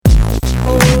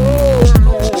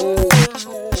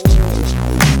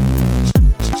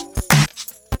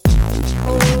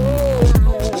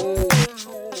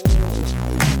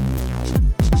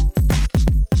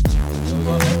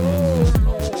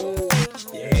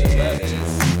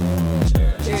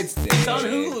It's on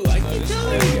Hulu. I can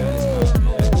tell you.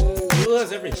 Hulu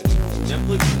has everything.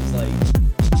 Netflix is like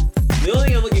the only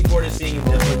thing I'm looking forward to seeing in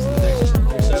Netflix in the next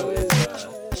month or so is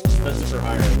Spencer for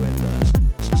Hire with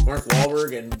Mark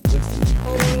Wahlberg and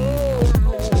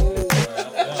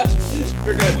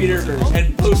we're gonna beat her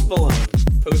and Post Malone.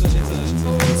 Post Malone.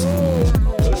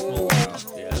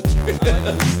 Yeah.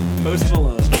 Post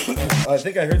Malone. I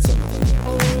think I heard something.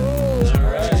 All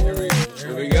right,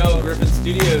 here we go. Griffin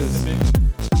Studios.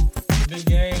 Big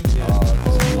game.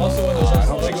 Also, one of those. I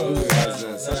don't think Hulu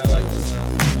has subtitles.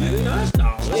 Do they not?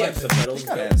 No, they have subtitles.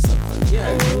 Gotta have subtitles.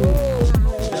 Yeah.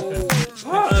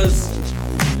 Pause.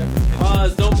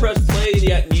 Don't press play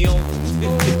yet, Neil.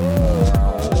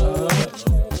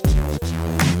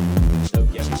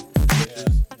 Okay.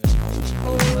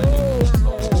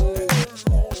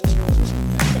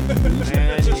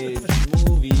 Manage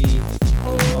movie.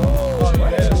 What?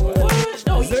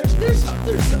 No, there's some.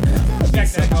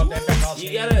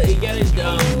 You gotta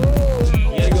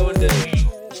go into.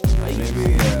 Like,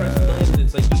 Maybe, press play and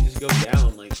it's like you just go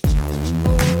down. Like,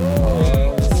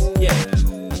 yeah.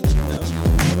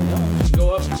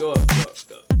 Go up.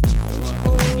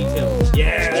 Detail.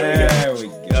 Yeah, there we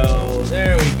go.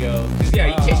 There we go. Because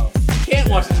yeah, you can't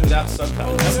watch this without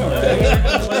subtitles.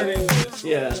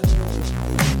 Yeah.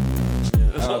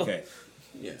 Okay.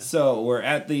 Yeah. So we're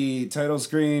at the title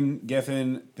screen.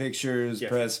 Geffen Pictures. Geffen.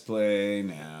 Press play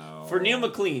now. For Neil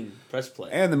McLean, press play.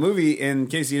 And the movie, in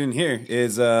case you didn't hear,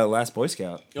 is Last Boy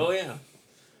Scout. Oh yeah.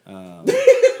 Yeah.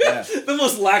 The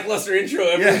most lackluster intro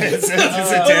ever. Yeah, it's a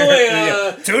By the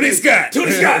way, Tony Scott.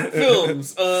 Tony Scott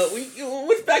Films.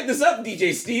 Let's back this up,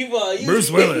 DJ Steve. Bruce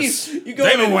Willis. You go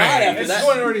David in Wayne. hot after It's that.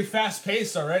 going already fast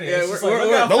paced already. Yeah, It's just we're- like,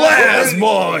 we're- look The how Last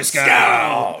Boy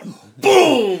Scout.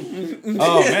 Boom!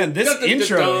 Oh man, this Dun, dun, dun,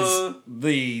 intro dun. is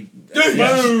the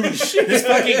this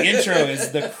fucking intro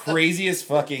is the craziest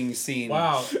fucking scene.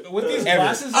 Wow, with these Ever.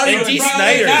 glasses, And Dee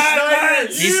Snider.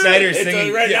 Dee Snider It's singing.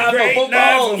 a red Yeah, night for great football.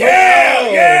 night for Yeah,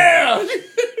 football. yeah.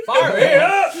 fire me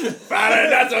up. Friday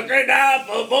night's a great night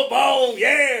for football.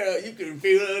 Yeah, you can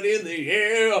feel it in the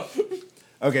air.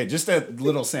 Okay, just a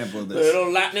little sample of this.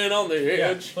 Little lightning on the Yeah,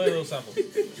 edge. play a little sample.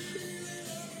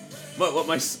 What?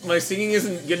 My singing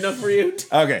isn't good enough for you?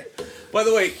 Okay. By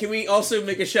the way, can we also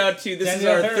make a shout to this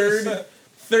Danielle is our Harris.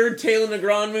 third Taylor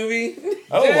Negron movie?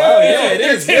 Oh wow, yeah, it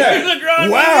is. Taylor Yeah.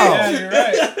 Negron Wow. Yeah, you're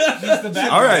right. He's the bad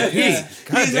All guy. right, Yeah.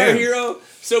 He's our hero.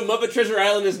 So Muppet Treasure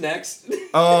Island is next.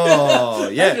 Oh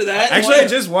yeah. After that, Actually, I what?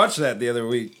 just watched that the other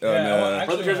week. Yeah, well,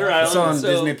 actually, Muppet Treasure It's Island. on So-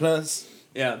 Disney Plus.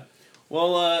 Yeah.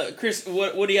 Well, Chris,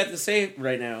 what do you have to say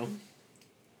right now?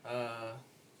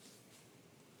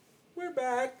 We're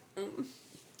back,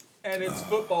 and it's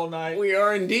football night. We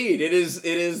are indeed. It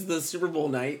is the Super Bowl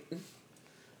night.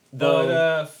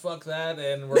 But fuck that,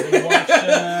 and we're gonna watch.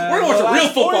 We're gonna watch a real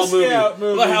football movie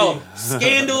movie. about how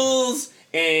scandals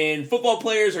and football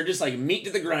players are just like meat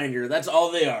to the grinder. That's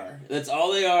all they are. That's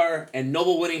all they are. And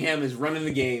Noble Whittingham is running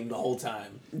the game the whole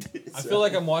time. I feel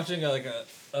like I'm watching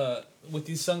with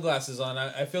these sunglasses on.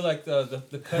 I feel like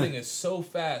the cutting is so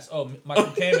fast. Oh, Michael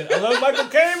Kamen. I love Michael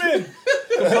Kamen.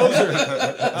 Composer.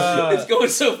 It's going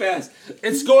so fast.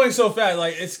 It's going so fast.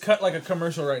 Like it's cut like a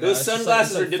commercial right now. Those It's just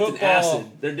sunglasses like, are it's dipped like in football.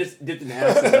 acid. They're just dipped in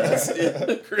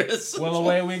acid, Chris. Well,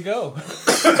 away we go.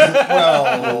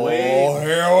 Well,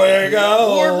 here we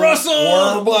go. Ward Russell.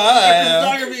 We're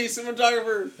black.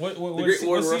 Cinematographer. What, The great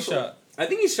Ward what's he Russell. shot? I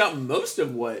think he shot most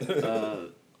of what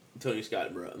Tony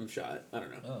Scott shot. I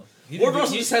don't know. Oh, he Ward didn't do-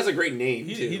 Russell he- just has a great name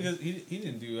He, too. he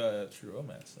didn't do True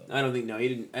Romance though. I don't think he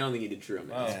did. I don't think he did True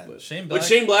Romance. Wow. But Shane But Black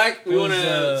Shane Black, we was, want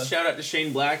to shout out to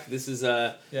Shane Black. This is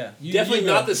Yeah, definitely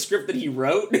not the script that he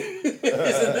wrote. Is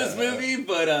in this movie,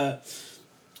 but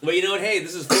you know what? Hey,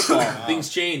 this is football. Things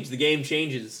change. The game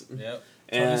changes. Yep.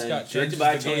 And Tony Scott directed changes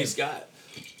by the Tony game. Scott.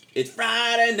 It's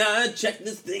Friday night. Check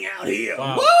this thing out here.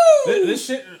 Wow. Woo! This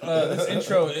shit, this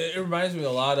intro, it reminds me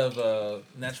a lot of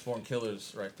Natural Born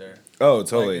Killers right there. Oh,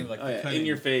 totally. Like Oh the yeah, cutting. in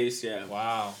your face. Yeah.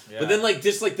 Wow. Yeah. But then like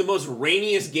just like the most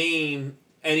rainiest game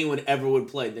anyone ever would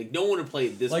play. Like no one would play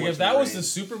this. like much if that in was rain. the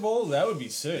Super Bowl, that would be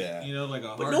sick. Yeah. You know, like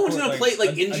a. But no one's gonna play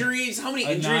like a- injuries. How many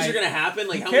a injuries night- are gonna happen?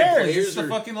 Like Who how cares? many players It's the are?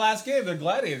 fucking last game. They're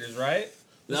gladiators, right?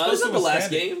 They're No, this supposed is to not the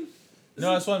last withstand it. game.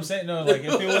 No, that's what I'm saying. No, like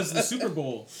if it was the Super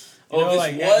Bowl. You Oh, know, if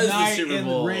like this was at the night Super and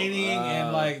Bowl. raining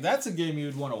and like that's a game you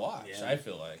would want to watch. Yeah. I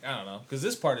feel like I don't know because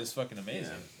this part is fucking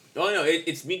amazing. Oh no,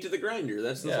 it's meat to the grinder.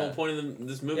 That's the Yeah. whole point of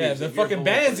this movie. Yeah, It's the like you're a fucking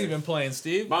football band's player. even playing,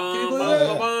 Steve. Can you Bum, believe bum,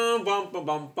 that? bum, bum, bum,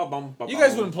 bum, bum, bum, bum, You guys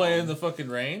bum, wouldn't play bum. in the fucking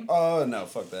rain. Oh no,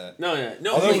 fuck that. No, yeah,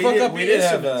 no. Although but we fuck did, up we your did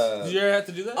have instruments. Did you ever have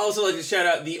to do that? I also like to shout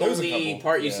out the There was a only couple,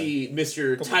 part you yeah. see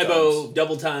Mr. Couple Tybo times.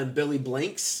 double time Billy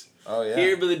Blanks Oh yeah.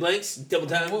 Here, Billy Blanks, double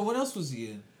time. What else was he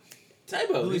in? Tybo.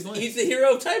 Billy He's, Blanks. he's the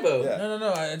hero of Tybo. Yeah.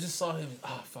 No. I just saw him.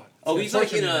 Oh fuck. Oh, It's he's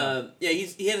like in torture me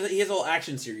now. he has a whole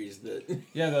action series that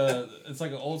Yeah, it's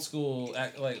like an old school yeah.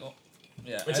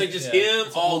 it's like just him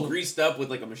it's all old. greased up with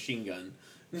like a machine gun.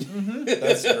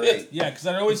 That's great. Yeah, because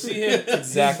I always see him.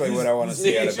 Exactly what I want to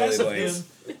see out of Billy VHS of Blanks.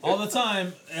 him all the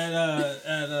time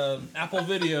at Apple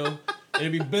Video.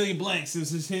 It'd be Billy Blanks.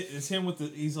 It's him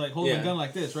with he's like holding Yeah. a gun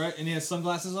like this, right? And he has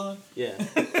sunglasses on. Yeah.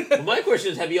 Well, my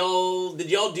question is, did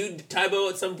y'all do Tybo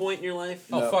at some point in your life?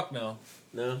 Oh No. fuck no!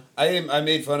 No. I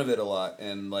made fun of it a lot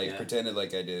and like Yeah. pretended like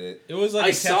I did it. It was like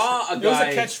I saw a It was guy-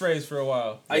 a catchphrase for a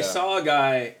while. I Yeah. saw a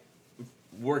guy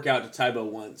work out to Tybo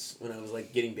once when I was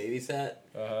like getting babysat.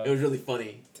 It was really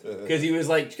funny because he was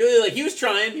like he was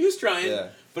trying, Yeah.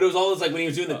 but it was all this like when he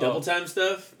was doing the Uh-oh. double time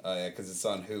stuff. Oh yeah, because it's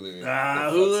on Hulu. Ah,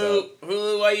 It fucks up.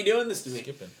 Hulu, why are you doing this to me?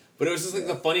 Skipping. But it was just like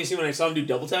the funniest thing when I saw him do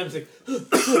double time. It's like,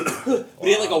 but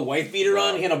he had like a wife beater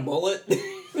on. He had a mullet.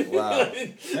 Wow. and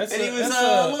he was That's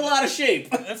a little out of shape.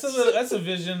 That's a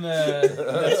vision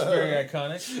that's very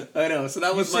iconic. I know. So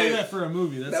that You was say my that for a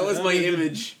movie. that was my would be a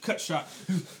image. Cut shot.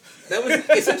 That was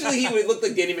essentially he would look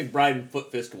like Danny McBride in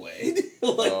Foot Fist way.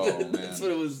 Like, Oh, man. that's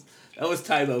what it was. That was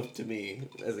Tybo to me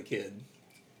as a kid.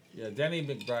 Yeah, Danny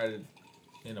McBride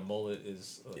in a mullet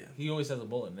is. Yeah. He always has a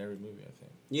mullet in every movie, I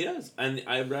think. He does, and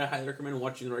I highly recommend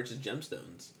watching The Righteous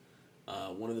Gemstones.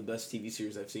 One of the best TV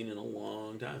series I've seen in a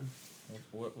long time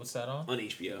What's that on? on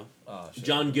HBO. Oh, shit.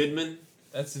 John Goodman,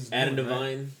 That's his. Adam movie, right?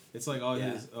 Devine. It's like all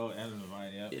Yeah. his. Oh, Adam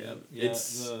Devine. Yeah. Yeah. Yeah.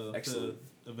 It's excellent.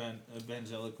 The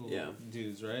evangelical Yeah.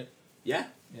 dudes, right? Yeah,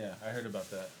 Yeah, I heard about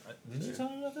that. Did you tell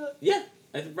me about that? yeah.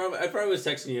 I probably was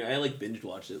texting you. I like binge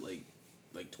watched it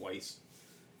like twice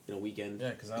in a weekend.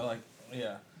 Yeah, because I like.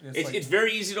 Yeah. It's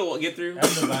very easy to get through. Adam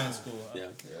Devine school. Yeah.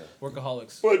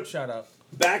 Workaholics. But- Shout out.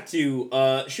 Back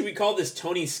to should we call this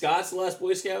Tony Scott's Last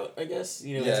Boy Scout? I guess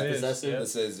you know Yeah, it's it is, possessive. yeah.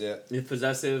 This is It's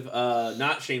possessive.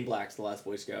 Not Shane Black's The Last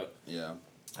Boy Scout. yeah.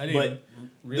 I didn't But even The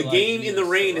realize game he in the was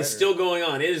rain writer. is still going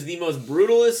on. It is the most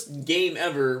brutalest game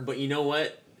ever. But you know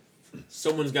what?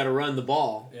 Someone's got to run the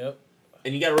ball, Yep.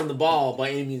 and you got to run the ball by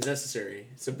any means necessary.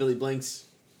 So Billy Blanks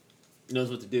knows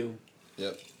what to do.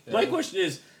 Yep. My Yeah. question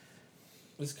is,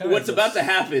 It's kind what's of about to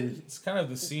happen? It's kind of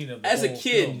the scene of the As a whole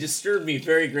kid, film. disturbed me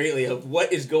very greatly of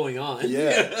what is going on.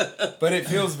 Yeah. But it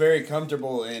feels very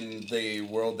comfortable in the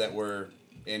world that we're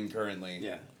in currently.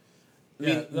 yeah. I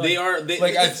Yeah, mean, like- they are.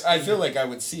 Like I feel like I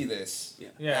would see this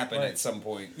Yeah, happen like- at some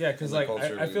point. Yeah, because in the like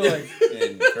culture I we feel live like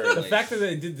in currently. the fact that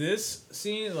they did this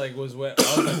scene like was what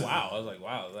I was like wow. I was like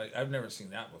wow. Like I've never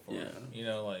seen that before. Yeah. You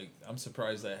know, like I'm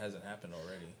surprised that hasn't happened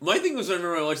already. My thing was, I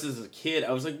remember I watched this as a kid.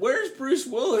 I was like, "Where's Bruce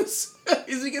Willis?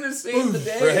 Is he gonna save the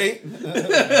day?" right?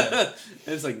 And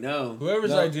it's like, no. Whoever's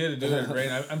No. idea to do it in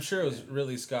rain, I'm sure it was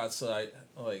really Scott. So I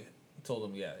like told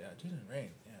him, yeah, do it in rain.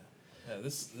 Yeah,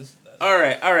 this. All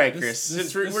right, This- Chris.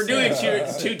 this- Since we're this-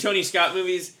 doing two Tony Scott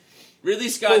movies, Ridley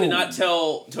Scott did not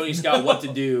tell Tony Scott what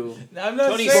to do. I'm not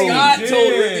Tony saying Scott he told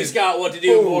did. Ridley Scott what to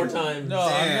do Boom. more times. No,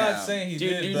 I'm Damn. not saying he Dude,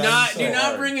 did. do but not I'm do so not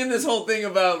hard. bring in this whole thing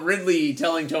about Ridley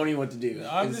telling Tony what to do.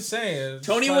 I'm just saying. it's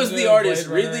Tony fun was doing the artist.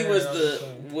 Blade Ridley Runner, was and I'm the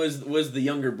just saying- was the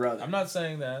younger brother. I'm not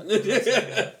saying that. I'm not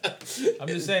saying that. I'm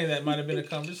just saying that might have been a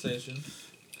conversation.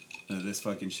 This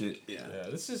fucking shit. Yeah. Yeah,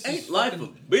 this is Ain't just life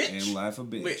fucking- a bitch? And life a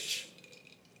bitch. Bitch.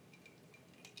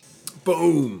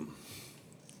 Boom.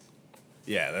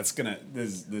 Yeah, that's gonna.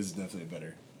 This is definitely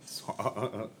better.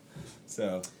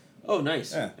 So. Oh,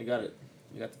 nice. Yeah. I got it.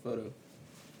 I got the photo.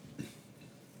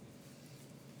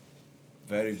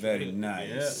 Very, very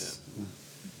nice.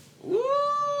 Woo!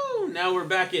 Now we're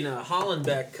back in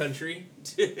Hollenbeck country.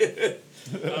 I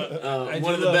One do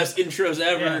of the love- best intros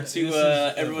ever Yeah, this to is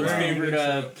a everyone's very favorite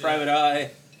good show, Private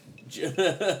Eye.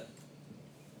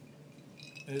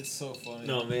 It's so funny.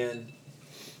 No, man.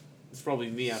 It's probably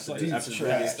me It's after, like the he's after the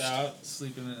stressed movie. out,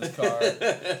 sleeping in his car.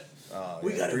 Oh,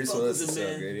 We gotta Bruce fuck Willis with is him, so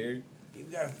man. good here. You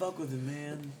gotta fuck with him,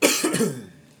 man.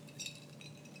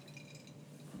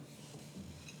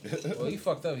 Well, he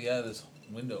fucked up. He had this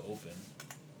window open.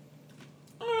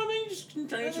 Oh, man, just trying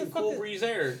to get some Fuck cool it. breeze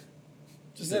air.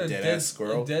 Just He got a dead ass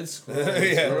squirrel. A dead squirrel.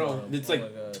 Yeah. Squirrel. It's Oh like my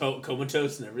God.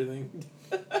 comatose and everything.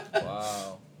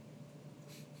 Wow.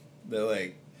 They're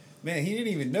like, man, he didn't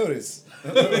even notice.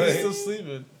 He's still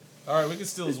sleeping. All right, we can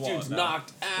steal This his wallet dude's now.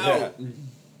 knocked out.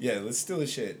 Yeah, let's steal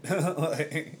his shit.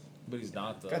 Like, But he's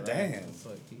not though. God right? damn. It's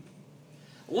like he...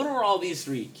 I wonder where all these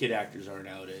three kid actors are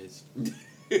nowadays.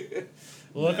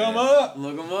 Look him up.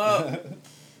 Look them up.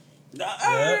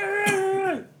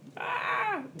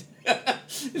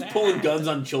 Just pulling guns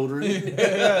on children. Yeah,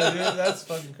 dude, that's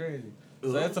fucking crazy.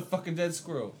 So that's a fucking dead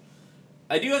squirrel.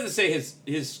 I do have to say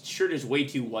his shirt is way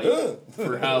too white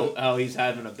for how he's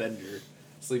having a bender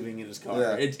sleeping in his car.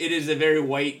 Yeah. It is a very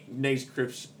white, nice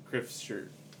Crips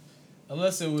shirt.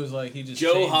 Unless it was like he just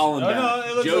Joe changed it. Hollenbeck. Oh,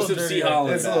 no, it looks Joseph a little C. dirty like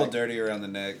Hollenbeck. It's a little dirty around the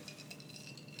neck.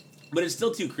 But it's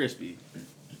still too crispy.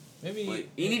 Maybe Like,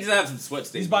 he needs to have some sweat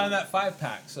stains. he's buying that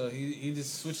 5-pack, so he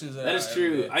just switches it. That out is every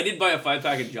true. day. I did buy a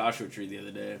 5-pack of Joshua Tree the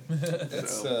other day.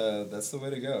 That's the way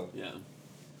to go. Yeah.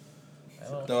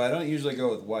 Though I don't usually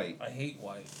go with white. I hate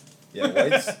white. Yeah,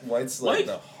 white's like White.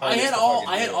 the I hardest had to all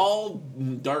fucking I had do. all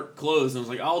dark clothes, and I was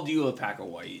like, I'll do a pack of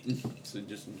white, so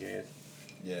just in case.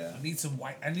 Yeah. I need some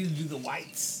white. I need to do the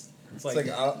whites. It's like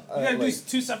you gotta do like,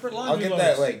 2 separate I'll laundry get loads.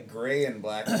 that like gray and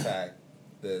black pack,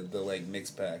 the like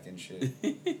mixed pack and shit.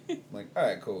 I'm like, all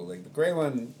right, cool. Like the gray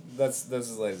one, that's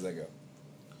as light as I go.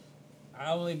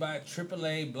 I only buy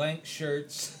AAA blank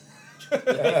shirts.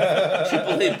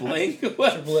 AAA blank.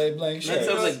 What? AAA blank That shirt.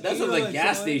 sounds like You know, like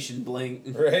gas AAA? station blank.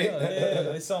 Right? Yeah,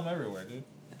 they sell them everywhere, dude.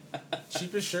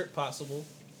 Cheapest shirt possible.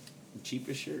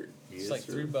 Cheapest shirt. It's like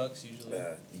 $3 usually.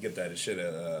 Yeah, you get that shit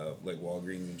at like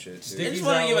Walgreens and shit too. I Stick- just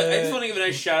want to give Outlet. a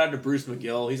nice shout out to Bruce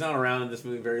McGill. He's not around in this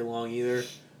movie very long either.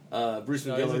 Bruce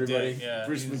No, McGill, he's a everybody. dick, yeah,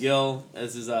 Bruce he's- McGill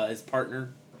as his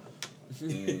partner.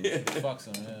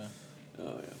 Fucks them, yeah.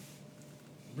 Oh yeah.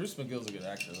 Bruce McGill's a good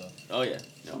actor though. Oh yeah.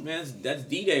 No man, that's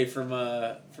D-Day from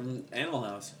Animal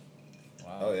House.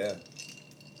 Wow. Oh yeah.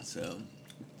 So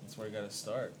That's where you gotta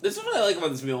start. that's what I like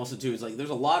about this movie also too. Is like there's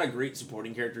a lot of great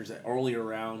supporting characters that are only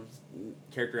around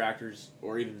character actors,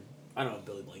 or even I don't know if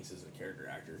Billy Blanks is a character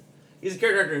actor. He's a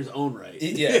character actor in his own right.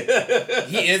 Yeah.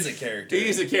 He is a character.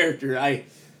 He's a character.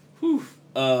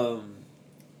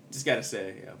 Just gotta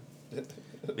say, yeah.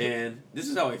 Man, this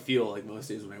is how I feel like most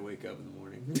days when I wake up in the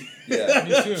morning. Yeah.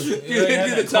 Me too. You You gotta had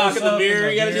do the that talk in the close-up mirror.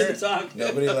 You gotta do mirror. the talk.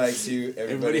 Nobody likes you.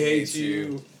 Everybody hates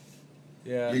you.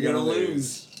 Yeah. You're gonna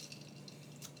lose.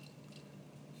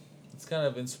 It's kind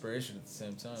of inspiration at the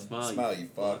same time. Smile. Smile, you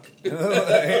fuck. Yeah.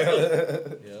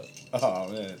 Oh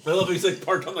man. I love how he's like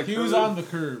parked on the He curb. was on the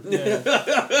curb.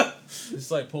 Yeah.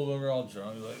 Just like pulled over all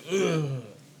drunk. He's like, ugh.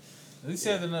 At least he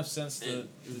had enough sense to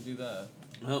do that.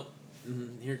 Well,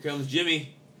 here comes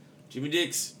Jimmy. Jimmy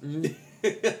Dix.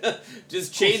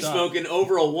 Just chain shot. smoking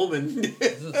over a woman.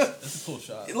 That's a cool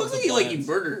shot. It looks Those like are he blinds.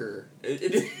 murdered her.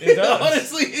 It does.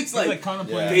 Honestly, it's He's like,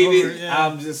 contemplating baby, over, yeah.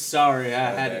 I'm just sorry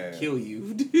I had Yeah. to kill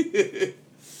you. He's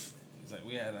like,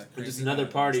 we had that crazy Just another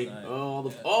night party. last night.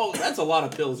 Oh, Yeah. that's a lot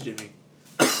of pills, Jimmy.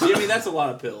 Jimmy, that's a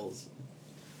lot of pills.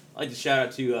 I'd like to shout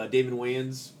out to Damon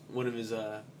Wayans, one of his.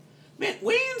 Man,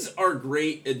 Wayans are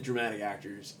great at dramatic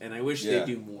actors, and I wish Yeah. they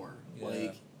do more. Yeah.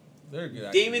 Like They're good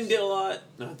actors. Damon did a lot.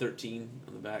 13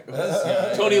 on the back.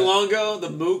 Yeah, Tony yeah. Longo, the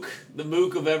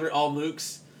mook of all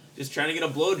mooks, just trying to get a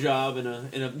blowjob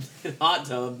in a hot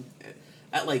tub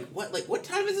at what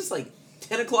time is this? Like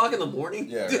 10 o'clock in the morning?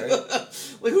 Yeah, right.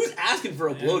 Like who's asking for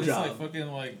a Yeah, it's blowjob?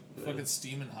 like fucking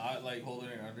steaming hot, like holding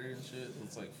it under and shit.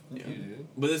 It's like, fuck Yeah. you, dude.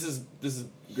 But this is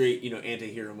great,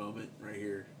 anti-hero moment right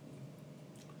here.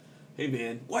 Hey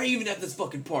man, why are you even at this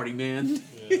fucking party, man?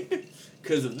 Yeah.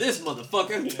 Because of this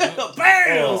motherfucker. Yeah. Bam!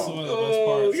 That's one of the best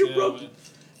parts. you yeah, broke. man.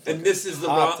 And this is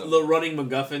Hot. the running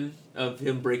MacGuffin of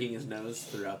him breaking his nose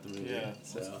throughout the movie. Yeah.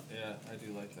 So Yeah, I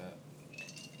do like that.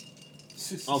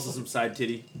 also some side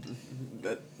titty.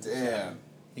 But, Damn.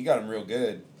 He got him real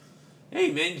good.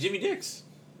 hey man, Jimmy Dix.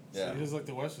 Yeah. He was like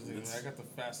the Western thing. It's- I got the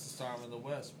fastest arm in the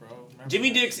West, bro. Remember Jimmy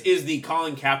that Dix shit. is the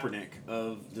Colin Kaepernick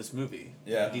of this movie.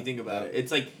 Yeah. If you think about Yeah. it,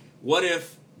 it's like, what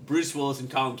if Bruce Willis and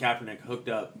Colin Kaepernick hooked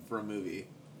up for a movie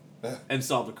and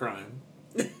solved a crime?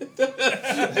 If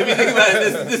you think about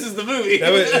it, this is the movie.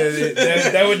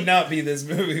 That would not be this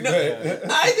movie, but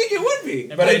I think it would be.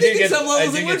 But I think do at get- some I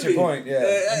levels do it get would your be. point,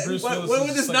 yeah. And Bruce Why Willis would is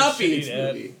this just like not a be its shitty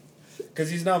dad. movie? because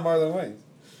he's not Marlon Wayans,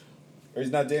 or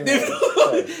he's not Damon Wayans.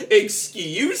 Sorry.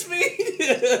 Excuse me?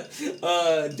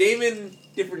 Damon,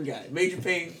 different guy. Major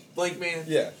Payne, Blank Man,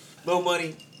 Yeah, Mo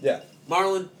Money, yeah,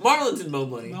 Marlon's in Mo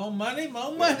Money. More money,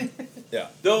 more money. yeah.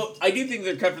 Though I do think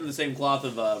they're cut from the same cloth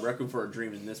of Requiem for a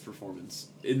Dream in this performance.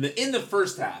 In the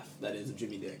first half, that is, of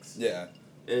Jimmy Dix. Yeah.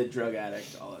 Drug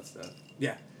addict, all that stuff.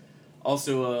 Yeah.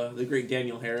 Also, the great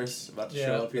Daniel Harris about to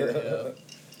show up here.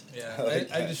 Yeah, I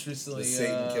like I that. just recently The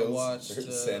Satan kills. watched Or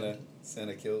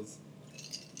Santa kills.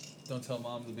 Don't Tell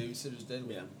Mom the Babysitter's Dead.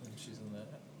 Yeah. And she's in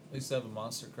that. I used to have a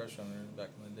monster crush on her back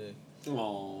in the day.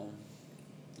 Aww.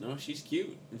 No, she's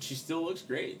cute. And she still looks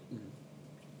great.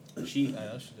 I She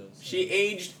know she does. She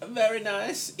aged very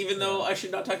nice, even though I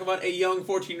should not talk about a young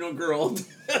 14-year-old girl.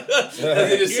 As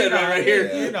they just said You're not, right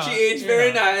here. you're not, She aged you're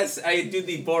very not. nice. I do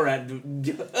the Borat.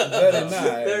 Very nice.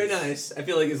 Very nice. I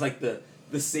feel like it's like the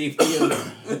safety of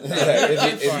Yeah,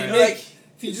 if you like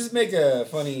If you just make a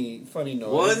funny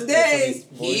noise. One day, a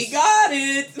funny he voice. got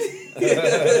it.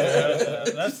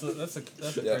 That's a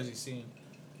Yeah. crazy scene.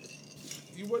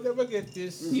 You will never get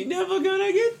this. You're never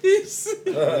gonna get this.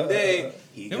 One day,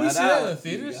 he Did got we see that in the out. He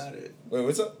theaters? got it. Wait,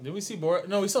 what's up? Did we see Borat?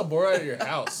 No, we saw Borat at your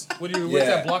house when you were with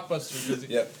Yeah. that Blockbuster. 'Cause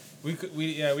Yep. we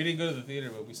didn't go to the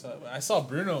theater, but we saw. I saw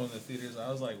Bruno in the theaters. And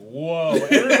I was like, whoa!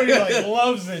 Everybody like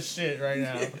loves this shit right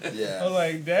now. I Yeah. was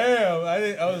like, damn!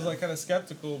 I was like kind of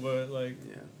skeptical, but like,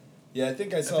 Yeah. Yeah, I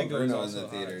think I saw think it was Bruno in also the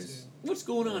hot, theaters. too. What's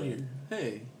going on here?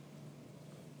 Hey.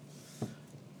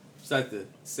 Just like to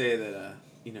say that,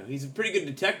 he's a pretty good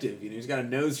detective. He's got a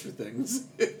nose for things.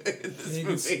 in this You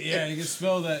movie. can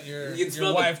smell that your You can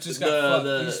smell wife the, just got fucked.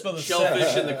 You the smell the shellfish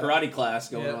sex. and the karate class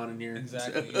going Yeah, on in here.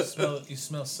 Exactly. You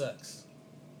smell sex.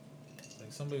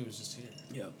 Like somebody was just here,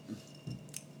 Yep.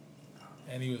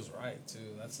 and he was right too.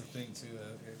 That's the thing too.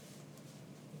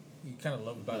 You kind of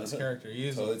love about his character. He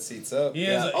is. Toilet seats up. He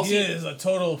Yeah, is. also- He is a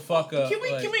total fuck up.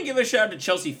 Can we give a shout out to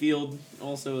Chelsea Field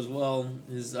also as well?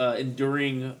 His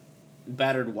enduring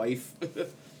battered wife.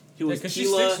 Who was Because she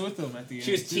Tila. sticks with him at the end.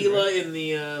 She was too, Tila right? in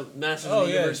the Masters Oh of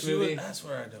the yeah, Universe she movie. was, that's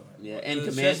where I know her. Yeah, and She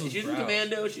has Commando. those She's in brows.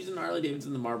 Commando. She's in Harley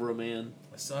Davidson, the Marlboro Man.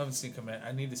 I still haven't seen Commando.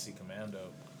 I need to see Commando.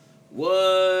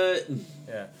 What?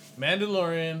 Yeah,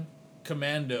 Mandalorian,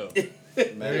 Commando.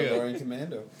 Mandalorian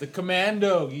Commando. The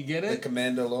Commando. You get The it?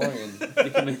 Commandalorian. The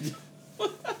Commando.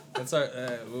 That's our.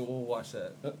 We'll watch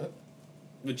that.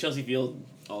 With Chelsea Field,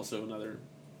 also another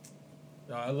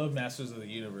No, I love Masters of the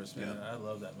Universe, man. Yeah. I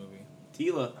love that movie.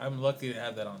 Tila. I'm lucky to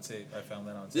have that on tape. I found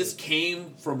that on tape. This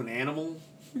came from an animal.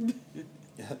 It's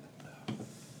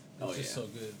Oh, just yeah. so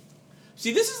good.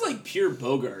 See, this is like pure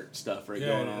Bogart stuff Yeah,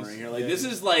 going it on is. right here. Like, Yeah, this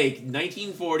it is like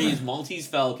 1940s Maltese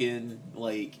Falcon.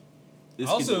 Like, this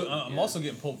Also, could be- I'm yeah. also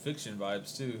getting Pulp Fiction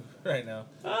vibes too right now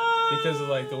Uh, because of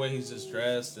like the way he's just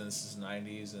dressed, and this is ' and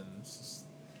it's just,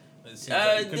 it seems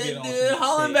like it could be an alternate state.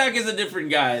 Hollenbeck is a different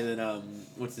guy than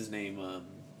what's his name?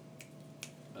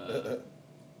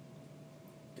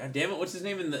 God damn it, what's his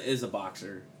name is a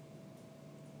boxer?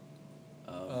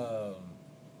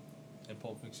 In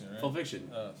Pulp Fiction, right? Pulp Fiction.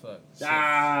 Fuck. Shit.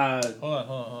 Hold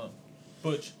on.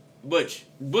 Butch.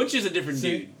 Butch is a different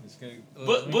See? dude. It's gonna-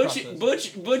 But let me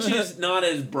process. Butch is not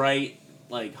as bright.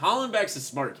 Like Hollenbeck's a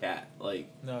smart cat. Like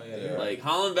No, yeah, Yeah. you're right.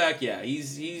 Hollenbeck, yeah,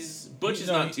 he's Butch is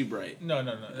No, not he- too bright. No.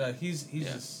 He's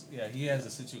Yeah. just he has a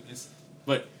situation.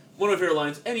 But one of my favorite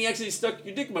lines, and he actually stuck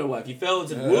your dick in my wife. He fell and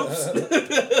said,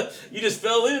 "Whoops!" You just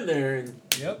fell in there and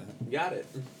Yep. got it.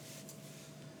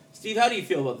 Steve, how do you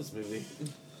feel about this movie?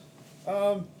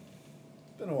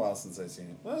 Been a while since I've seen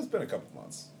it. Well, it's been a couple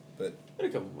months, but Been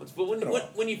a couple months, but Been a while.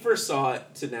 when you first saw it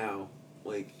to now,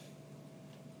 like,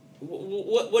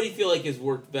 what do you feel like has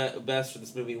worked best for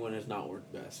this movie? When has not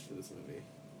worked best for this movie?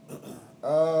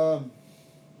 I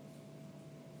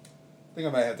think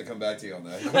I might have to come back to you on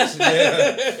that question.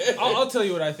 Yeah. I'll tell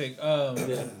you what I think.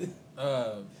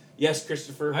 Yes,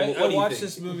 Christopher. I what do you watched think?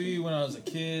 this movie when I was a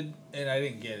kid, and I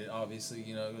didn't get it. Obviously,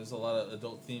 it was a lot of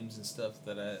adult themes and stuff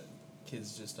that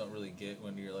kids just don't really get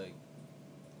when you're like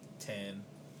 10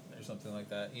 or something like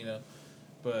that.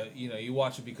 But you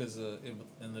watch it because of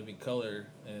In Living Color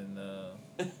and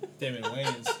Damon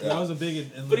Wayans. Yeah. I was a big In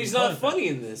But Living he's Color not fan. funny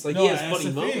in this. Like No, he has that's funny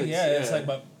the moments. thing. Yeah, it's like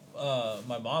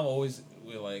my mom always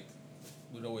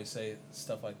would always say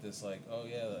stuff like this, like, oh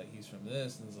yeah, like he's from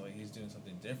this, and it's like he's doing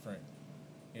something different.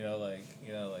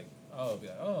 Oh, I'd be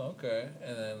like, oh, okay,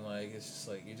 and then like it's just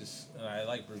like and I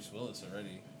like Bruce Willis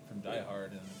already from Die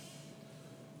Hard, and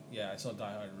yeah, I saw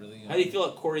Die Hard really young. How do you feel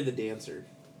about Corey the dancer?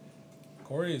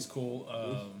 Corey is cool.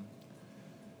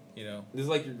 This is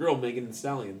like your girl Megan Thee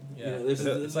Stallion. Yeah. There's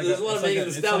It's like a a- lot of it's like Megan a- Thee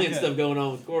it's Stallion like a- stuff going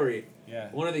on with Corey. Yeah,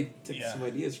 I wonder if they took Yeah. some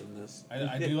ideas from this.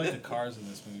 I do like the cars in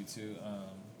this movie too.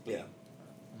 Yeah.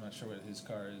 I'm not sure what his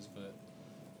car is, but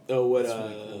Oh, what? That's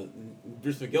really cool.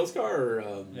 Bruce McGill's car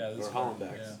or this or car,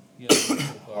 Hollenbeck's? Yeah, he has a cool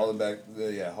car.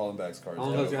 Hollenbeck's cars.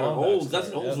 Hollenbeck's Yeah, car. Hollenbeck's That's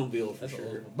an car, yeah. Oldsmobile for That's sure.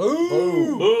 old.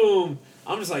 Boom. Boom!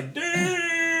 I'm just like,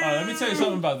 damn. Let me tell you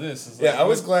something about this. It's Yeah, like I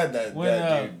was when- glad that when,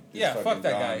 that dude. is yeah, fuck fucking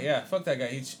that guy. gone. Yeah, fuck that guy.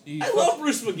 He I love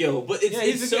Bruce McGill, but it's, Yeah,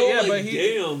 he's it's a so good- yeah, like, but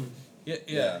he- damn.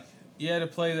 Yeah. You had to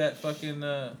play that fucking.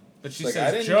 But she Like, I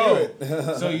says didn't Joe, do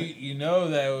it. so you know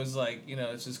that it was like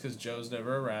it's just because Joe's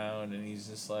never around, and he's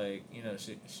just like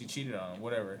she cheated on him,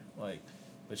 whatever. Like,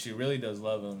 but she really does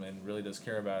love him and really does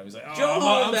care about him. He's like, oh, Joe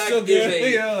I'm Hollenbeck still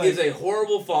good. is a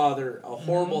horrible father, a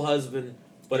horrible husband,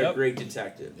 but a Yep. great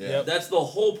detective. Yeah. Yep. That's the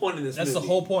whole point of this That's movie. the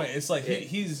whole point. It's like Yeah.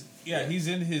 he's Yeah. he's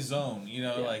in his zone.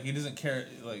 Yeah. Like he doesn't care.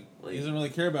 Like Like- he doesn't really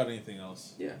care about anything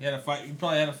else. Yeah. He had a fight. He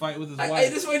probably had a fight with his I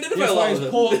wife. just identify That's a why lot he's with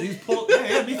him. pulled. He's pulled.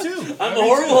 Yeah, me too. I'm Me a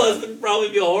horrible too. husband, probably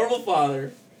be a horrible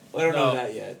father. Well, I don't know No.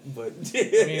 that yet, but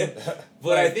mean,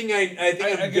 but I think I'm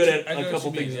get good you- at I get a what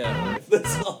couple you mean, things. yeah.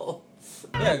 That's all.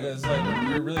 Yeah, because like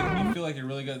you feel like you're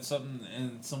really good at something,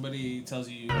 and somebody tells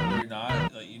you you're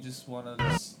not. Like you just want to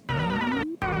just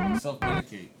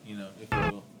self-medicate, if you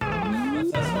will.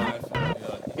 That's why I feel.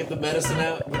 Like, Get the medicine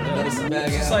out. Get the medicine bag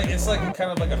it's just out. like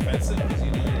kind of like offensive because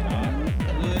you're not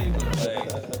really, but like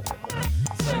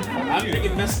it's like I'm you.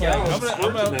 drinking mezcal Like, and I'm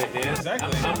squirt gonna- tonight, man.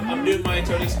 exactly. I'm doing my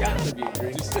Tony Scott tribute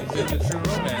drink. Just the true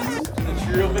romance. The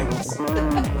true romance.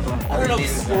 I don't know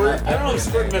if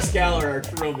squirt and mezcal are our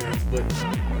true romance, but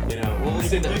we'll If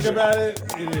say you that. think about it,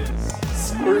 it is.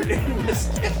 Squirt and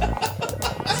mezcal.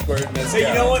 Squirt mezcal. Hey,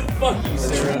 you know what? Fuck you,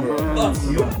 Sarah. Fuck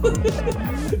you.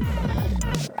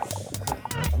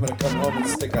 I'm gonna come home and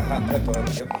stick a hot pepper on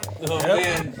you. Oh Yep.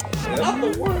 man, not the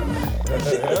word.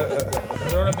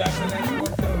 Throwing it back to the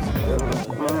next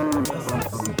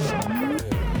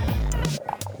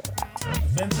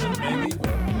offensive, maybe.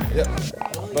 But Yep.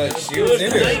 But she It was the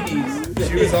into it. 90s.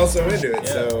 She was also into it,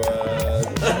 Yeah. so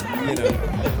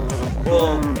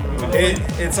Well,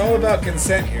 it's all about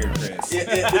consent here, Chris.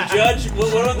 the judge.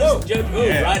 What on this judge? Oh,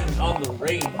 Yeah. riding on the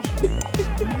range.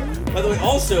 By the way,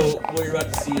 also what you're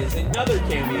about to see is another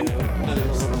cameo.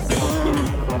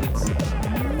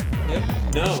 Yep.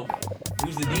 No.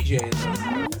 Who's the DJ in this?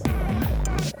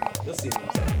 You'll see in a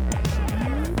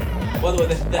second. By the way,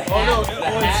 the hat. oh no, the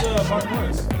it's hat. Martin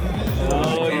Lawrence.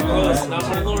 Oh, you're close. Not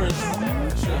Martin Lawrence. Not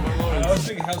Martin I Lawrence. was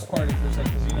thinking house party for a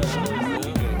second because he's always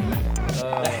the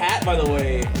DJ. The hat, by the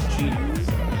way, genius.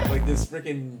 Like this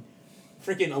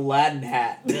freaking Aladdin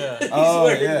hat. Yeah. He's Oh,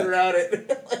 wearing yeah. throughout it.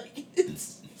 Like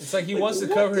It's like he Like, wants to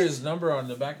what cover is- his number on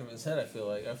the back of his head. I feel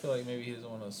like maybe he doesn't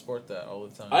want to sport that all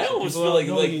the time. I So almost people feel don't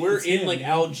know like we're it's in him, like you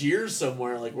know? Algiers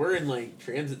somewhere. Like we're in like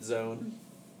transit zone.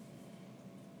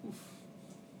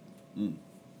 Mm.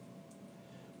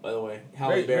 By the way, Halle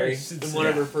Very- Berry very in one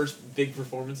of sincere. her first big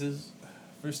performances.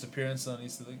 First appearance on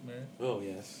East of Lake Mary. Oh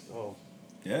yes. Oh,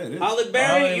 Yeah, it is. Halle I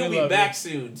Berry, you'll be love back it.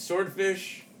 soon.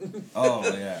 Swordfish. Oh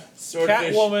yeah.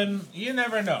 Swordfish. Catwoman, you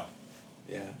never know.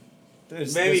 Yeah.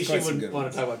 There's Maybe quite she some wouldn't good want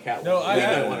ones. to talk about Catwoman. No, we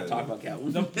I- might want to talk about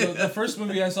Catwoman. The first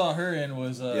movie I saw her in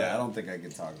was Yeah, I don't think I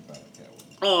could talk about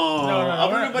Catwoman. Oh, No, I'll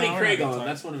we're bring not- Buddy no, we're Craig not on. gonna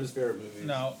That's one of his favorite movies.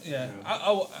 no, yeah.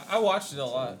 Yeah. I watched it a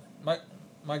lot.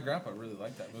 My grandpa really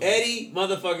liked that movie. Eddie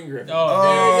motherfucking Griffin.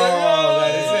 Oh,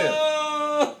 there we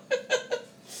go.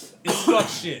 It's fuck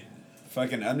shit.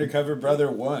 Fucking Undercover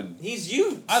Brother 1. He's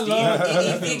you. I Steve.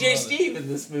 love- He's DJ Steve in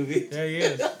this movie. There he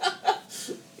is.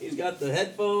 He's got the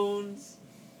headphones.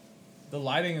 The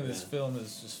lighting in this Yeah. film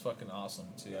is just fucking awesome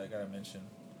too. I gotta mention.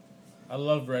 I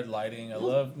love red lighting. I Well,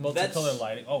 love that's- multicolor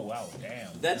lighting. Oh wow, damn.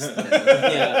 That's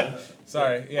yeah.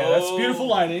 Sorry. Yeah, that's Oh, beautiful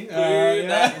lighting. weird,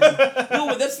 Yeah. No,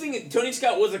 but that's the thing. Tony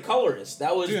Scott was a colorist.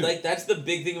 That was Dude. like that's the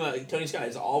big thing about Tony Scott.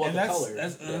 It's all about And the that's, colors.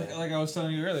 that's Yeah. like I was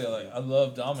telling you earlier. Like I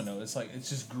love Domino. It's like it's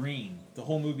just green. The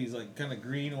whole movie is like kind of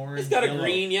green, orange. It's got a yellow.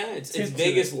 green, yeah. It's tint to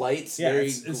Vegas it. lights, Yeah, very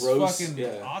it's gross. fucking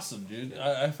Yeah. awesome, dude.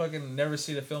 I fucking never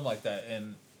seen a film like that,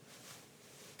 and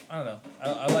I don't know.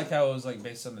 I like how it was like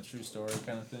based on the true story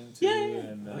kind of thing too. Yeah,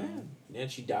 And oh, yeah. And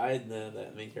she died.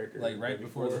 That main character, like right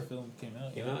before the film came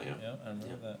out. Came out, yeah. Yeah, I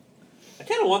remember that. I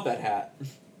kind of want that hat.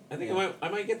 I think Yeah. I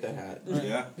might get that hat.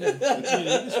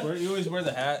 Yeah. You always wear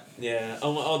the hat. Yeah.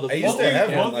 Oh, the I used to both- have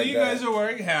yeah. one Both like of you that. guys are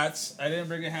wearing hats. I didn't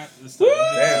bring a hat this time. Woo!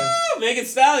 because- Megan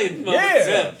Stallion.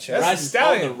 Yeah, Chest Riding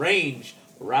Stallion. on the range.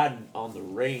 Riding on the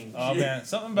range. Oh man,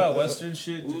 something about Western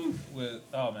shit with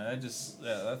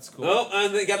that's cool. Oh,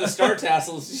 and they got the star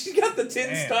tassels. She got the tin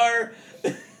Damn. star.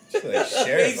 She's like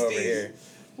sheriff over Pasties. here.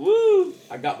 Woo!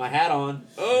 I got my hat on.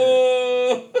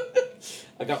 Oh!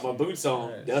 I got my boots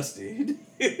on. Right. Dusty.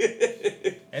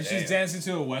 And she's dancing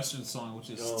to a Western song,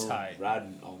 which is Oh, tight.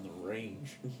 riding on the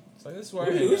range. It's like this is where I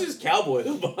hang Who's out. this cowboy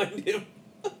though behind him?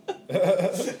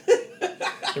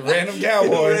 The random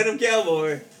cowboy. Random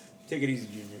cowboy. Take it easy,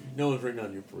 Junior. No one's written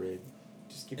on your parade.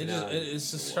 Just keep It an just, eye on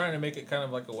it's just trying to make it kind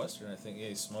of like a Western, I think. Yeah,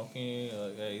 he's smoking.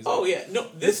 He's Oh like, yeah, no.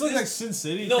 This looks is- like Sin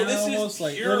City. No, kinda this almost is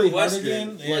like pure early Western.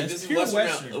 Hardigan. Yeah, Like it's this is pure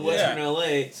Western, Western. Yeah.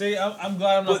 LA. See, I'm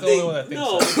glad I'm not But the they only one that thinks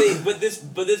no, so.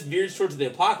 but this veers towards the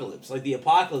apocalypse. Like the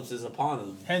apocalypse is upon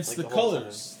them. Hence like, the whole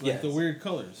colors, time. like the Yes. weird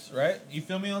colors, right? You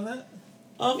feel me on that?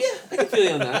 Yeah, I can feel you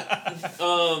on that.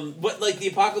 But like the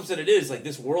apocalypse that it is, like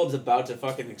this world's about to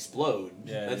fucking explode.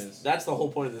 Yeah, it that's is. that's the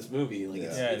whole point of this movie. Like Yeah.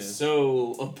 it's, Yeah, it it's is.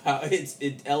 so about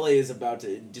LA is about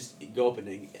to just go up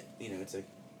and it's a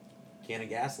can of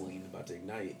gasoline about to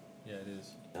ignite. Yeah, it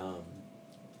is.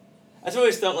 I've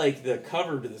always felt like the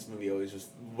cover to this movie always was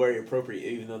very appropriate,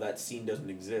 even though that scene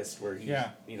doesn't exist, where he's Yeah.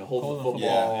 holding the Holding the football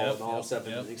football. Yep, and all yep, stuff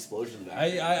yep. and the explosion back.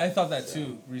 I thought that So-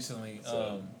 too recently.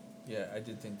 so- Yeah, I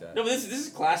did think that. No, but this is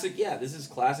classic. Yeah, this is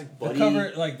classic buddy.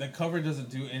 The cover doesn't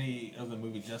do any of the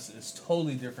movie justice. It's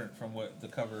totally different from what the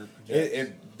cover projects.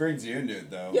 It brings you into it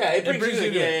though. Yeah, it brings you.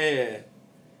 into Yeah.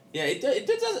 Yeah, it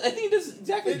does. I think it does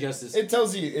exactly justice. It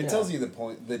tells you. It tells you the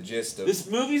point, the gist of This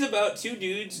movie's about two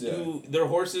dudes who their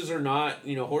horses are not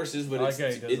horses, but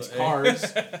it's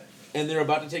cars, and they're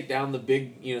about to take down the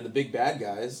big bad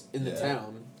guys in the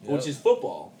town, which is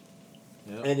football.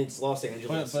 Yep. And it's Los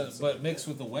Angeles. But mixed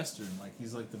with the Western, like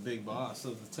he's like the big boss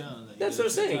of the town. That's what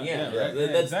I'm saying. Yeah, right.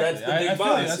 That's the big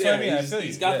boss. That's what I mean.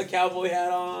 He's got the cowboy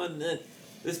hat on.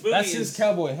 This movie That's his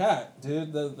cowboy hat,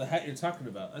 dude. The hat you're talking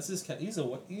about. That's his. He's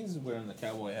wearing the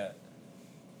cowboy hat.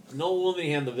 Noel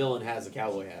Willingham, the villain, has a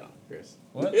cowboy hat on. Chris.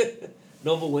 What?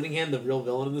 Noel Willingham, the real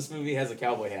villain in this movie, has a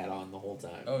cowboy hat on the whole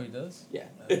time. Oh, he does. Yeah.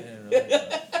 I didn't realize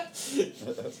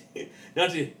that.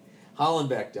 Not to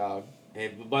Hollenbeck, dog.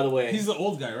 And but by the way, He's the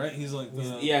old guy, right? He's like the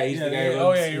he's the guy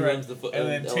who runs the And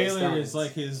then LA Taylor Stallions. is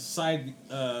like his side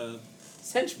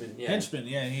henchman. Yeah. henchman.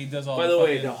 Yeah, and he does all. By the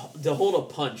way, to hold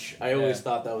a punch, I always Yeah.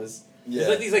 thought that was. Yeah. There's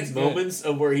like these It's good. moments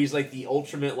of where he's like the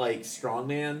ultimate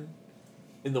strongman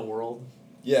in the world.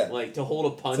 yeah. Like to hold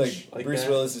a punch It's like Bruce that.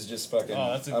 Willis is just fucking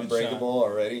Oh, that's a good unbreakable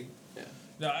already.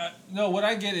 No, what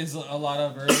I get is a lot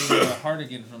of early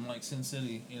Hardigan from like Sin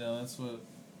City. You know, that's what.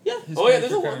 Yeah. His Oh yeah.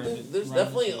 There's a character lot. kind of There's runs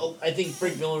definitely. it. I think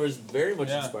Frank Miller is very much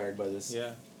Yeah. inspired by this.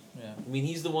 Yeah. I mean,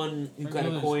 he's the one who Frank kind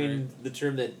of Miller's coined the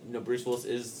term that Bruce Willis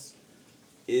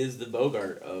is the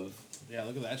Bogart of. Yeah,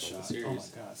 look at that the shot. series. Oh my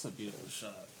god, it's a beautiful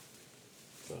shot.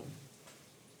 So.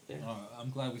 Yeah.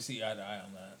 I'm glad we see eye to eye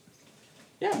on that.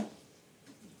 Yeah.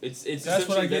 It's That's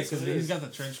what I get because because he's got the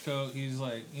trench coat. He's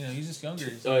like, he's just younger.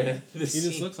 He's Oh yeah. he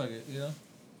just looks like it.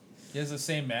 He has the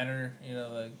same manner.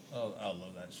 Like, oh, I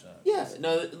love that shot. Yeah.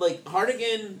 No, like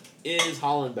Hardigan is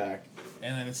Hollenbeck.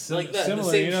 And then it's Like that, the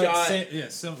similar. same shot. very Yeah,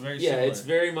 similar. it's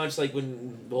very much like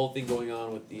when the whole thing going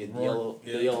on with the Rourke,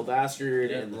 yellow bastard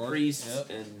Yeah, and the Rourke, priest, yep.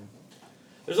 and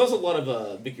there's also a lot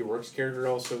of Mickey Rourke's character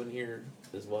also in here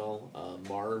as well.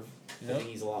 Marv, I Yep. think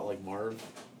he's a lot like Marv.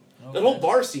 Okay. The whole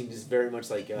bar scene is very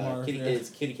much like Marv, yeah. it's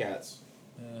Kitty Cats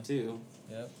Yeah. too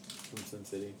Yep. from Sin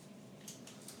City.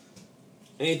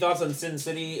 Any thoughts on Sin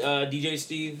City, DJ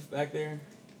Steve back there?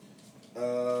 I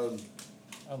love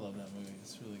that movie.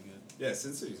 It's really good. Yeah,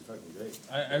 Sin City's fucking great.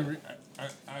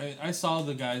 I saw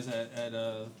the guys at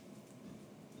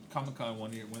Comic-Con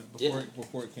one year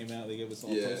before it came out. They gave us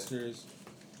all posters.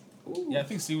 Ooh. Yeah, I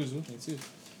think Steve was with me too.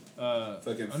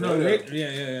 Fucking no, Frodo.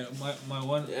 yeah. My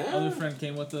one Yeah. other friend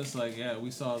came with us. Like, yeah, we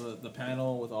saw the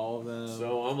panel with all of them.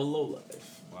 So I'm a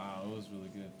lowlife. Wow, it was really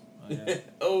good. Oh, yeah.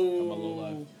 Oh, I'm a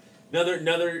lowlife.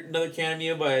 Another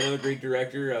cameo by another great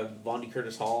director. Von D.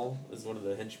 Curtis Hall is one of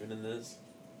the henchmen in this.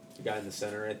 The guy in the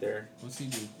center right there. What's he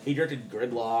do? He directed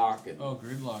Gridlock. And, Oh,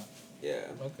 Gridlock. yeah.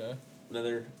 Okay.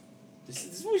 Another.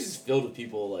 This movie's just filled with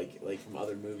people like from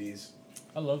other movies.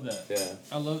 I love that. Yeah.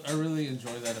 I really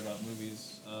enjoy that about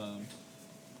movies.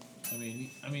 I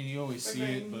mean, you always see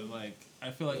it, but like,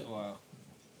 I feel like, wow.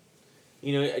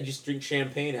 I just drink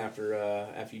champagne after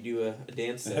you do a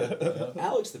dance set.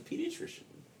 Alex, the pediatrician.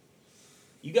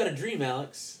 You got a dream,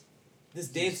 Alex. This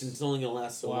dancing is only gonna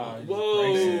last so long. he just Whoa!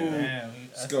 breaks it. Damn,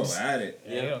 Let's go at it.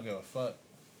 Yeah, Yeah. you don't give a fuck.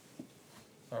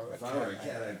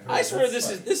 I swear this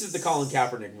is the Colin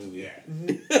Kaepernick movie. Yeah.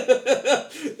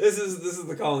 this is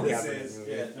the Colin Kaepernick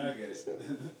movie. Yeah, I get it.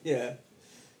 Yeah.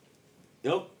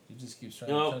 Nope. He just keeps trying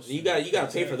to No, touch you the- got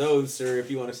to pay for those, sir, if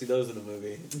you want to see those in a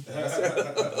movie.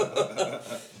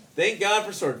 Thank God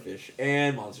for Swordfish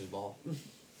and Monsters Ball.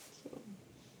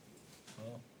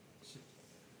 Well,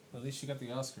 at least you got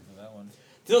the Oscar for that one.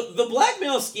 The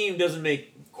blackmail scheme doesn't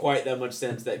make quite that much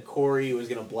sense. That Corey was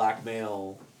going to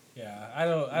blackmail Yeah, I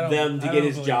don't. them to I get don't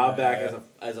his believe job that. back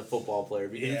as a football player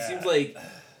because it Yeah. seems like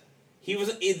he was.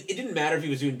 It didn't matter if he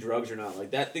was doing drugs or not.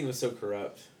 Like that thing was so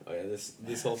corrupt. Oh yeah,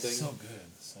 this whole thing. So good,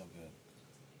 so good.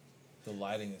 The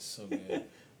lighting is so good.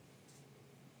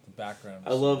 The background.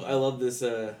 I love this.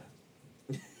 I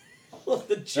love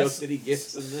the joke That's- that he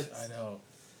gets in this. I know,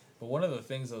 but one of the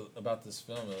things about this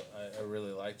film that I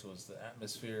really liked was the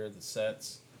atmosphere, the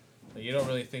sets. Like, you don't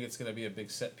really think it's gonna be a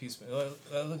big set piece,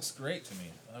 but that looks great to me.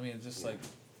 I mean, just like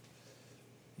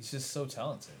he's just so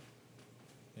talented,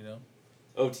 you know.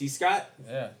 Oh, T. Scott.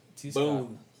 Yeah, T.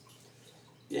 Boom.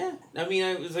 Yeah, I mean,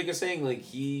 I was saying, like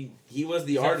he was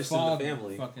the That artist in the fog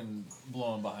family. fucking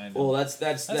blowing behind him. Well, that's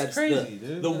crazy, the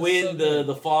dude. the That's wind, so good.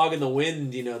 the fog and the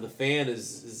wind. The fan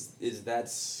is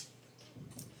that's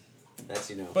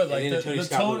But like and then Tony the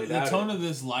Scott tone, really the doubted tone it. of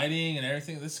this lighting and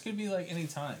everything, this could be like any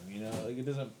time, Like it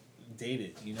doesn't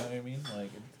dated. You know what I mean? Like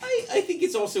I think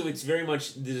it's very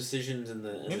much the decisions and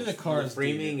the Maybe the cars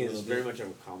framing dated a is little very bit. much of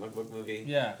a comic book movie.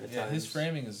 yeah, at yeah. His times.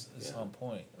 framing is Yeah. on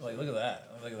point. Like look at that.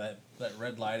 Look at that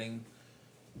red lighting.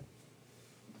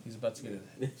 He's about to get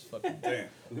his fucking. Damn.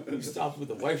 You stopped with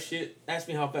the wife shit. Ask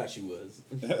me how fast she was.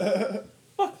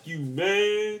 Fuck you,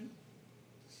 man.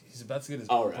 He's about to get his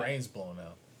All right. brains blown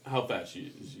out. How fast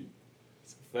she is she?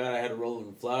 So fat I had to roll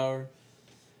in flour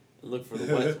and look for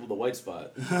the white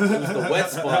spot. It was the wet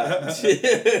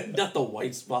spot, not the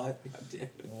white spot. God damn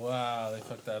it. Wow, they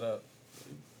fucked that up.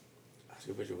 I was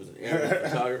gonna picture it was an aerial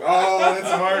photographer. Oh, that's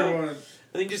a hard one.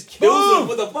 And he just kills him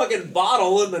with a fucking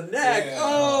bottle in the neck. Yeah.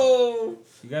 Oh,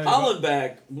 You gotta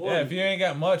Hollenbeck. One. Yeah, if you ain't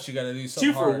got much, you gotta do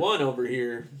something 2 for hard. 1 over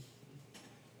here.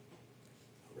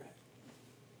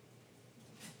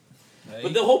 Yeah,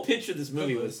 But the whole pitch of this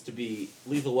movie was to be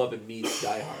Lethal Weapon meets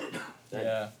Die Hard. That-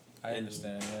 yeah, I and-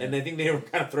 understand. Yeah, And I think they were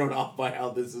kind of thrown off by how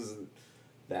this isn't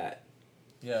that.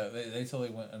 yeah they totally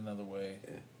went another way.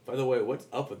 Yeah. By the way, what's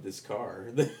up with this car?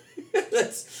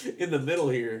 That's in the middle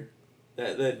here.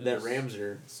 That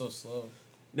Ramser. So slow.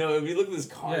 No, if you look at this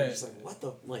car, Yeah. you're just like, what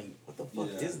the fuck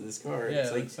Yeah. is this car? Yeah, It's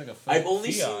it like, looks like a I've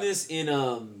only Fiat. seen this in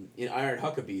Iron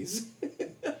Huckabees.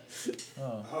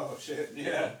 Oh. Oh shit!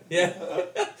 Yeah. Yeah,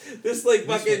 this like This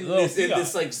fucking little this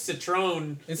Fiat. like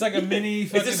Citroen. It's like a mini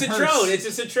fucking It's a hearse. Citroen.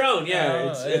 It's a Citroen. Yeah,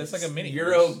 Yeah, it's like a mini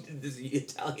Euro. hearse. This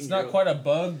Italian. It's not Euro. quite a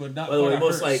bug, but not By the quite way, a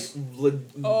most hearse. like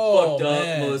Oh, fucked up,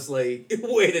 man. most like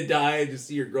way to die to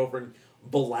see your girlfriend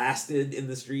blasted in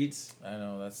the streets. I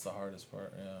know, that's the hardest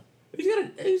part, yeah.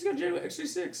 He's got a Jaguar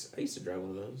XJ6. I used to drive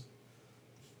one of those.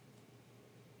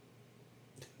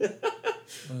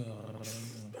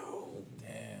 Oh,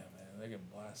 Damn, man, they're getting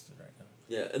blasted right now.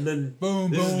 yeah, and then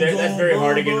Boom, this is boom, very, that's boom, very boom,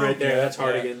 Hardigan boom. right there. Yeah, That's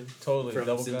Hardigan Totally, from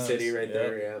double Sin guns. City right Yep.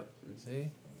 there. Yeah.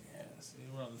 See? Yeah, see,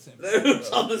 we're on the same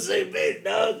We're on the same page,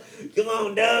 Doug. Come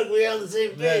on, Doug. We're on the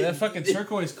same Yeah, page. that fucking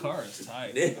turquoise car is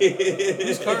tight. Whose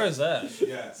Whose car is that?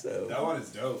 Yeah. So- That one is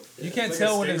dope. You can't It's like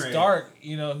tell a when it's Stingray. dark,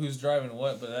 you know, who's driving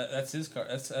what, but that's his car.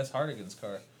 That's Hardigan's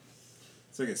car.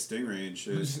 It's like a Stingray and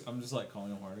shit. I'm just like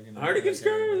calling him Hardigan. Hardigan's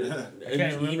car? I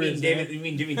can't remember his name. You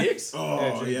mean Jimmy Dix?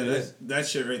 Oh Yeah, yeah, that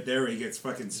shit right there where he gets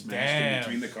fucking smashed Damn. in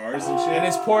between the cars and shit. And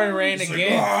it's pouring rain It's like,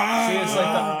 again. "Ah!"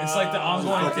 See, it's like the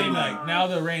ongoing Fucking thing. like- Like now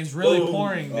the rain's really Boom.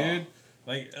 pouring, Oh. dude.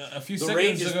 Like a few The rain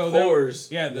seconds just ago,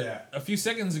 pours. Yeah. a few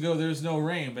seconds ago there's no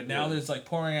rain, but now Yeah. there's like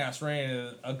pouring ass rain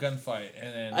and a gunfight,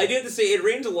 and then I do have to say, it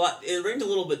rains a lot. It rains a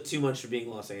little bit too much for being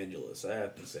Los Angeles, I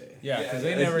have to say. yeah, because Yeah,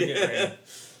 they never get rain.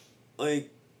 Like,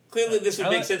 clearly this would I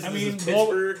make like- sense I if this mean, is global-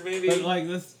 Pittsburgh, maybe. But like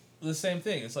this, the same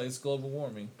thing. It's like it's global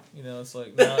warming. You know, it's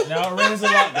like now it rains a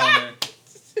lot down there.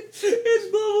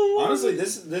 It's global warming. Honestly,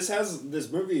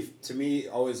 this movie to me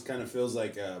always kind of feels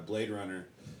like Blade Runner.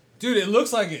 Dude, it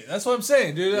looks like it. That's what I'm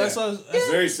saying, dude. That's Yeah. what. It's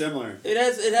very similar. It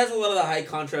has a lot of the high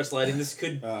contrast lighting. This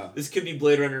could be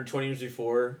Blade Runner 20 years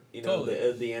before. You know,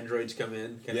 Totally. the androids come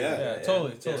in. Yeah,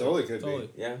 totally. Totally could be.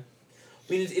 Yeah.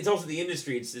 I mean, it's also the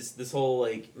industry. It's this whole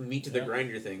like meat to the Yep.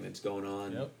 grinder thing that's going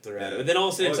on Yep. throughout Yeah. it. But then all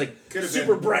of a sudden Well, it's it like could've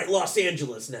super been- bright Los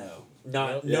Angeles now.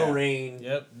 Yep. No Yeah. rain,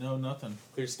 Yep. No, nothing.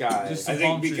 clear skies. Just I some think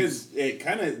palm because it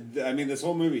kind of, I mean, this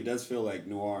whole movie does feel like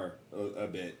noir a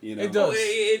bit, you know. It does.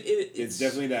 It's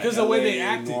definitely that. Because the way they LA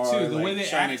acted, noir, too, the way like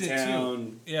they acted, too.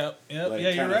 Chinatown, Yep. like, Yeah,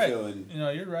 you're kinda right. feeling- You know,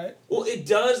 you're right. Well, it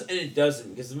does and it doesn't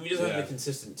because the movie doesn't have Yeah. a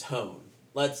consistent tone.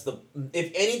 That's the if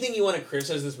anything you want to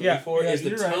criticize this movie Yeah, for is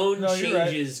the you're right. tone No, you're right.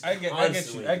 changes. I get you.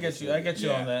 constantly I in get this you. I movie. get you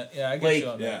Yeah. on that. Yeah, I get Like, you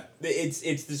on yeah. that.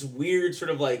 It's this weird sort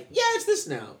of like it's this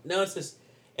now. No, it's this.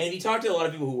 And if you talk to a lot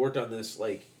of people who worked on this,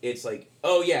 like it's like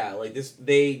oh yeah, like this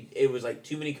it was like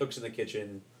too many cooks in the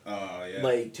kitchen. Oh yeah.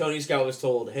 Like Tony Scott was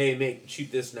told, hey,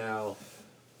 shoot this now,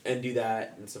 and do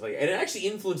that and stuff like that. And it actually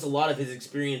influenced a lot of his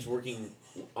experience working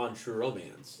on True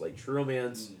Romance. Like True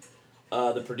Romance,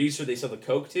 the producer they sell the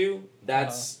coke to,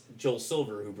 that's Joel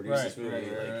Silver who produced this movie.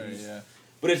 Like, he's- yeah.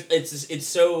 But it's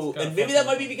so, It's kinda and maybe fucking- that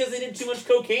might be because they did too much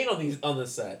cocaine on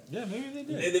this set. Yeah, maybe they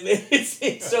did.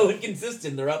 It's so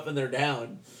inconsistent. They're up and they're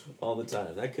down all the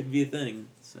time. That could be a thing.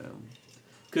 So,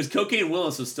 because Cocaine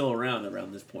Willis was still around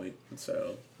this point.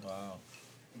 So Wow.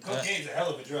 Cocaine's a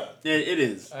hell of a drug. it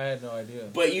is. I had no idea.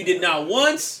 But you did not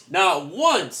once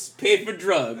pay for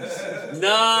drugs.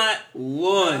 Not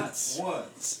once.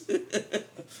 Once.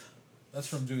 That's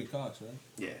from Dewey Cox, right?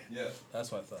 Yeah. Yeah.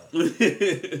 That's what I thought. We're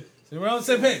See, we're on the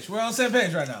same page. We're on the same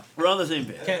page right now. on the same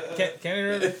page. Can't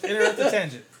interrupt the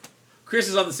tangent. Chris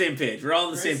is on the same page. We're all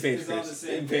on the Chris same page. is on Chris. the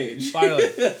same page. Finally,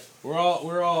 we're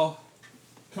all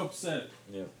copacetic.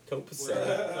 Yeah.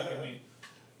 Copacetic. Fucking me.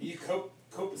 You cope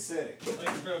Copacetic. Like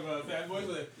from Fanboys,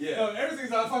 like, Yeah. no,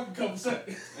 everything's not fucking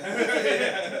copacetic.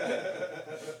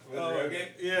 Rogan?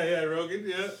 Yeah, Rogan,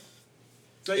 yeah.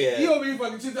 It's like, Yeah. you owe me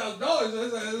fucking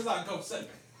 $2,000, it's not copacetic.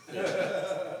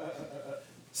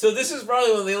 So this is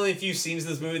probably one of the only few scenes in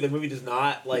this movie. The movie does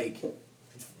not like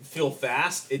feel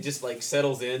fast. It just like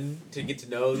settles in to get to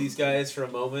know these guys for a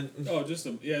moment. Oh, this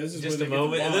is Just where a they get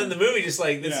moment, the and then bond. the movie just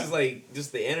like this Yeah. is like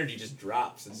just the energy just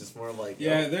drops. It's just more of like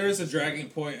Yeah, oh. there is a dragging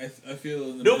point. I feel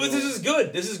in the No, middle. but this is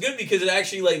good. This is good because it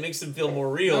actually like makes them feel more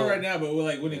real. Not right now, but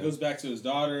like when he goes back to his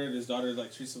daughter, and his daughter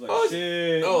like treats him like Oh,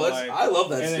 shit. Oh, and, that's like, I love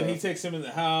that and stuff. then he takes him in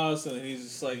the house, and then he's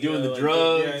just like Doing the like,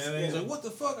 drugs. Yeah, and then he's like, "What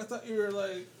the fuck? I thought you were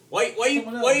like." why are you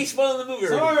Someone why are you else. spoiling the movie?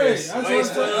 already, Sorry, Chris? I Why are you was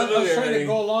spoiling the movie trying to already?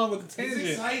 go along with the He's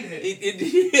tangent.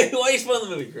 excited. Why are you spoiling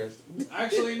the movie, Chris? I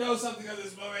actually know something of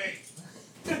this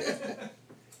movie.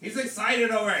 He's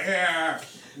excited over here.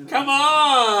 Come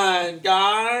on,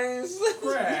 guys. I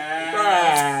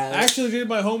Brad. actually did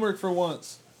my homework for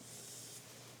once.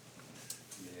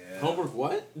 Yeah. Homework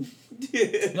what?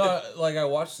 No, like I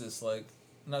watched this like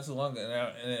not too long ago,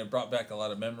 and it brought back a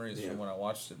lot of memories Yeah. from when I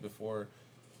watched it before.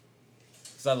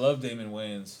 Cause I love Damon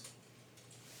Wayans.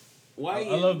 Why?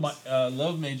 I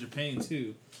love Major Payne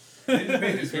too.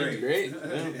 It's Great.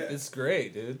 Yeah. It's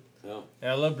great, dude. Oh.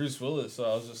 And I love Bruce Willis, so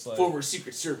I was just like, Former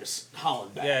Secret Service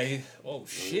Holland back. yeah, oh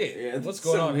shit, Yeah, what's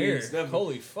some going on weird here? stuff.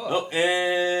 Holy fuck! Oh,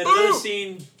 and another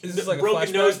scene. Is this like a broken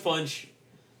flashback? nose punch?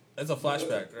 That's a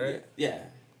flashback, right? Yeah.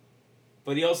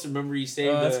 But he also remember he saved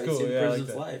Oh, that's the cool. saved the Yeah, I like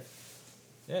president's that. life.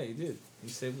 Yeah, you did. You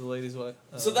saved the lady's wife.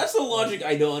 So that's the logic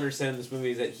I don't understand in this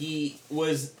movie is that he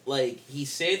was like he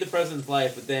saved the president's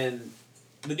life, but then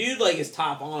the dude like is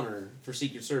top honor for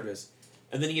Secret Service,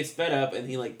 and then he gets fed up and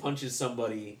he like punches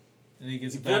somebody. and he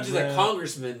gets He a bad punches a rep.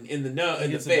 congressman in the He in the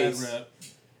gets a bad face, rep.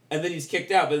 and then he's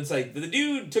kicked out. But it's like the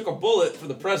dude took a bullet for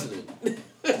the president.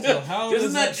 So how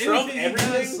Doesn't does that trump anything he does,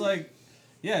 everything? like,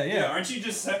 yeah. aren't you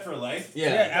just set for life? Yeah.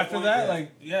 After that,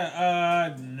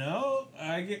 Yeah. no,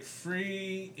 I get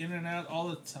free in and out all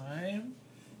the time.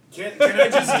 Can I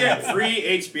just get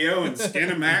free HBO and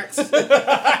Skinamax?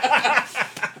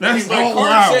 That's My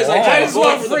card says I tried to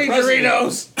go for the president.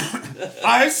 Doritos.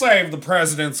 I saved the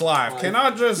president's life. Can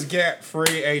I just get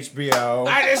free HBO?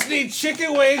 I just need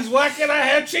chicken wings. Why can't I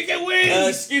have chicken wings?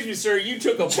 Excuse me, sir. You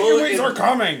took a Chicken bullet. wings in- are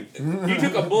coming. You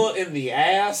took a bullet in the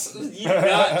ass. You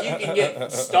can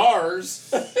get stars.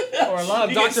 Or a lot of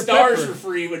You get Dr. stars Pepper. for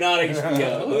free, but not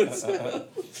HBO.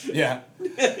 Yeah.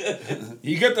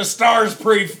 You get the Stars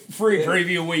free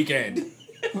preview weekend.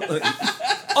 All I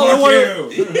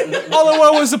Fuck all I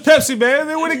wanted was a Pepsi, man.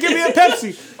 They wouldn't give me a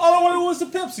Pepsi. All I wanted was a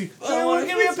Pepsi. They wouldn't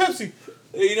give me a Pepsi.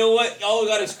 You know what? All we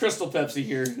got is Crystal Pepsi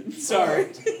here. Sorry.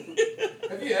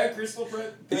 Have you had Crystal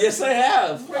Pepsi? Yes, I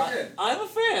have. Quite good. I'm a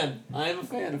fan. I am a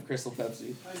fan of Crystal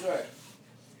Pepsi.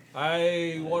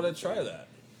 I want to try that.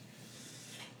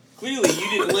 Clearly, you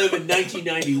didn't live in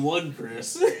 1991,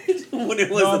 Chris, when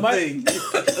it was No, a my- thing.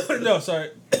 No,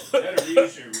 sorry.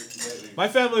 My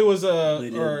family was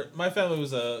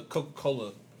a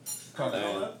Coca-Cola.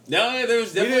 No, there was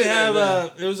We definitely didn't have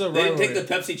it was a They didn't take rivalry.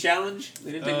 the Pepsi challenge.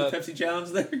 They didn't take the Pepsi challenge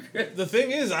there, Chris. The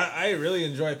thing is, I really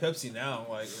enjoy Pepsi now.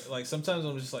 Like sometimes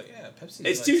I'm just like, yeah, Pepsi.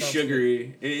 It's like, too sounds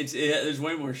sugary. There's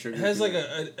way more sugar. good. It has to like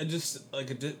a just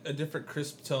like a different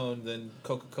crisp tone than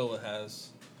Coca-Cola has.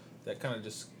 That kind of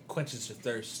just quenches your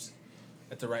thirst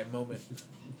at the right moment.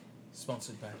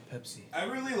 Sponsored by Pepsi. I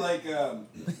really like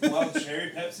wild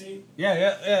cherry Pepsi.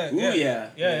 Yeah. Ooh, yeah.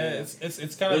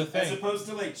 It's kind of a As thing. opposed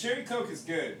to like cherry Coke is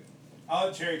good. I'll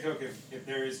have cherry Coke if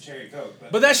there is cherry Coke.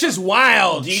 But that's just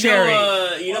wild Do you cherry.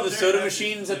 know, you know Well, the soda they're-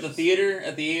 machines at the theater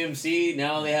at the AMC?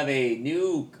 Now they have a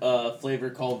new flavor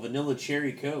called Vanilla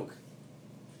Cherry Coke.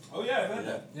 Oh yeah, I've had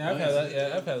that. Yeah, I've had that.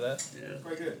 Yeah, I've had that. Yeah. It's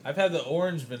quite good. I've had the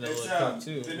orange vanilla It's Coke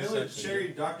too. vanilla It's actually cherry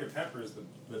Dr Pepper is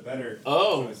the better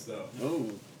Oh. choice though. Oh.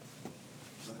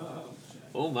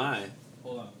 Oh my. good.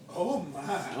 Hold on. Oh my.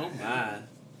 Oh my.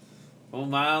 Oh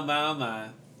my, oh my, oh my.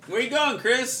 Where you going,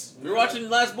 Chris? We're watching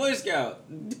Last Boy Scout.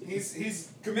 He's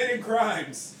committing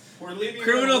crimes. We're leaving him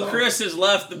Criminal alone. Chris has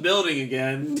left the building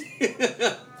again.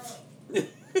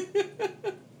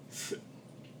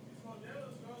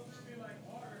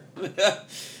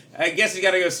 I guess you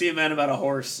gotta go see a man about a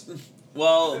horse.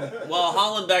 Well, while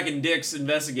Hollenbeck and Dix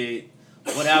investigate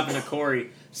what happened to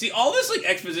Corey. See, all this like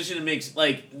exposition makes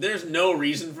like there's no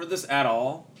reason for this at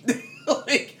all.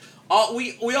 Like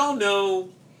we all know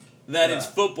that it's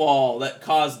Yeah. football that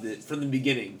caused it from the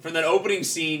beginning. From that opening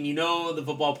scene, you know the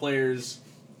football players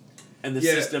and the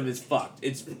Yeah. system is fucked.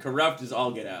 It's corrupt as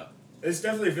all get out. This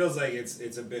definitely feels like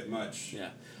it's a bit much. Yeah.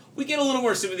 We get a little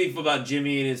more sympathy about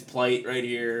Jimmy and his plight right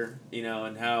here, you know,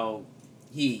 and how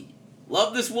he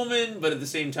love this woman, but at the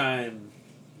same time,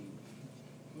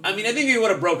 I mean, I think we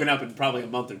would have broken up in probably a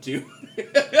month or two.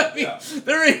 I mean,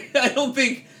 I don't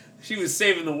think she was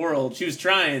saving the world. She was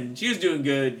trying. She was doing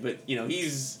good, but you know,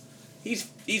 he's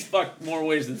fucked more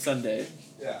ways than Sunday.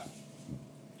 Yeah.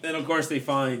 Then of course they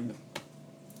find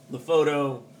the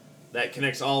photo that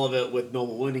connects all of it with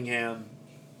Noble Winningham.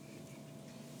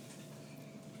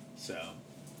 So.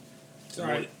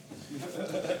 Sorry.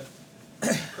 I'm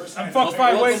I'm fucked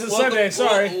 5 ways to Sunday.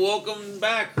 Sorry. Welcome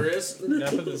back, Chris.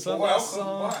 Gotta put the sunglasses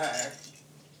Welcome on. back.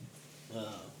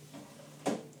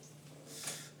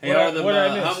 Hey, What how I- are them, what I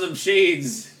how missed? are them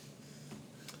shades?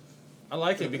 I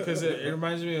like it because it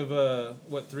reminds me of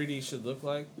what 3D should look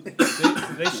like.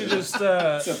 They should just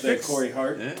What's up there, fix. Corey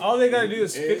Hart? All they gotta do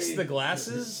is fix Hey. the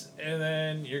glasses, and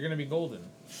then you're gonna be golden.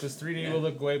 Because 3D will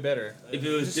look way better. If it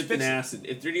was Just dipped in fix it. acid,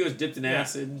 if 3D was dipped in Yeah.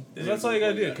 acid, then That's it all you would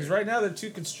gotta look do. better. Because right now they're too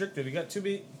constricted. You got too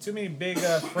many big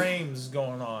frames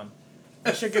going on.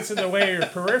 That shit gets in the way of your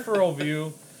peripheral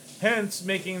view, hence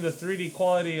making the 3D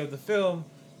quality of the film,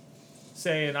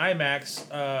 say in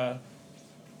IMAX, a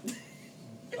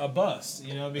bust.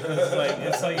 You know, because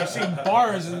it's like you're seeing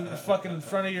bars in fucking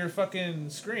front of your fucking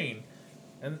screen,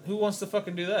 and who wants to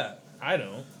fucking do that? I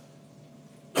don't.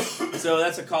 So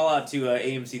that's a call out to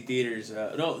AMC theaters.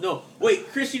 No, wait,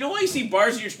 Chris. You know why you see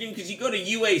bars on your screen? Because you go to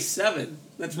UA7.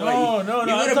 That's why. No, you no,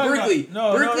 go I'm to talking Berkeley. about-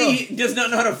 no, Berkeley does not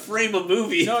know how to frame a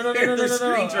movie. No. Their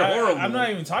screens are horrible. I'm not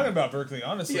even talking about Berkeley,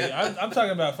 honestly. Yeah. I'm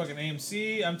talking about fucking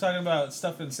AMC. I'm talking about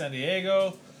stuff in San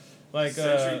Diego. Like,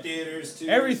 Century Theaters, too.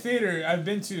 every theater I've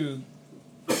been to,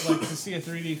 like, to see a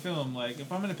 3D film, like, if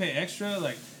I'm gonna pay extra,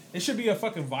 like, it should be a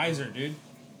fucking visor, dude.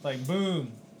 Like,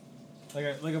 boom. Like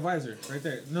a visor, right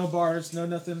there. No bars, no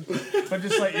nothing. But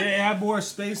just, like, they have more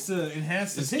space to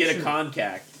enhance the Just picture. get a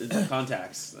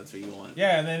contacts. That's what you want.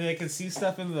 Yeah, and then they can see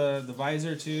stuff in the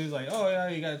visor too, like, oh yeah,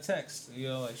 you got a text, you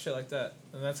know, like shit like that.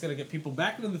 And that's gonna get people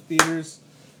back into the theaters,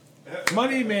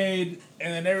 money made,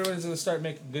 and then everyone's gonna start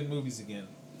making good movies again.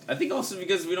 I think also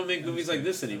because we don't make movies like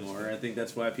this anymore. I think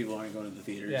that's why people aren't going to the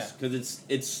theaters. Yeah. Because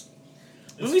it's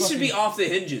movies should be fucking- off the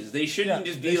hinges. They shouldn't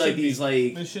Yeah, just they be like should be. these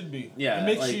like. It should be. Yeah, It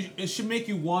makes like- it should make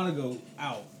you want to go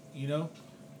out, you know?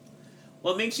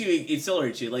 Well, it makes you it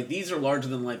accelerates you. Like these are larger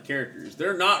than life characters.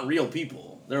 They're not real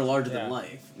people. They're larger Yeah. than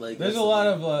life. Like There's that's a the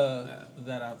lot thing. of Yeah.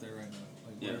 that out there right now.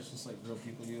 Like where Yeah. it's just like real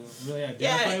people you really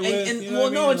identify Yeah, with. and you know well,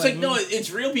 what I no, mean? it's like no, movies- it's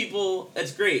real people.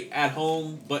 That's great at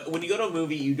home, but when you go to a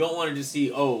movie, you don't want to just see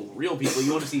real people.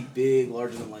 You want to see big,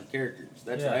 larger than life characters.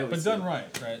 That's what I yeah, would. but say. done right?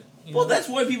 You Well, know? that's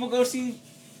why people go see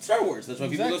Star Wars. That's why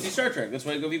people go Exactly. see Star Trek. That's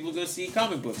why people go see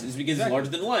comic books. It's because Exactly. it's larger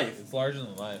than life. It's larger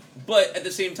than life. But at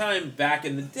the same time, back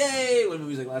in the day, when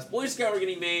movies like Last Boy Scout were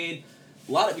getting made,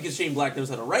 a lot of because Shane Black knows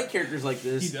how to write characters like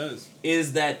this. He does.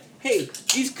 Is that hey,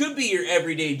 these could be your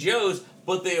everyday Joes,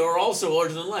 but they are also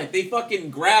larger than life. They fucking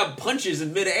grab punches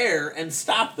in midair and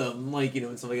stop them, like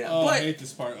and stuff like that. Oh, I but hate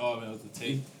this part. Oh man, with the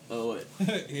tape. what?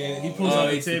 Yeah, he pulls Oh, out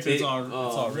the it's the tape. tape. It's all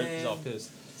Oh, ripped. He's man. all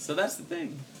pissed. So that's the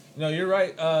thing. No, you're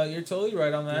right. You're totally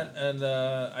right on that, and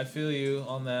I feel you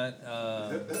on that.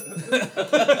 I'm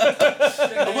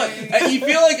like, you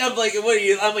feel like I'm like what are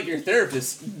you? I'm like your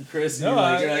therapist, Chris. No,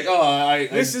 You're like oh I.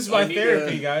 This is I my need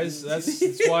therapy, to- guys. That's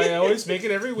why I always make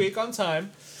it every week on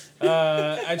time.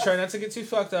 I try not to get too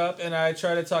fucked up, and I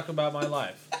try to talk about my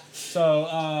life.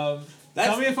 So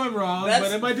tell me if I'm wrong, that's-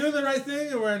 but am I doing the right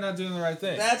thing, or am I not doing the right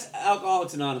thing? That's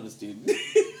Alcoholics Anonymous, dude.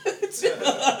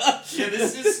 Yeah,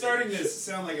 this is starting to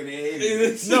sound like an AA meeting.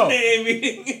 It's No. an AA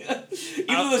meeting. Even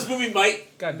though this movie God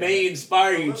damn may it.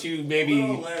 inspire you to maybe. A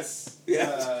little less,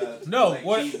 No, like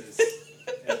what- Jesus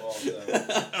involved,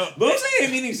 though. Most AA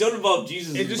meetings don't involve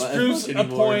Jesus. It just as proves much a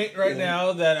anymore. point right Yeah.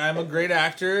 now that I'm a great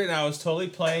actor, and I was totally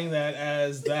playing that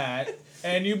as that,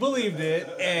 and you believed it,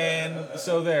 and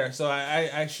so there. So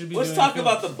I should be. Let's doing talk film.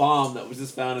 about the bomb that was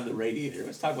just found in the radiator.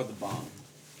 Let's talk about the bomb.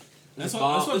 That's There's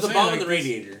what- that's what I'm there's a saying, bomb like, in the this-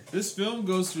 radiator. This film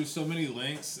goes through so many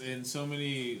lengths and so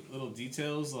many little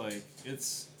details. Like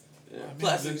it's. Yeah. I mean,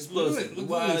 Plastic look at explosive. it, look at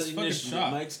Wild this fucking ignition.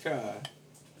 shot. Mike's car.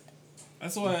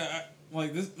 That's why I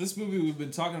like this movie we've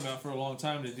been talking about for a long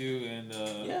time to do, and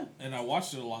Yeah. and I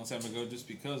watched it a long time ago just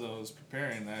because I was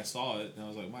preparing and I saw it and I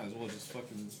was like, might as well just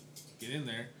fucking get in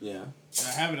there. Yeah. And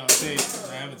I have it on tape.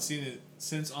 And I haven't seen it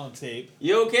since on tape.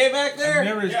 You okay back there? I've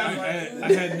never, Yeah,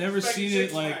 I had never Back seen in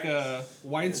it like 6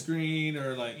 widescreen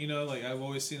or like like I've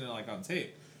always seen it like on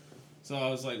tape. So I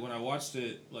was like, when I watched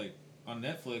it like on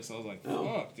Netflix, I was like,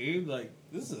 Oh. fuck, dude, like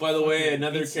this is. By the way, fucking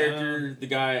another good sound. character, the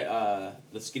guy,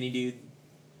 the skinny dude,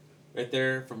 right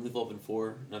there from Lethal Weapon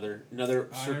 4. Another I never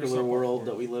saw circular Part world 4.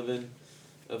 that we live in,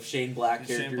 of Shane Black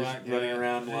Shane characters Black, running yeah.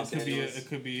 around And Los it could Angeles. Be it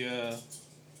could be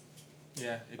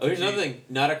Yeah. it Oh, here's could be- another thing.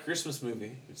 Not a Christmas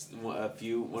movie. It's one of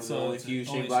the So only it's few only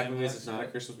Shane Black Shane movies. Black, It's not a yeah.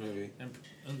 Christmas movie.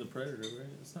 And the Predator, right?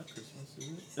 It's not Christmas, is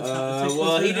it? It's Uh, not, it takes well,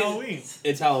 place he during did- Halloween.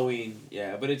 It's Halloween,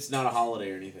 yeah, but it's not a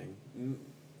holiday or anything.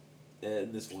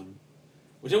 In this one,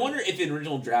 which I wonder if in the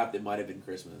original draft it might have been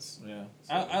Christmas. Yeah.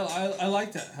 So- I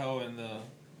liked that how in the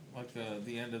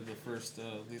the end of the first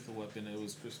Lethal Weapon it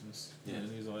was Christmas. Yeah.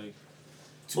 And he's like,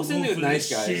 Well, same thing with for Nice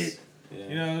this Guys. shit. Yeah.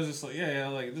 You know, it was just like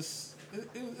like this.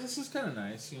 This is kind of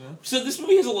nice, you know. So this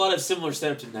movie has a lot of similar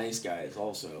setup to Nice Guys,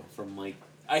 also from like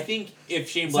I think if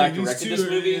Shane It's Black like these directed two this are-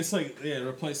 movie, It's like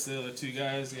replace the other two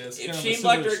guys. Yeah, it's if kind of a Shane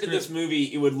Black similar directed this script.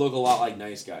 movie, it would look a lot like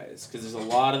Nice Guys because there's a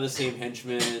lot of the same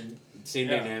henchmen, same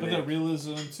Yeah, dynamic. but the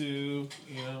realism too,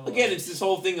 you know. Again, like- it's this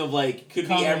whole thing of like could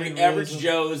be Comedy average realism.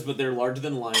 Joes, but they're larger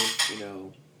than life. You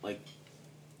know, like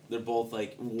they're both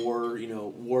like war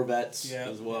vets Yeah,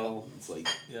 as well. It's like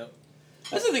Yep.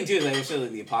 that's the thing too. Like I said,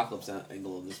 like the apocalypse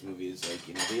angle of this movie is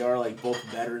like they are like both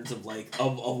veterans of like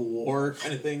of war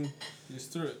kind of thing. You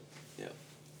just threw it.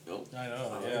 Nope. I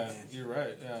know. Oh, yeah, man. you're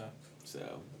right. Yeah.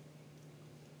 So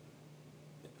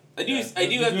I do Yeah, I the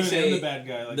do have to good say and the bad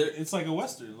guy. Like there- it's like a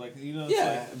western. Like you know. It's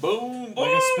yeah, boom, boom,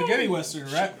 Like a spaghetti western,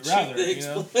 rather. You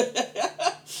know.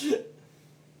 know.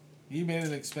 He made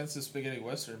an expensive spaghetti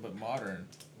western, but modern,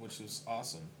 which was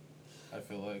awesome. I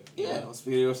feel like. Yeah,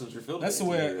 spaghetti westerns are filled. That's the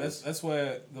with way. anti-heroes. That's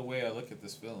why the way I look at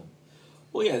this film.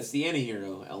 Well, yeah, it's the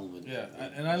anti-hero element. Yeah,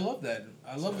 and I love that.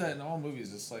 I love that in all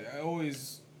movies. It's like I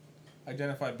always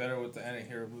identify better with the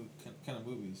anti-hero kind of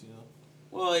movies. You know.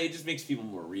 Well, it just makes people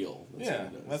more real. Yeah,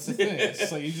 what it does. that's the thing. It's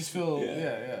just like you just feel. Yeah.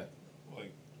 Yeah.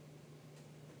 Like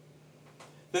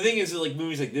The thing is, that, like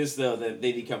movies like this, though, that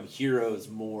they become heroes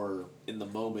more in the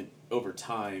moment over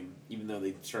time, even though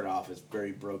they start off as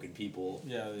very broken people.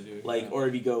 yeah, they do. Like, yeah. or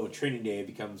if you go with Training Day, it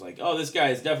becomes like, oh, this guy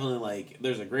is definitely like,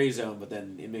 there's a gray zone, but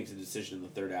then it makes a decision in the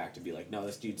third act to be like, no,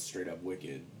 this dude's straight up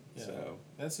wicked. Yeah. So,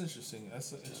 That's interesting.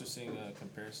 That's an interesting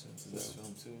comparison to this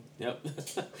film too. yep.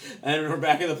 And we're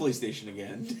back at the police station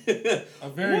again. A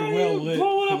very Why are well you lit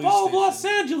blowing up police all of station. Los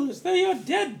Angeles? There are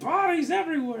dead bodies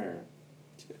everywhere.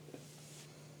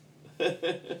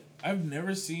 I've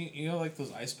never seen like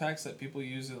those ice packs that people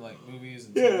use in like movies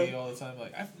and Yeah. TV all the time.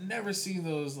 Like I've never seen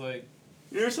those like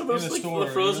You're some in of a those like store.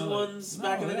 the frozen you know, like- ones No,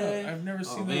 back in the yeah, day. I've never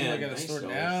seen Oh, those man, like at a nice store those.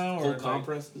 now Cold or like,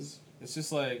 compresses. it's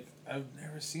just like I've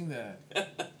never seen that.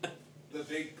 The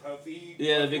big puffy.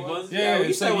 Yeah, the big ones. Yeah, we it's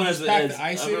used to like have you one just as pack a- the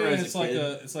ice I in remember it. as And a it's like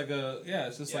kid. it's like a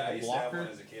it's just Yeah, I like a used to have blocker.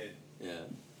 one as a kid. Yeah.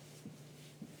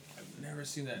 I've never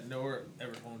seen that. Nowhere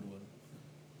ever owned one.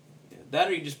 Yeah. That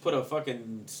or you just put a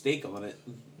fucking steak on it.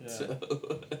 Yeah. So.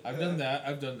 I've done that.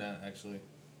 I've done that actually.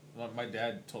 My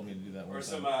dad told me to do that one Or time.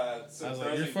 some I some was like,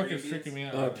 frozen "You're fucking green beans. freaking me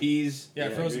out." Peas. Yeah,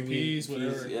 frozen green peas,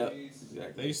 whatever. Yeah, Peas.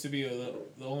 exactly. That used to be the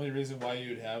only reason why you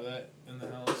would have that in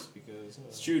the house because.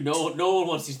 It's true. No one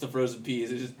wants to use the frozen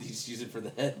peas. It's just use it for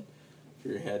the head, for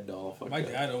your head all fucked My up.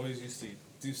 dad always used to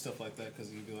do stuff like that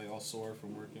because he'd be like all sore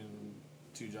from working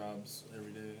 2 jobs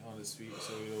every day on his feet,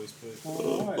 so he'd always put.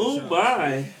 Oh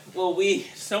my! Well,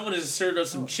 someone has served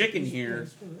us some chicken here.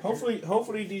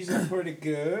 Hopefully these are pretty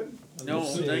good. No,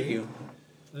 Let's see. thank you.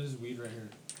 There's weed right here.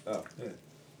 Oh,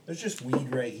 There's just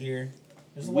weed right here.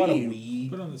 There's a lot of Weed.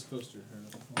 weed. Put on this coaster.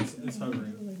 It's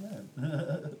hovering.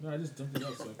 No, I just dumped it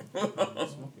out so I can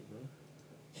smoke it, bro.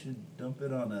 Should dump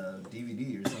it on a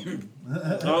DVD or something.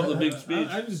 Oh, the big speech.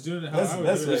 I'm just doing it how That's- I would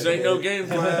that's do This it. ain't no game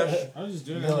flash. I was just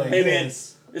doing it. Go How like Hey, man.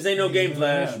 this. This ain't no game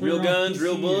flash. Yeah, Real put it on guns,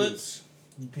 real PCU. bullets.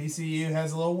 PCU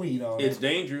has a little weed on It's it.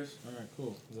 dangerous. All right,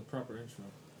 cool. It's a proper intro.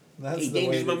 That's Hey, the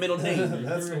danger's way my to- middle name.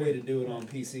 That's the way to do it on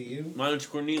PCU. Mileage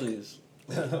Cornelius.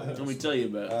 Let me tell you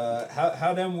about.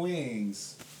 How them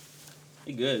wings?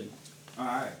 He good. all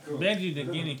right, cool. Benji the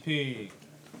guinea pig.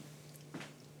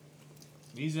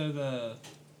 These are the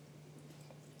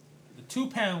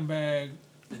 2-pound bag.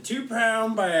 The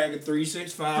 2-pound bag of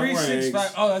 365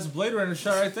 365. Oh, that's a Blade Runner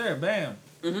shot right there. Bam.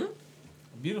 Mm-hmm.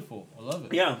 Beautiful. I love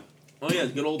it. Yeah. Oh yeah,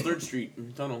 good old 3rd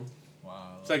Street tunnel. Wow.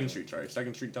 I love 2nd it. Street, sorry.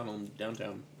 2nd Street tunnel in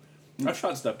downtown. I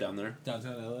shot stuff down there.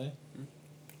 Downtown LA.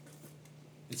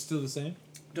 It's still the same.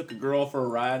 Took a girl for a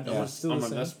ride Yeah, on my still the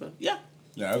same? Vespa. Yeah.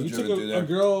 Yeah, You took a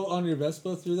girl on your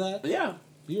Vespa through that? Yeah.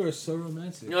 You are so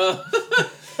romantic. Oh.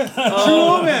 True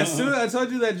romance, dude. I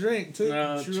told you that drink. True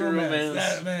True romance.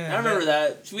 That, man, I remember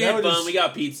that. We that had would fun. just- We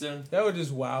got pizza. That would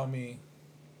just wow me.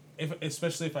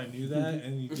 Especially if I knew that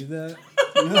and you did that.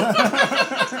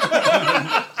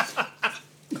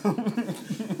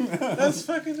 That's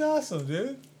fucking awesome,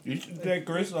 dude. You should take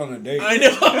Chris on a date. I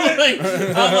know.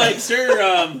 I'm like,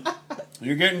 sure.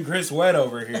 You're getting Chris wet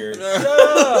over here.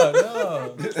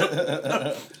 No.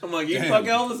 I'm like, you Damn. fuck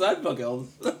Elvis, I'd fuck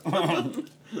Elvis.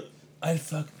 I'd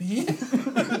fuck me. Or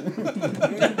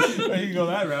you can go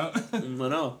that route. I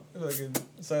know. Like in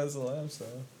Silence of the Lambs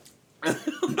style.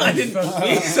 I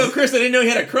didn't. So Chris, I didn't know he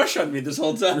had a crush on me this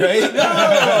whole time. Right? What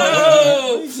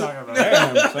are you talking about?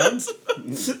 Damn,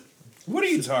 son. What are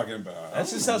you talking about?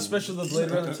 That's just how special the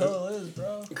Blade Runner Turtle is,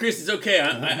 bro. Chris, it's okay.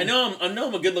 I know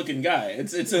I'm a good looking guy.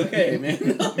 It's okay,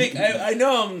 man. Like I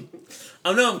know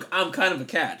I'm kind of a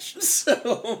catch.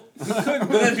 So but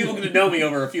then people get to know me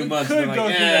over a few months and they're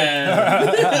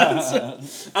like, So,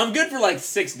 I'm good for like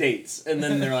 6 dates, and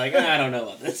then they're like, I don't know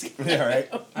about this guy. Yeah, right.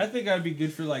 I think I'd be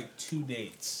good for like 2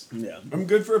 dates. Yeah. I'm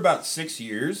good for about 6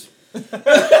 years.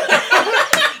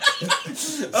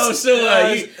 Oh, so you're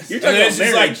talking And about it's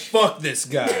just like, marriage? fuck this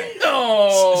guy.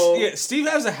 No. Yeah, Steve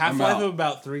has a half-life out. of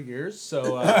about 3 years,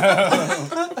 so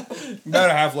About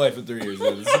a half-life of 3 years.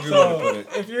 That's a good way to put it.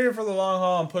 if you're here for the long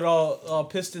haul and put all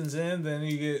pistons in, then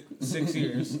you get 6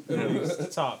 years at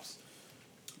least, tops.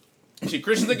 See,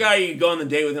 Chris is the guy you go on the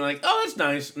date with and you're like, oh, that's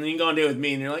nice. And then you go on a date with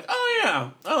me and you're like, oh, yeah,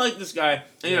 I like this guy.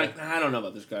 And you're like, I don't know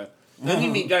about this guy. And then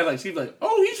you meet guys like Steve, like,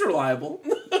 oh, he's reliable.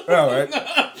 All right.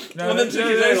 And then 6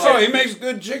 years later, Oh, like, he makes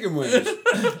good chicken wings.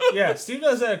 Yeah, Steve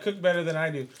knows how to cook better than I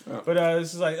do. But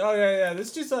this is like, oh yeah, this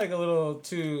is just like a little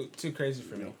too crazy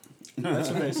for me. That's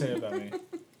what they say about me.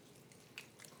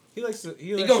 He likes to.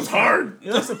 he goes hard.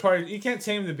 He likes to party. You can't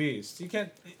tame the beast. You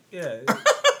can't. Yeah.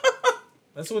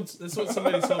 That's what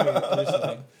somebody told me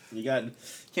recently. You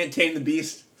can't tame the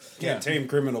beast. Can't tame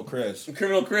Criminal Chris.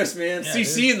 Criminal Chris, man. Yeah,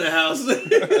 CC in the house. he's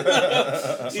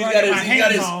got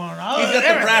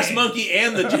the brass monkey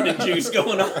and the gin and juice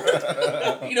going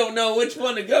on. You don't know which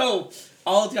one to go.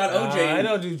 All it's got OJ. I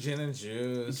don't do gin and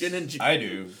juice. Gin and juice. I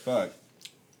do. Fuck.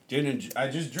 I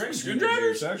just drink gin and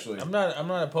Screwdrivers? juice, actually. I'm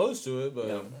not opposed to it, but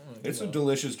No. It's a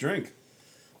delicious drink.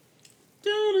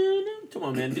 Come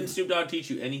on, man. Didn't Snoop Dogg teach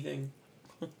you anything?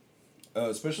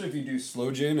 Especially if you do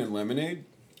slow gin and lemonade.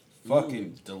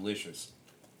 Fucking delicious.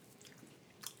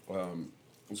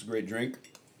 It's a great drink.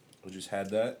 I just had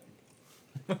that.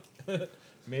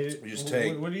 made it. We just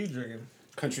take- What are you drinking?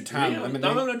 Country Time I'm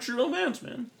lemonade. on a true romance,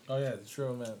 man. Oh yeah, the True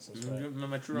Romance. That's right.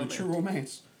 My true The romance. True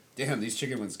Romance. Damn, these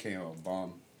chicken wings came out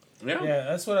bomb. Yeah. Yeah,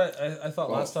 that's what I thought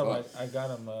Oh, last time fuck. I got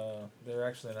them. They were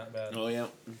actually not bad. Oh yeah.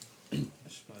 I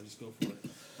should probably just go for it.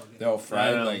 Fuck it. They're all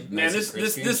fried, like, man, nice this and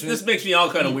crispy and this shit. this makes me all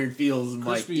kind of weird feels. I'm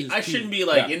like, Crispy is I key. shouldn't be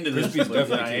like Yeah, into this, crispy's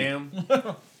but I definitely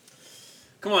am.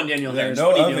 Come on, Daniel Yeah, Harris. no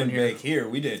what are you oven doing here? bake here.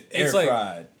 We did air It's like-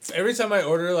 fried. Every time I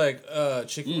order like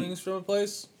chicken wings from a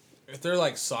place, if they're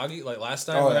like soggy, like last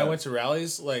time Oh, when I yeah. went to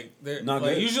Rallies, like they're Not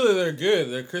like good. usually they're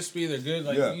good, they're crispy, they're good.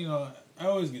 Like Yeah. you know, I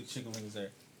always get chicken wings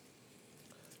there.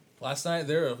 Last night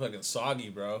they were fucking soggy,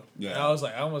 bro. Yeah. And I was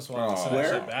like, I almost wanted to send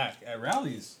Where? that shit back at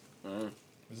Rallies.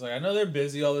 It's like I know they're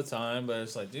busy all the time, but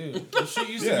it's like, dude, this shit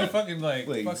used to Yeah. be fucking like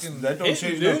Like, fucking. that don't hitting,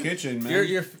 change dude. no kitchen,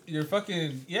 man. Your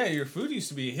fucking your food used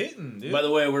to be hitting, dude. By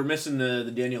the way, we're missing the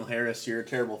Daniel Harris, you're a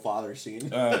terrible father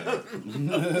scene. I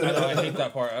know, I hate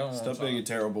that part. I don't want Stop to being a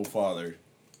terrible father.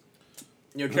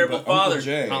 You're a terrible Uncle father,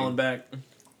 Jay. Hollenbeck.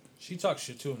 She talks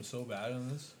shit to him so bad in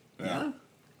this. Yeah.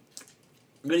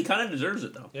 But he kind of deserves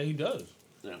it, though. Yeah, he does.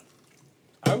 Yeah.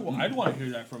 I'd want to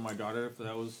hear that from my daughter if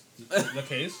that was the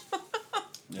case.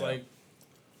 Yeah. Like,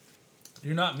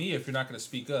 you're not me if you're not going to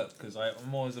speak up, because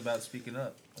I'm always about speaking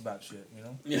up about shit, you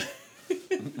know?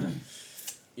 Yeah.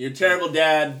 You're a terrible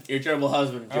dad. You're a terrible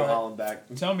husband, Joe All Hollenbeck.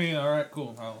 Tell me, all right,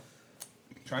 cool. I'll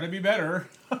try to be better.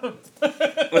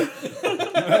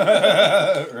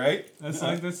 Right? That's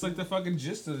like the fucking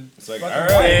gist of it. It's like, Fucking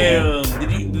all right. Damn.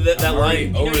 Did you that I'm already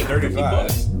line? over you know, you get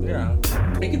 35. $50.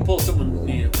 Yeah. You could pull someone,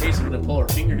 pay someone to pull her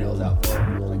fingernails out for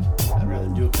her. Like, I'd rather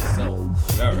do it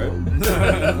myself. Yeah, right?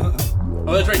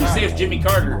 Oh, that's right. You say it's Jimmy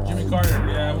Carter. Jimmy Carter,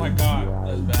 yeah, oh my god,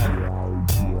 that's bad.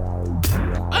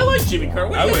 I like Jimmy Carter.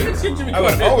 What I do you would, think Jimmy I would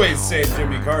Carter? always say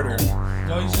Jimmy Carter.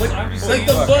 No, he's just, I'm just Like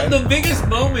saying, the biggest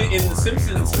moment in The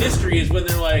Simpsons history is when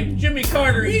they're like, Jimmy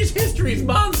Carter, he's history's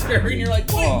monster, and you're like,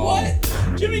 wait, Aw.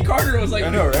 what? Jimmy Carter was like, I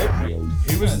know, right?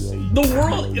 He was. the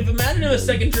world. If imagine a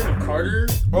second term of Carter,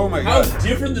 Oh my how god.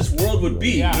 different this world would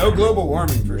be. Yeah. No global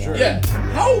warming for sure. Yeah,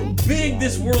 how big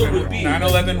this world would be.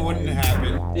 9/11 wouldn't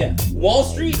happen. Yeah, Wall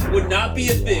Street would not be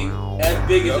a thing as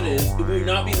big as it is. We would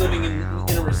not be living in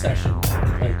a recession.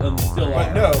 Like, still But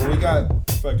are. no, we got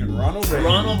fucking Ronald Reagan.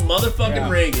 Ronald motherfucking Yeah.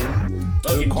 Reagan,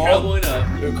 fucking called- cowboying up.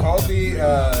 Who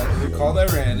called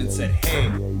Iran and said, hey,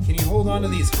 can you hold on to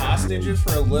these hostages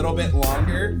for a little bit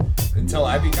longer until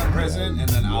I become president, and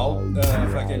then I'll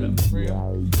fucking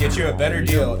get you a better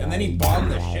deal. And then he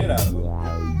bombed the shit out of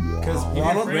him. Because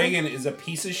Ronald Reagan is a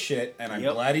piece of shit, and I'm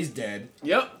Yep. glad he's dead.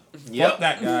 Yep. Fuck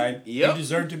that guy. Yep. He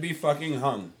deserved to be fucking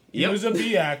hung. He was a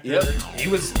B actor. Yep. He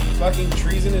was fucking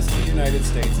treasonous to the United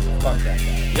States. Fuck that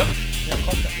guy. Yep. Yeah,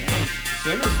 fuck that guy.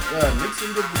 Same as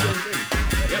Nixon did the same thing.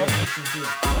 Fuck Nixon, too.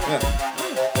 Yeah.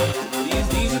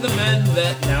 These are the men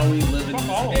that now we live in Fuck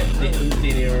all of the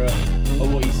Doomsday era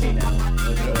of what you see now.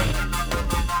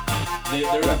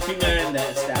 There were two men that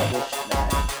established that.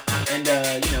 And,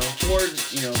 Ford,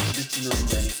 just didn't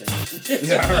remember anything.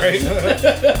 Yeah, right?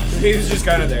 He was just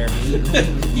kind of there.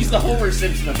 He's the Homer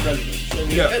Simpson of presidents. I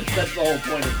mean, Yeah. that's the whole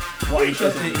point of why he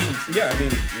shows up. Yeah, I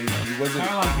mean, he wasn't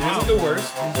the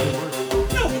worst. I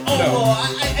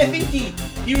think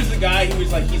he was the guy who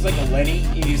was like, he's like a Lenny.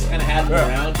 He just kind of had him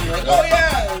around. And you're like, oh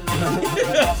yeah.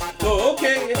 Oh,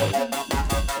 okay. Yeah. No,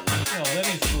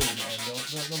 Lenny's cool, man.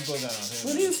 Don't go down on him.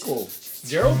 Lenny is cool.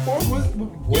 Gerald Ford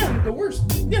wasn't the worst.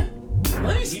 Yeah.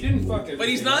 Lenny's, He didn't fucking. but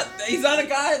he's not a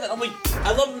guy that I'm like,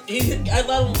 I love him. I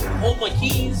let him hold my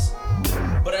keys,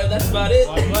 but that's about it.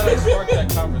 Well, I'm glad I sparked that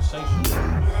conversation.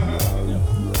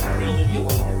 I'm gonna leave you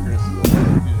alone here, Chris.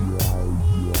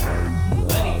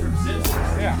 Lenny from Simpsons.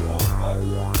 Yeah.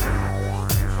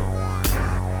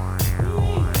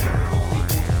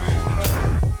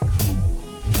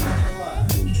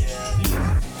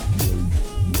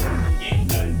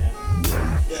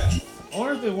 I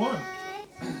wonder if they won.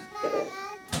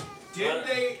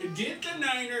 Did the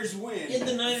Niners win? Did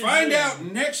the Niners Find win? out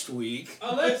next week.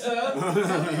 Alexa, tell me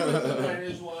what the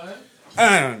Niners won.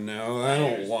 I don't know. I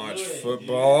don't watch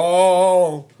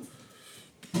football.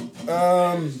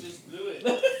 Just blew it.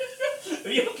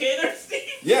 Are you okay there, Steve?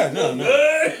 Yeah, no.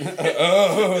 Just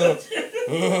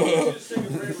take a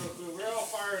break real quick. We're all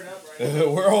fired up right now.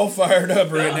 We're all fired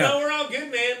up right No, now. we're all good,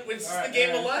 man. It's the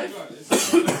game of life.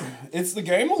 It's the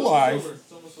game of life.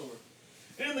 It's almost over.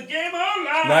 In the game of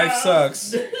life. Life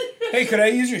sucks. Hey, could I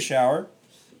use your shower?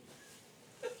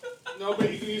 No,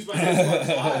 but you can use my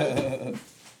Xbox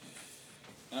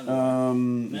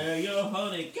Live. There you go,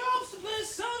 honey. Go to play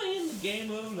Sonny in the game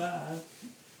of life.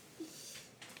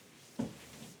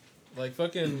 Like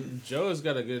fucking Joe's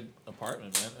got a good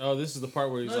apartment, man. Oh, this is the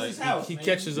part where he's No, this like is his house, he man.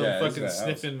 catches him Yeah, this is fucking that house.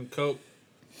 sniffing coke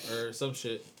or some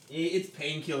shit. It's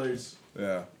painkillers.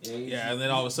 Yeah. Yeah, and then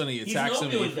all of a sudden he He's attacks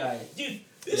an him. opioid guy. Dude,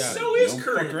 this Yeah, show is don't fuck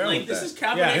current. around Like, with this that. is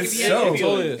Captain Yeah, Academy it's so- opioid.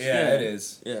 totally is. Yeah, it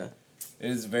is. Yeah. It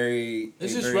is very.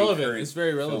 It's a just very relevant. current It's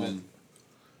very relevant. film.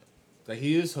 Like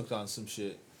he is hooked on some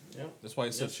shit. Yeah. That's why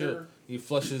he's so Yes, chill. sir. He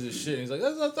flushes his shit. And he's like,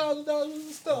 "That's $1,000 worth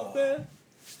of stuff, man.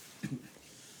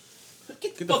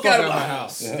 Get Get the fuck out of my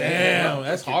house." Yeah. Damn,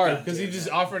 that's hard because he goddamn just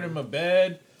offered him a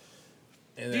bed,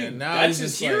 and then Dude, now that's he's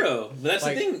his just hero. But that's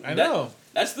Like, the thing. I know.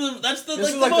 That's the This like is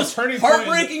the like the most turning point in the-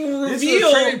 heartbreaking This reveal.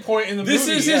 is a turning point in the This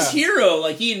movie. is his yeah. hero.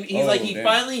 Like he's Oh, like he damn.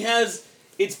 finally has.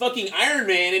 It's fucking Iron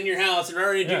Man in your house, and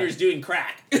Iron Man Yeah. Jr. is doing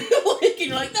crack. Like, and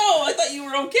you're like, no, I thought you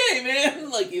were okay,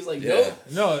 man. Like he's like, nope.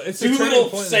 No, it's a Do a turning little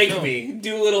point in the sank film. me.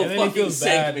 Do a little And then he fucking feels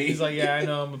sank bad. me. He's like, "Yeah, I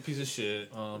know I'm a piece of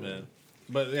shit." Oh man,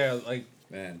 but yeah, like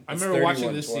Man, I it's remember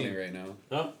watching this 31-20 scene. right now.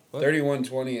 Huh? What?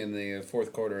 31-20 in the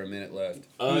fourth quarter, a minute left.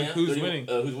 Oh, yeah? Who's 31 winning?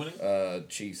 Who's winning?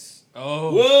 Chiefs.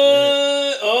 oh, What?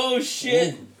 Oh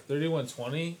shit!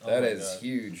 31-20. That my is God.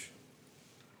 huge.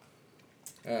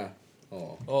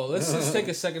 Oh. Oh, let's just take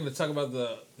a second to talk about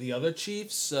the other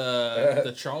Chiefs,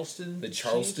 the Charleston. The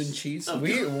Charleston Chiefs. Oh,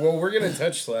 We're gonna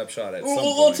touch Slapshot at some point.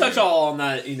 We'll touch all on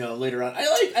that, later on.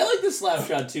 I like the slap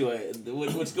shot too.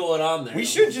 What's going on there? We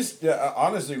should just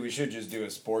honestly, we should just do a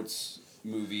sports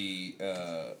movie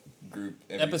group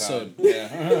every Episode. time.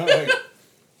 Yeah.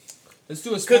 Let's do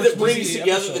a because sports it brings movie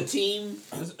together episode. the team.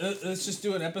 Let's just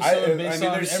do an I episode mean, based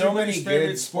on there's so everybody's many favorite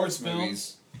good sports films,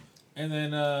 movies, and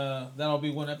then that'll be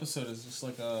one episode. It's just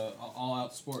like a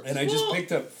all-out sports. and I just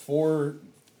picked up 4.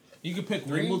 You could pick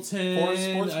 3, Wimbledon. 4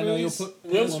 sports I know movies? you'll put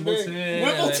Wimbledon. Wimbledon. and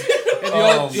Wimbledon. then-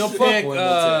 Oh, you'll fuck pick.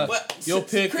 Wimbledon. What? You'll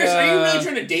pick. Chris, are you really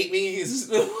trying to date me? Is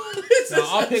this- No,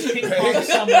 I'll pick King Kong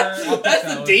Summer. I'll pick That's that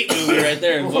the one. date movie right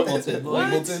there in Wimbledon.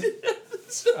 Wimbledon.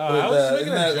 I was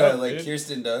making a joke, like dude.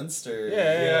 Kirsten Dunst or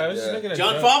Yeah, I was just making a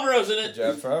John joke. Favreau's in it.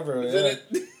 John Favreau. Is Yeah. in it.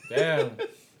 Damn.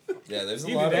 Yeah, there's a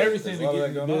He lot did of everything to there's a lot get of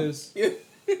you that going on. this.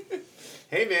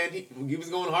 Hey man, he was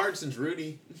going hard since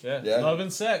Rudy. Yeah. Yeah. Love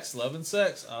and sex. Love and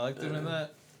sex. I like doing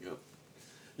that.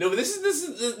 No, but this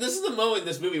is the moment in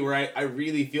this movie where I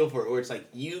really feel for it, where it's like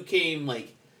you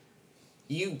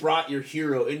brought your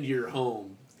hero into your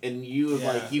home, and you have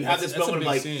Yeah, you have that's- this that's a moment of big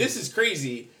like scene. this is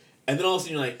crazy, and then all of a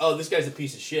sudden you're like, oh, this guy's a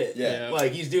piece of shit. Yeah.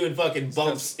 Like he's doing fucking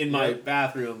bumps in my yeah.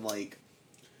 bathroom, like,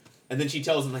 and then she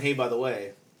tells him, hey, by the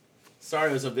way, sorry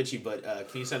I was so bitchy, but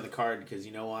can you sign the card because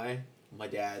you know why? My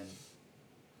dad,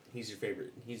 he's your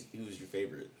favorite. He was your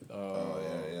favorite. Oh,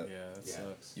 yeah. Yeah, that Yeah.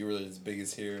 sucks. You were his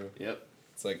biggest hero. Yep.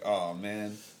 It's like, oh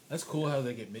man. That's cool how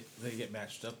they get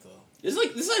matched up though. This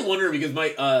is like wonder because my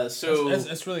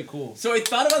That's really cool. So I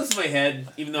thought about this in my head,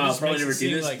 even though It I'll just probably makes never it do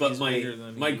seem this. like But he's bigger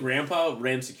than my he- grandpa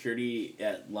ran security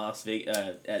at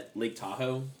at Lake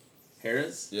Tahoe,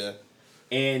 Harris, Yeah.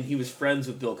 and he was friends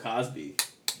with Bill Cosby.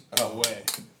 No way.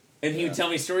 And he would tell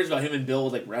me stories about him and Bill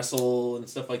would like wrestle and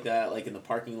stuff like that, like in the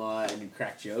parking lot, and he'd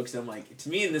crack jokes. And I'm like, to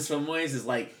me, in this some ways,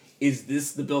 is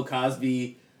this the Bill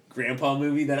Cosby grandpa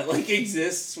movie that it like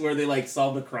exists where they like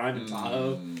solve a crime in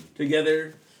Tahoe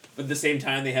together, but at the same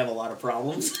time they have a lot of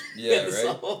problems. Yeah, to right.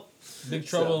 solve. Big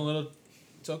Trouble in Little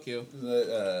Tokyo.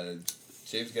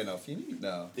 James Gandolfini?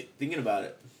 No. Thinking about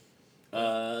it,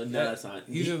 no, that's not.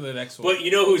 He's in the next one. But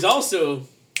you know who's also,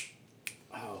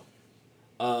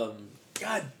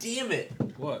 God damn it,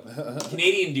 What?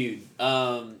 Canadian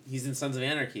dude. He's in Sons of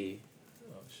Anarchy.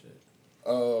 Oh shit.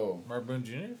 Oh. Mark Boone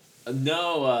Jr.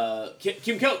 No,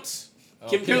 Kim Coates. Oh,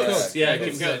 Kim Coates. Yeah, I did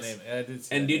Kim see that Coates. name. I did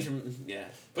see And that dude name. from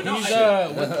but no, He's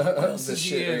what else This is he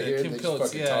shit in? right here, Kim they just Coates.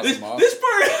 fucking Yeah. toss this him off. this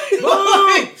part.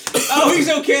 Oh, he's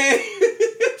okay.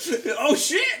 Oh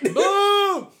shit.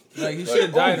 Boom! Like he should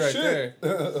have died right shit. there.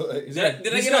 Like,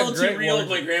 Did I He's get got a little too great real with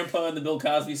words. my grandpa and the Bill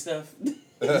Cosby stuff? He's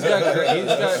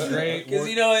got great. Because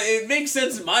you know it makes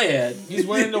sense in my head. He's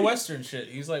wearing the Western shit.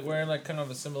 He's like wearing like kind of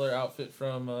a similar outfit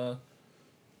from,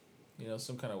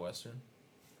 some kind of Western.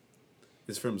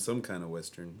 It's from some kind of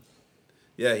Western.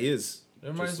 Yeah, he is. It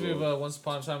reminds Just me a of little- Once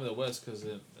Upon a Time in the West because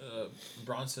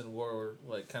Bronson wore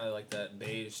like kind of like that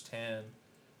beige tan,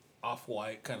 off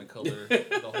white kind of color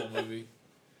the whole movie.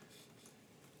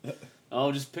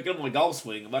 Oh, just picking up my golf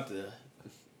swing. I'm about to.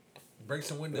 Break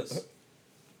some windows.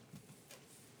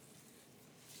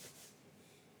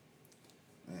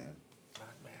 Man.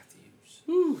 Mark Matthews.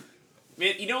 Whew.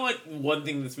 Man, you know what? One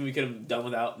thing this movie could have done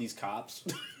without these cops.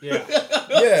 Yeah.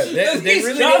 Yeah, they These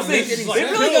really cops, don't make any they've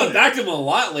sense. really gone back to him a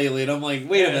lot lately, and I'm like,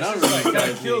 wait a minute, I don't know. Like, what you kind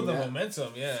guys of killed the mean.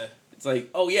 momentum. Yeah. It's like,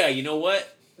 oh yeah, you know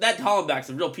what? That Hollenbach's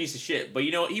a real piece of shit, but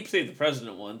you know what? He saved the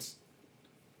president once.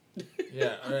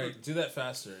 Yeah. All right. Do that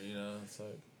faster. It's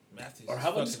like Matthews. Or is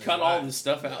how about just fucking cut all alive. this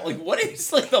stuff out? Like, what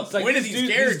is like the It's like point of these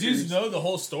characters? These dudes know the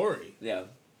whole story. Yeah.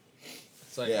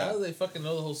 It's like, Yeah. how do they fucking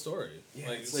know the whole story? Yeah,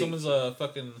 like, it's like- someone's a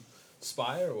fucking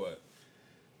spy or what?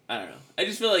 I don't know. I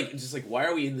just feel like, why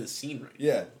are we in this scene right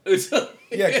Yeah. now? It's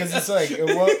Yeah, because it's like,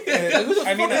 well, who the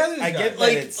I mean, fuck are these I get guys? that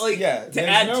like, it's, like yeah, to there's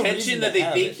add no tension reason that to they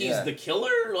have think it, he's yeah. the killer?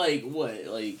 Like, what?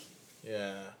 Like,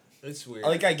 Yeah. It's weird.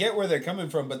 Like, I get where they're coming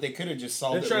from, but they could have just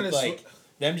solved They're it trying with, to like,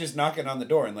 them just knocking on the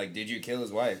door and, like, did you kill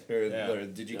his wife? Or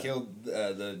did you Yeah. kill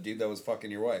the dude that was fucking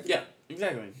your wife? yeah,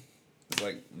 exactly. It's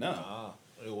like, no.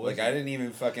 it Like, I didn't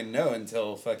even fucking know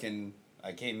until fucking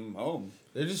I came home.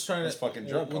 They're just trying I was to fucking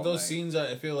drunk with all those night. scenes.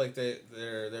 I feel like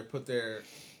they're put there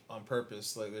on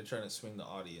purpose. Like they're trying to swing the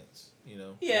audience. Yeah,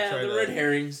 They're the trying red to-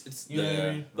 herrings. It's You know what I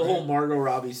mean? the whole Margot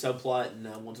Robbie subplot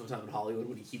in Once Upon a Time in Hollywood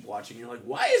when you keep watching, you're like,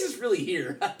 why is this really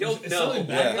here? I don't Is know. something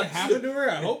bad Yeah. gonna happen to her?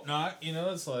 I hope not.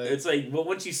 It's like It's like, but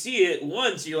once you see it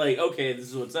once, you're like, okay, this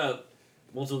is what's up.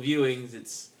 Multiple viewings,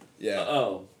 it's Yeah.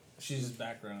 oh, she's just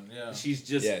background. Yeah. she's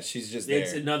just Yeah, she's just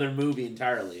it's there. another movie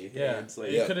entirely. Yeah. And it's like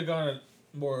It could have gone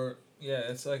more. Yeah,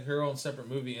 it's like her own separate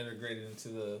movie integrated into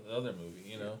the other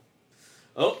movie.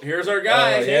 oh, here's our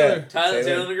guy, Oh, yeah. Taylor. Tyler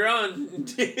Taylor.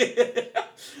 Legrand.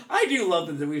 I do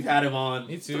love that we've had him on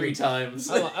Me too. 3 times.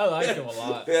 I like him a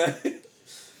lot. Yeah.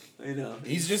 I know.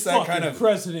 He's just that kind of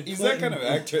President. He's that kind of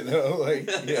actor though. Like,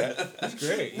 yeah. He's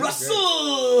great. He's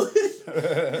Russell!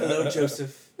 Hello,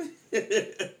 Joseph.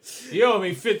 You owe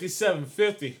me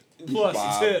 $57.50 plus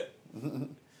Wow. a tip.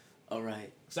 All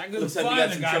right. Cause I couldn't Looks like we find got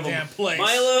the some goddamn trouble. place.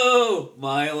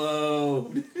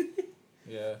 Milo!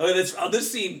 Yeah. Oh,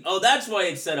 this scene. Oh, that's why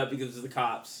it's set up because of the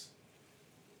cops.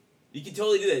 You can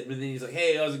totally do that. But then he's like,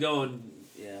 "Hey, how's it going?"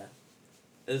 Yeah.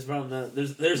 There's a problem.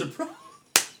 There's a problem.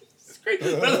 It's great.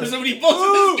 There's somebody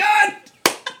pulls his gun.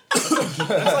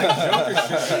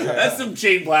 That's some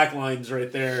Shane Black lines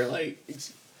right there. Like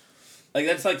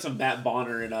that's like some Matt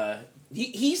Bonner and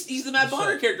he's the Matt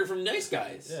Bonner character from Nice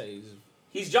Guys. Yeah,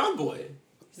 He's John Boy.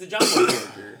 He's the John Boy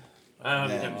character. I don't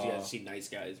know how many times you guys have seen Nice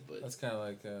Guys, but that's kind of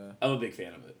like. I'm a big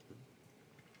fan of it.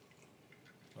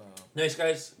 Nice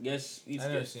Guys, yes. I've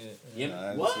never seen it. Yeah. No, I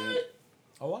haven't What? seen it.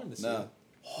 I wanted to see No.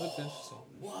 it. Looked interesting.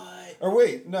 What? Or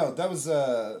wait, no, that was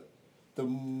the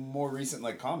more recent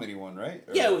like comedy one, right?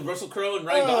 Or- Yeah, with Russell Crowe and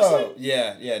Ryan Gosling. Oh,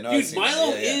 yeah, no. I've Dude, seen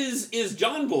Milo that. Yeah. is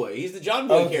John Boy. He's the John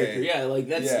Boy Okay. character. Yeah, like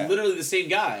that's Yeah. literally the same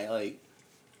guy. Like,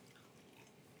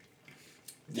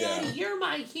 Yeah. Daddy, you're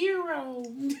my hero.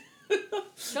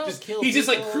 He's Just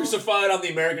like crucified on the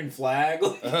American flag,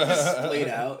 like, just splayed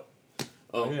out.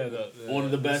 Oh, yeah, one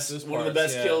of the best, this one of the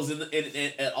part's, best yeah. kills in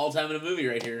at all time in a movie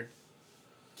right here.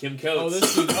 Kim Oh, Coates.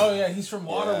 this dude. Oh yeah, he's from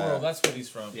Waterworld. Yeah. That's what he's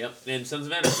from. Yep, and Sons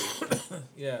of Anarchy.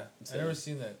 Yeah, So- I never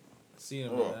seen that. Seen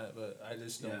him Oh. in that, but I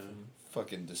just know Yeah. from.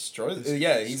 Fucking destroy this this.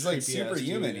 Yeah, he's like creepy ass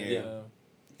superhuman dude, here.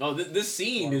 Oh, this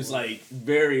scene is like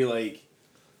very like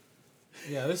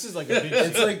Yeah, this is like a big.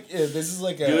 It's like this is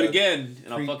like a. do it again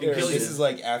and I'll pre- fucking or kill you. This is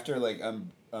like after like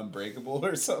Unbreakable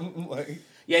or something like.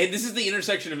 Yeah, this is the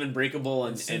intersection of Unbreakable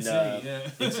and Sin and City, yeah.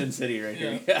 and Sin City right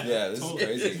here. Yeah. Yeah, this Totally.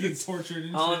 is He crazy. gets tortured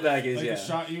and Hollenbeck shit. is, like yeah. the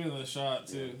shot, even the shot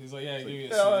too. He's like, yeah, give you a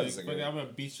yeah, that's stick, a but good- I'm gonna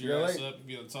beat You're your ass like- up if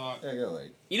you don't talk. Yeah, go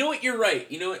like. You know what? You're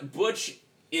right. You know what? Butch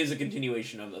is a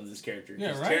continuation of this character.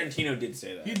 Yeah, 'cause right? Tarantino did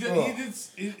say that. He did. Ugh.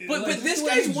 He did. But like, but this the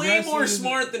way guy's he way more dresses-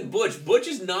 smart than Butch. Butch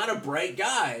is not a bright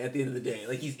guy at the end of the day.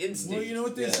 Like he's instinct. Well, you know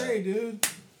what they Yeah. say, dude.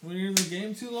 When you're in the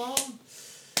game too long,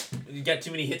 You got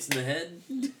too many hits in the head.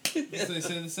 they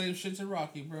say the same shit to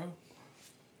Rocky, bro.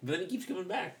 But then he keeps coming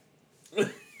back. Well,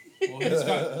 he's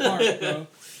got heart, bro.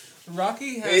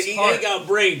 Rocky has He heart. ain't got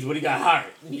brains, but he got heart.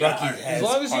 He got Rocky heart. has- As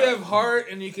long as heart. you have heart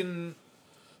and you can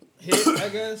hit, I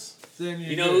guess. Then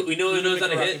you're You know, good. we know who You can knows how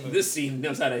make to a Rocky hit. movie. This scene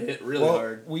knows how to hit really Well,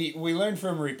 hard. we learned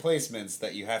from Replacements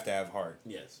that you have to have heart.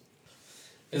 Yes.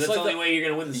 It's That's like the only the- way you're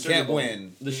gonna win the You Sugar can't Bowl.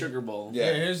 win. The Sugar Bowl.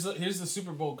 Yeah. Here's the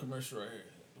Super Bowl commercial right here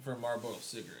for Marlboro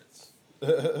cigarettes.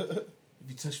 If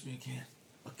you touch me again,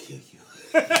 I'll kill you.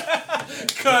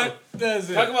 cut. Does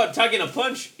it? Talk about tucking a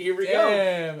punch. Here we go.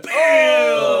 Damn.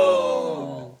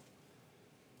 Oh.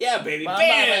 Yeah, baby. Bam,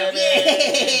 Bam. bam,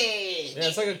 Yeah,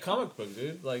 it's like a comic book,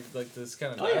 dude. Like this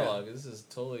kind of Oh, yeah. dialogue. This is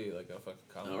totally like a fucking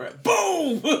comic. All book. right.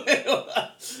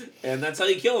 Boom. And that's how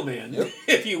you kill a man. Yep.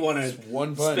 If you want to Just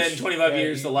one punch. spend 25 Yeah,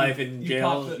 years to life in You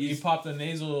jail, you pop the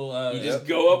nasal. you You just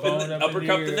go up bone and up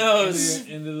uppercut into the your- nose.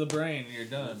 into the brain. You're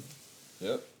done.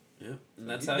 Yep. Yeah, and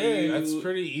that's Yeah, how you. that's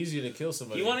pretty easy to kill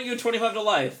somebody. You want to go 25 to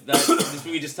life? That this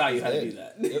movie just taught you how to do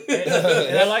that.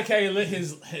 and I like how he lit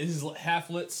his half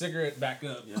lit cigarette back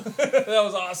up. Yeah. That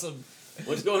was awesome.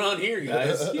 What's going on here,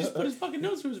 guys? He just put his fucking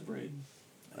nose through his brain.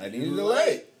 I needed a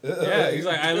light. Yeah, he's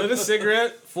like, I lit a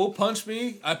cigarette. Full punched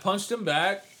me. I punched him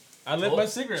back. I lit my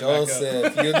cigarette back up.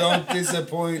 Joseph, you don't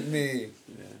disappoint me.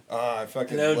 Yeah. Oh, I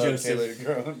fucking Hello, love Joseph. Taylor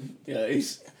Negron. Yeah,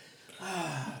 he's.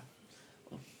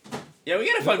 Yeah, we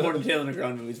gotta find more Taylor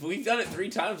Negron movies, but we've done it 3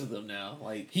 times with him now.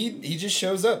 Like, He just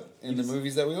shows up in the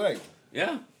movies that we like.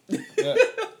 yeah. Yeah.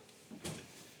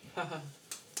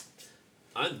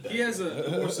 I'm the He has a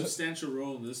more substantial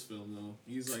role in this film, though.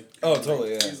 He's like, Oh,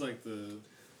 totally, yeah. He's like the.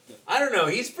 I don't know.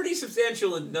 He's pretty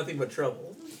substantial in Nothing But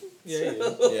Trouble. Yeah, he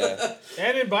is. Yeah.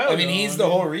 And in Biodome. I mean, he's the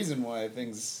whole reason why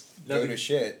things go Nothing- to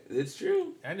shit. It's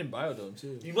true. And in Biodome,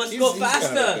 too. You must He's- go he's got a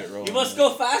bit faster. rolling You must there.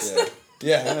 go faster.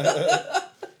 Yeah.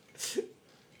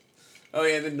 Oh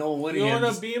yeah, then Noel You Winningham.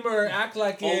 want a beamer, act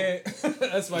like Oh. it.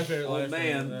 That's my favorite Oh, line. from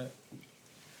man. that.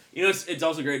 You know, it's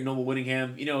also great. Noel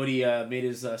Winningham. You know what he made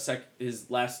his his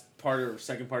last part or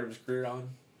second part of his career on?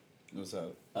 What's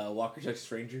up? Walker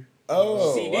Texas Ranger.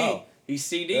 Oh, CD. wow. He's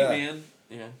CD, Yeah. man.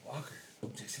 Yeah. Walker.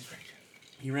 Texas Ranger.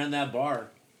 He ran that bar.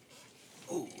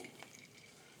 Ooh.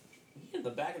 He hit the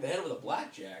back of the head with a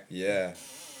blackjack. Yeah.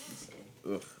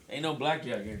 Ugh. Ain't no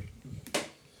blackjack here.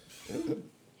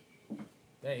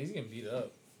 Man, he's getting beat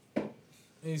up.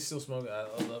 He's still smoking. I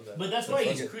love that. But that's why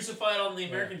he's fuck it. crucified on the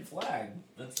American flag.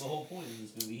 That's the whole point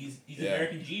of this movie. He's Yeah.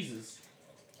 American Jesus.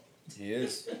 He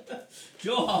is.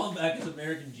 Joe Hollenbeck is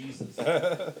American Jesus.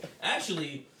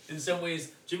 Actually, in some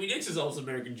ways, Jimmy Dix is also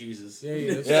American Jesus. Yeah,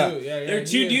 yeah, that's Yeah. true. Yeah, yeah. They're he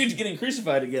two is. dudes getting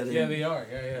crucified together. Yeah, they are.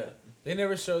 Yeah, yeah. They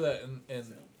never show that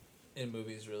in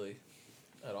movies really,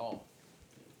 at all.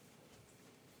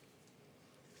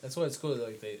 That's why it's cool.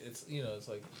 Like it's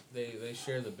like they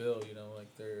share the bill. You know, like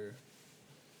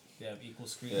they have equal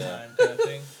screen Yeah. time kind of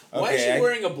thing. Why is she Okay,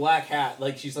 wearing a black hat?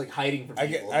 Like she's like hiding from I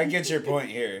people. get your point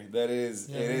here. That is,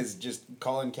 Yeah. it is just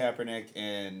Colin Kaepernick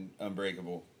and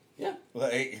Unbreakable. Yeah.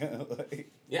 Like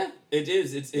Yeah, it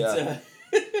is. It's Yeah.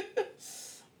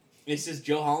 it's just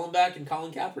Joe Hollenbeck and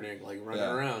Colin Kaepernick like running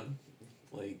Yeah. around,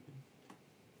 like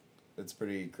it's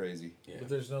pretty crazy. yeah. But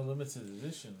there's no limited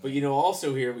edition. But you know,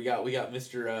 also here we got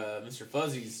Mr.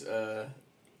 Fuzzy's. We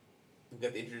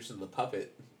got the introduction of the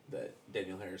puppet that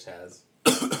Daniel Harris has.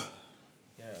 Yeah.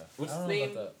 What's I don't his know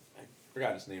name? about I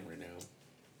forgot his name right now.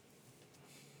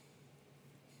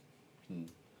 Hmm.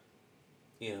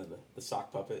 You know, the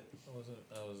sock puppet. that.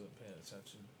 I wasn't paying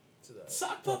attention to that.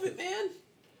 Sock puppet, man.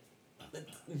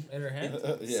 In her hand.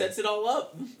 Yeah. Sets it all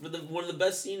up for one of the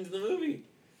best scenes in the movie.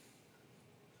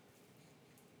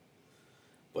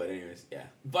 But anyways, yeah.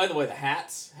 By the way, the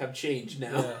hats have changed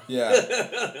now. Yeah.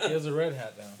 Yeah. He has a red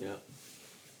hat now. Yeah.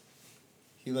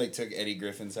 He like took Eddie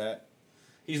Griffin's hat.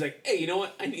 He's like, hey, you know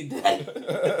what? I need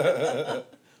that.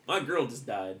 My girl just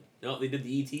died. No, they did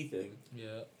the ET thing.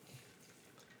 Yeah.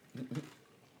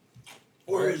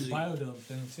 Where is he? Biodome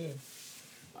thing too.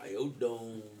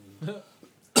 Biodome.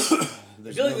 I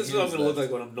There's feel like no this is what I'm kids gonna look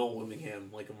left. like when I'm Noel Willingham,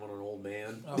 like I'm an old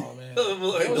man. Oh man. I'm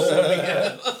like Noel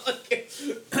Willingham.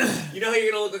 You know how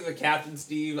you're gonna look like the Captain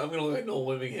Steve? I'm gonna look like Noel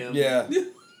Willingham. Yeah.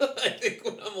 I think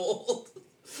when I'm old.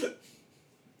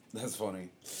 That's funny.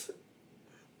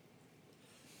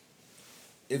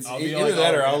 It's I'll be either like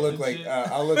that all or I'll ripped look and like shit.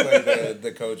 I'll look like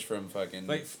the coach from fucking.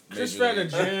 Like Chris Major found a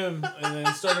League. gym and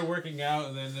then started working out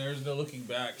and then there's no looking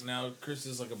back. Now Chris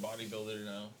is like a bodybuilder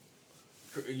now.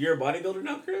 You're a bodybuilder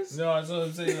now, Chris? No, that's what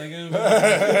I'm saying. Like, it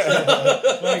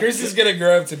was, Chris is gonna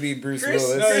grow up to be Bruce Chris,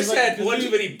 Willis. No, Chris like- had 'cause one you-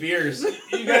 too many beers.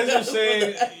 you guys are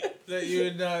saying that you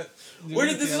would not. do Where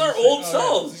did this is anything. our I'm just old saying, oh,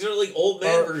 selves? These are like old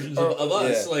man Or- versions or- of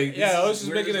us. yeah. Like Yeah, I was this just is-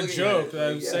 making we're a looking joke. at it, That I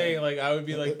like, was yeah. saying like I would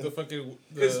be like the fucking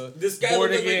Because the this guy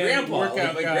looked like my board-again grandpa. Like,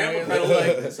 workout my guy. grandpa and kind of then,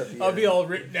 like this at the I'll be end. all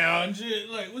written down and shit.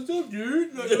 Like, what's up,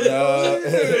 dude? Like,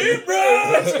 Hey,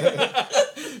 bro.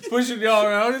 Pushing y'all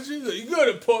around and shit. Like, you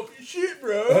gotta pump your shit,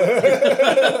 bro.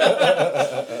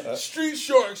 Street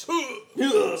sharks.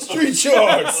 Street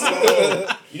Sharks.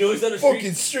 You know who's done a street?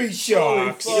 Fucking Street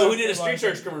Sharks. You know who did a Street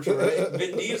Sharks commercial, right?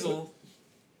 Vin Diesel.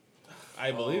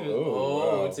 I believe it.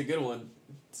 Oh, wow. it's a good one.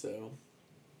 So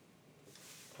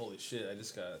Holy shit! I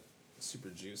just got super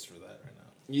juiced for that right now.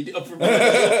 you do,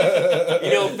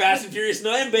 you know, Fast and Furious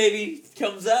 9, baby,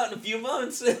 comes out in a few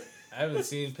months. I haven't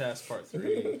seen past part 3,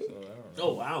 so I don't know.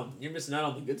 Oh wow, you're missing out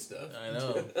on the good stuff. I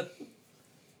know.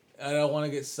 I don't want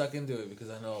to get stuck into it because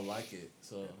I know I like it.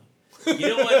 So, You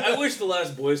know what? I wish The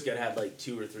Last Boy Scout had like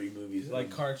 2 or 3 movies. in like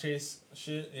them. car chase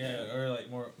shit, yeah, or like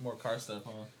more car stuff,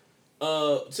 huh?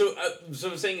 So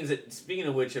I'm saying is that speaking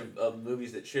of which of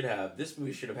movies that should have, this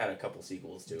movie should have had a couple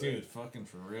sequels to it. Dude, fucking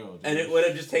for real. Dude. And it would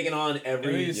have just taken on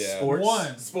every Every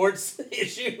sports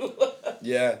issue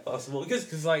Yeah. possible because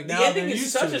Because like the now ending they're is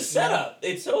used such to a it, setup.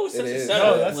 It's such a is.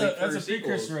 setup. No, that's like, a for precursor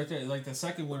sequels. right there. Like the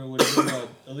second one would have been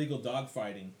illegal dog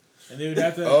fighting, and they would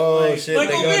have to. Oh like, shit!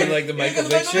 Michael they go Vick. to like the Yeah, Michael the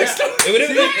Vick Michael shit. Vick stuff. It would have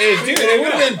been, dude. It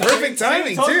would have been perfect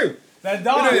timing too. That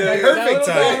dog, It would've been that perfect little dog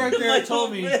timing. right there Michael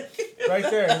told me Vick. right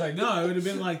there. It's like no, it would have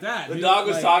been like that. The Dude, dog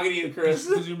was like, talking to you, Chris.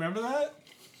 Did you remember that?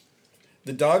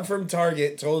 The dog from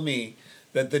Target told me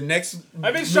that the next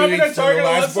I've been shopping movie at for Target The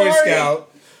a lot, Last Boy sorry.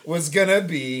 Scout was gonna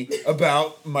be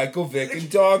about Michael Vick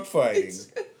and dog fighting.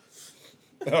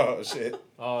 Oh shit!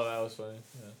 Oh, that was funny.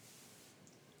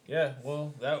 Yeah. Yeah.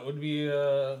 Well, that would be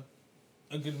a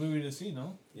good movie to see,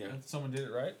 no? Yeah. If someone did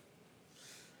it right.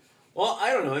 Well,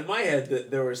 I don't know. In my head,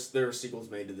 there were sequels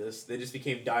made to this. They just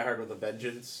became Die Hard with a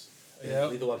Vengeance. and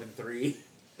Yep. Lethal Weapon 3.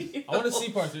 I want to see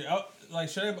part 3. Like,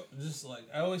 should I just like?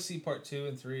 I always see part 2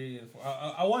 and 3 and 4.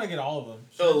 I want to get all of them.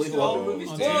 Should I Oh, just Lethal get all Weapon of them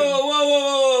movies on too. TV? Whoa, whoa, whoa,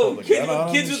 Oh, whoa! the gun on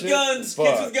 'em Kids and with shit? guns! Fuck.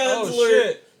 Kids with guns! Oh alert.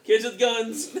 shit! Kids with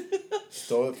guns!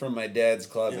 Stole it from my dad's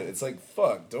closet. Yeah. It's like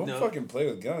fuck. Don't No. fucking play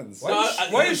with guns. Why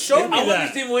No, are you showing me I want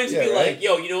that? Steve Williams to Yeah, be right? like,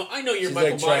 yo, you know, I know you're She's,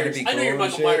 Michael like, trying to Myers. be I know you're cool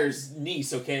and Michael shit. Myers'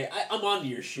 niece, okay? I'm on to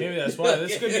your shit. Maybe that's why.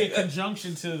 This could be a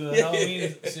conjunction to the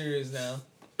Halloween series now.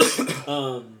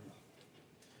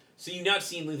 So you've not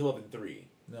seen Lethal Weapon 3,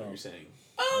 No. what you're saying?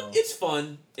 No. It's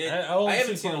fun. I only I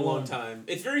haven't seen seen it in a part long one. time.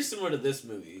 It's very similar to this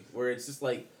movie, where it's just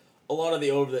like a lot of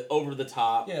the over the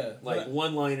top, Yeah, like but-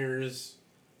 one-liners,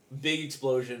 big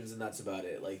explosions, and that's about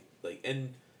it.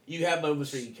 And you have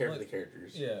moments where you care for Like, the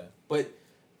characters. Yeah. But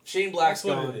Shane Black's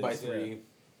That's what gone it by is, 3. yeah.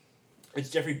 It's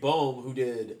Jeffrey Boehm who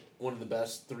did one of the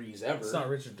best 3s ever. It's not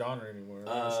Richard Donner anymore.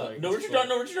 It's like- No, Richard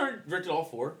Donner directed all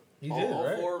 4. He all, did, all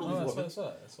right? 4 Oh, Lethal that's what I Weapon.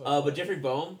 saw. That's what I saw. But Jeffrey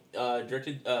Boehm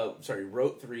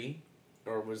wrote 3,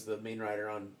 or was the main writer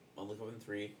on Lethal Weapon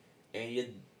 3, and he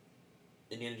did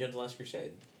Indiana Jones: The Last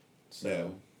Crusade. So Yeah.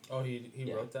 Oh, he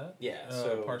Yeah. wrote that? yeah, Uh,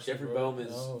 so partially Jeffrey wrote Boehm it.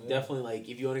 is Oh, yeah. definitely like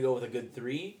if you want to go with a good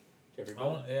 3, Jeffrey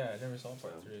Boehm. I never saw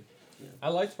part 3. Yeah. I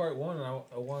liked part 1, and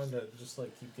I wanted to just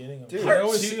like keep getting them. Dude, I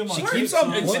always she- see them on she TV, keeps so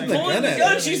on I'm pointing like, the Pulling gun the at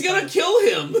gun, her. she's gonna kill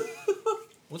him.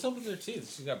 What's up with her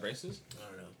teeth? She got braces? I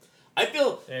don't know. I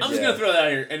feel Yeah, I'm just yeah. gonna throw that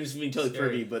out here and just being totally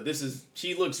Scary. pervy, but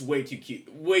she looks way too cute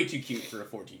for a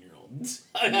 14-year-old.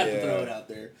 I have to Yeah. throw it out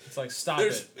there. It's like, stop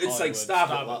There's, it. it's like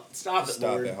Hollywood. stop it,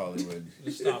 Stop Lord. it, Hollywood.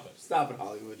 Just stop it. Stop it,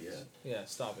 Hollywood. Yeah. Yeah,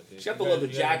 stop it, dude. She got the You leather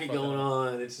guys- you guys are jacket fucking going up.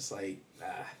 on. It's just like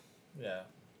Yeah.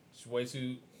 It's way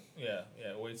too... Yeah,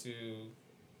 way too...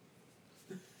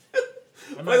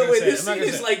 I'm By the gonna way, say it. this I'm not scene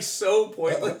gonna is say like so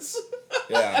pointless. I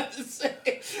Yeah. have to say,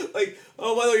 like,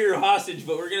 oh, by the way, you're a hostage,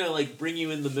 but we're gonna like bring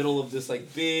you in the middle of this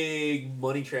like big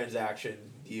money transaction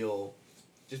deal,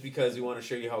 just because we want to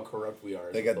show you how corrupt we are.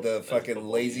 as They a got football- the as a fucking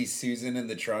football lazy team. Susan in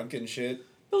the trunk and shit.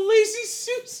 The lazy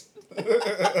Susan.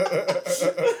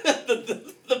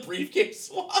 the briefcase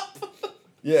swap.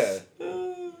 Yeah.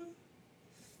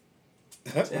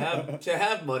 to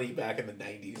have money back in the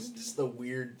 90s, just the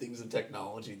weird things of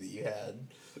technology that you had.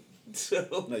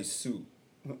 So, Nice suit.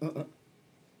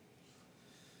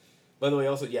 by the way,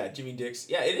 also, yeah, Jimmy Dix.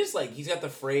 Yeah, it is like he's got the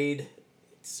frayed.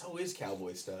 So is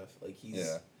cowboy stuff. Like he's.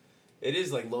 Yeah. It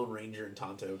is like Lone Ranger and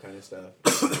Tonto kind of stuff.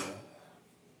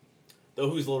 Though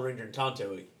who's Lone Ranger and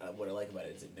Tonto? What I like about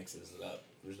it is it mixes it up.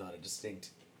 There's not a distinct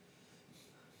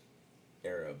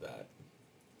era of that.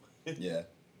 Yeah.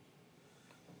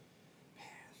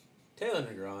 Taylor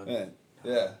Negron.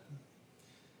 Yeah.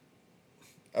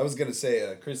 I was gonna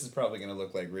say Chris is probably gonna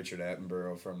look like Richard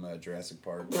Attenborough from Jurassic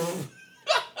Park.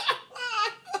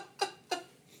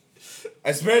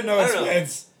 I spared no I don't know.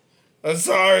 expense. I'm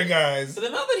sorry, guys. So the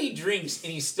amount that he drinks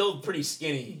and he's still pretty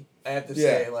skinny, I have to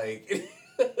Yeah. say, like.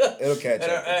 It'll catch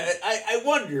And up. I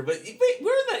wonder, but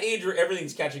we're in that age where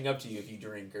everything's catching up to you if you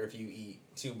drink or if you eat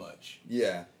too much.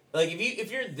 Yeah. Like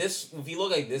if you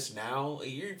look like this now,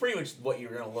 you're pretty much what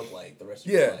you're gonna look like the rest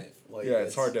of Yeah. your life. Like, Yeah,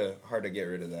 it's hard to get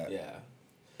rid of that. Yeah.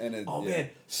 And it, Oh yeah. man,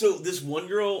 so this one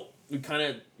girl we kind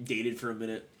of dated for a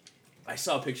minute. I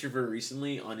saw a picture of her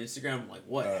recently on Instagram. I'm like,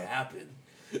 what happened?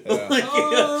 Yeah. like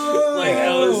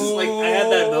I was like, I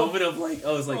had that moment of like,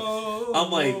 I was like,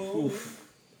 I'm like, oof.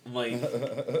 I'm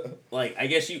like I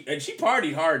guess she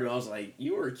partied hard, but I was like,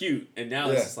 you were cute, and now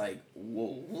it's Yeah. just like,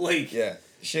 whoa, like, Yeah.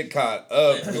 Shit caught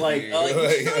up. with like, you.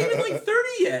 she's not even like 30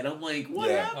 yet. I'm like, what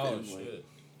Yeah. Oh happened? Like, shit.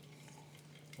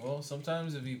 Well,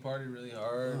 sometimes if you party really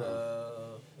hard,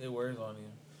 it wears on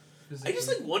you. I just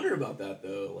like wonder about that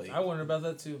though. Like, I wonder about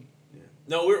that too. yeah.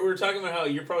 No, we're talking about how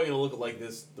you're probably gonna look like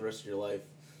this the rest of your life.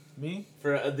 Me?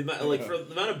 For the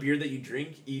amount of beer that you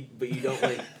drink, but you don't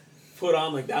like put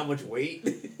on like that much weight.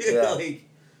 Yeah. Like,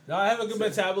 No, I have a good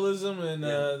metabolism, and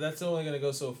Yeah. that's only gonna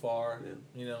go so far.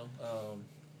 Yeah. You know.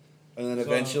 And then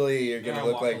So, eventually you're gonna I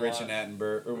look walk like a Richard lot.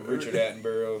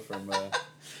 Attenborough from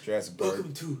Jurassic Park.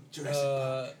 welcome to Jurassic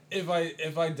Park.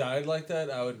 If I died like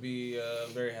that, I would be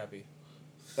very happy.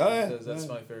 Oh yeah. Because that's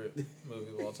yeah. my favorite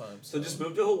movie of all time. So just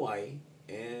move to Hawaii,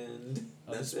 and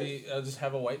I'll that's I'll just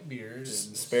have a white beard and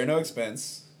Spare no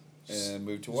expense and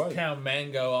move to just Hawaii. pound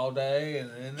mango all day,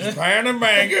 and then Pounding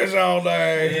mangoes all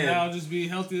day. and I'll just be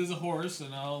healthy as a horse,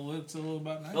 and I'll live till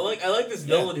about 90. I like this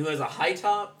villain who has a high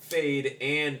top, fade,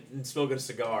 and smoking a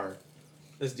cigar.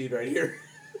 This dude right here,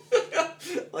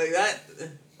 like that.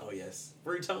 Oh yes,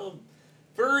 Furry Tom.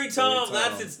 Furry Tom, Tom.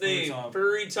 that's its Furry name. Tom.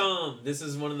 Furry Tom. This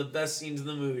is one of the best scenes in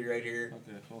the movie right here.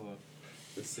 Okay, hold on.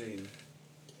 This scene.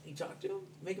 Can you talk to him?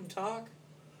 Make him talk?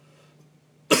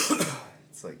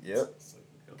 It's like, yep.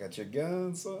 Got your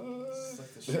gun, son. It's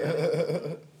like the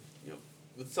sheriff.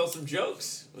 Let's tell some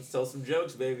jokes. Let's tell some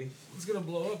jokes, baby. It's gonna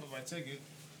blow up if I take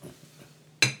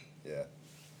it, Yeah.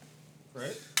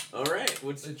 right? All right,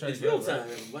 it's They tried to real go, time,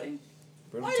 right? everybody.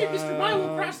 Brutal Why did Mr. Milo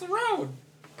time. cross the road?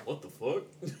 What the fuck?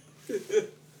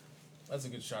 That's a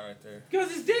good shot right there.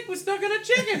 Because his dick was stuck in a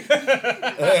chicken.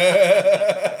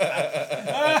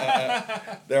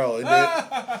 They're all in it.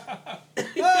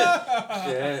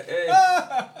 Yeah, hey.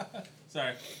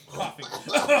 Sorry, coughing.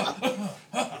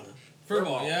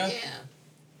 Furball, yeah.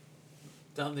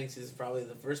 Tom thinks this is probably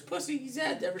the first pussy he's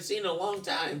had ever seen in a long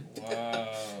time. Wow.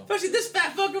 Especially this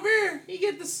fat fuck over here. He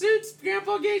get the suits,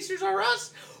 Grandpa Gangsters are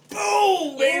us.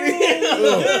 Boom, baby.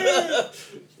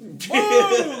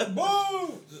 Boom!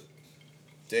 Boom!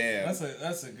 Damn.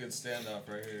 That's a good standoff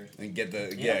right here. And get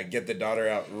the Yeah. get the daughter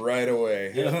out right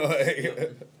away. Yeah.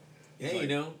 Like- Yeah, you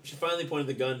know, she finally pointed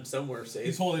the gun somewhere safe.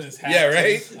 He's holding his hat. Yeah,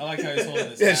 right? too. I like how he's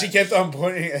holding his yeah, hat. she kept on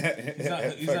pointing at He's not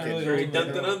at really fucking- Very holding dun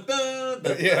the dun girl. dun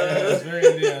dun. Yeah. It's very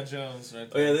Indiana Jones right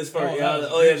Oh there. yeah, this part. that Yeah. was a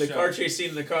Oh yeah, good the shot. car chase scene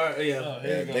in the car. Yeah. Oh, here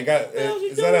Yeah, you go. they got. How's he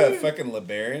Is that a doing? fucking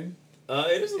LeBaron?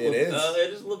 It is. It is.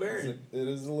 It is LeBaron. It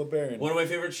is a LeBaron. One of my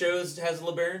favorite shows has a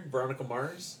LeBaron. Veronica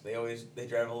Mars. They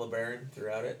drive a LeBaron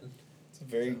throughout it,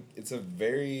 It's a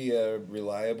very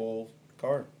reliable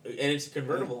car. and it's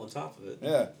convertible on top of it.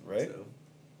 Yeah, right. So,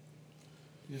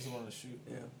 He doesn't want to shoot.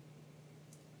 yeah.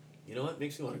 You know what?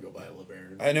 Makes me want to go buy a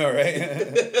LeBaron. I know,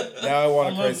 right? Now I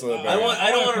want a I love- Chrysler I LeBaron.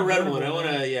 I don't want a red convertible, one. I want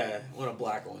man. a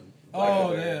black one. Black Oh,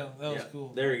 LeBaron. yeah, that was Yeah,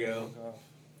 cool. There we go.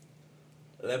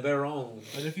 That Baron.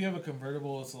 But if you have a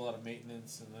convertible, it's a lot of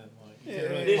maintenance, and then like you Yeah,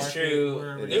 can't really It is park true.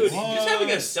 wherever It you Dude, is. want. just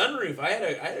having a sunroof. I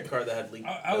had a car that had leaked.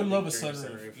 I would love a leaked during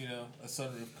sunroof, you know, a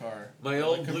sunroof car. My But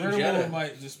old a blue convertible Jetta.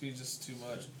 might just be too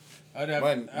much. I'd have,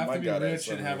 Mine- have mine to be got a rich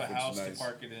and have a sunroof, which is house nice. to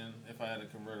park it in if I had a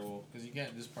convertible, because you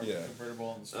can't just park Yeah. a convertible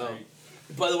on the street.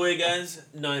 Oh. By the way, guys,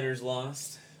 Niners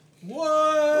lost. What?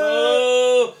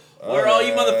 Whoa! Where are all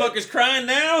you Alright. motherfuckers crying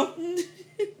now?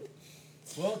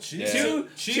 Well, Chiefs. Yeah. Two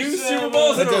Chiefs, Super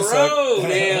Bowls in a That does suck. row.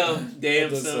 Damn, That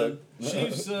does son. suck.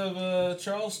 Chiefs of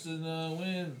Charleston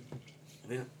win.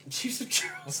 man. Chiefs of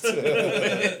Charles.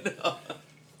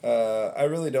 I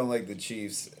really don't like the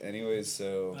Chiefs, anyways.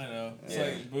 So I know. It's Yeah.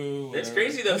 like boo. It's whatever.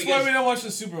 crazy, though, That's because why we don't watch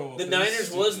the Super Bowl. The 'cause Niners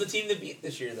it's was the stupid. team to beat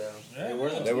this year, though. Yeah, They were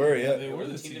the They team. were, yeah. They were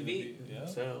the team team to beat. Yeah.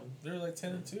 So They were like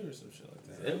 10-2 or some shit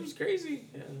like that. it was crazy.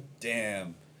 Yeah.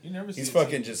 damn, You never see he's a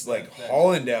fucking team just like that-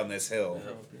 hauling down this hill.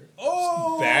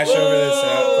 Oh! Bash over this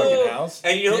fucking house.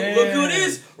 And you know, look who it Yeah.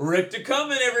 is, Rick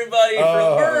DeCumming, everybody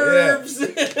Oh, from Burbs.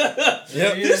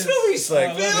 Yep. he This is. movie's like,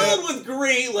 I love filled with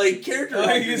great like character Oh, he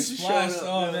actors gets showing splashed. up.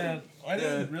 Oh, Yeah. man. I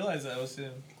didn't Yeah. realize that was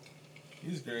him.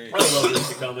 He's great. I love Rick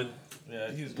DeCumming.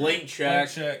 Yeah, he's Blank great. check. Blank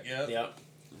check, yep. Yep.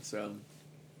 So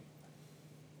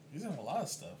He's in a lot of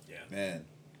stuff. Man,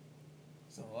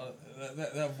 He's in a lot of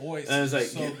that voice and I was like,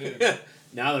 is so good.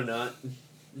 now they're not.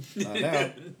 Not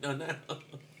now. No, now.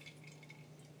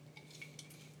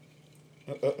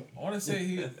 I want to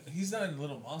say he's not in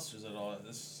Little Monsters at all. I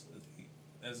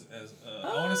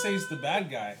want to say he's the bad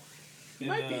guy. He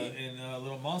might be. In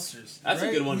Little Monsters. That's a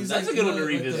right? good one. He's That's like a good one to the-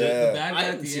 like revisit. The Yeah. bad guy I at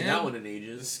haven't the seen end. that one in The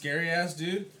ages. scary ass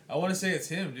dude. I want to say it's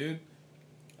him, dude.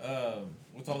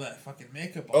 With all that fucking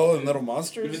makeup on. oh, and dude. Little Even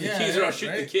Monsters. the Yeah, kids are all shoot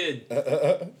the right? kid.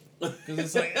 Because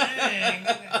it's like,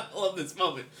 I love this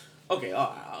moment. Okay,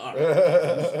 all right.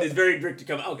 It's very Rick to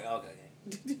come. Okay.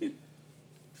 yeah,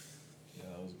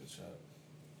 that was a good shot.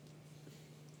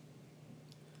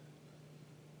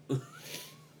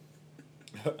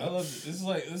 I love it.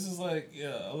 This is like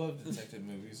yeah, I love detective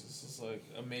movies. This is like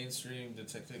a mainstream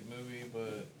detective movie,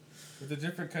 but with a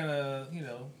different kind of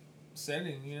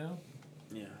setting.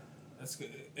 Yeah. That's good.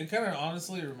 It kind of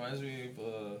honestly reminds me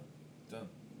of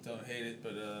don't hate it,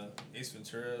 but Ace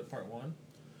Ventura Part 1.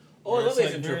 Oh, I Where love it's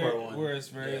Ace Ventura very- Part 1. Where it's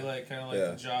very Yeah. like kind of like Yeah.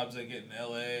 the jobs they get in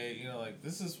L.A. Like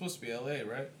this is supposed to be L.A.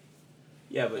 right?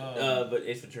 Yeah, but Um,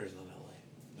 Ace Ventura's not LA.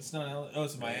 It's not L.A. Oh,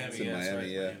 it's Miami. It's in yeah, that's Miami, right.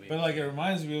 yeah. Miami. But like it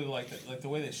reminds me of like the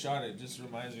way they shot it. Just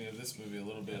reminds me of this movie a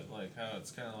little bit. Like how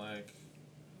it's kind of like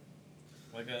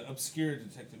an obscure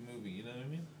detective movie. You know what I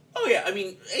mean? Oh yeah, I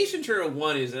mean Ace Ventura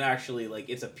 1 is actually like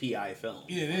it's a PI film.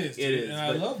 Yeah, it is. It dude, is, and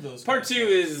I but love those. Part kind 2 of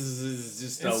stuff. is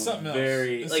just It's a something else.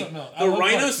 very It's like something else. I the love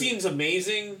rhino Part 2. scene's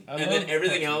amazing, I and love then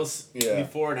everything Part 2. else Yeah.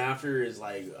 before and after is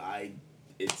like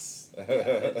it's. I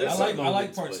There's like some I like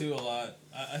moments, Part but- 2 a lot.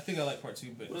 I think I like Part 2,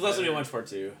 but When was the last time you watched Part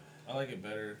 2? I like it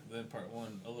better than Part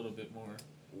 1 a little bit more.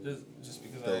 Just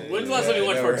because When's the last time you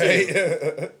watched Part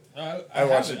 2? I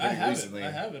watched it I pretty have recently.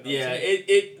 I have it. Yeah,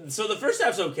 it so the first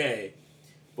half's okay,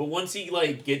 but once he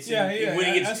like gets when he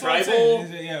gets that's what I'm tribal,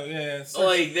 saying. Yeah. It's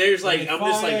like there's like they I'm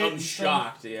just like fight I'm and stuff.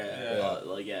 shocked. Yeah.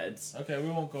 Like it's. okay, we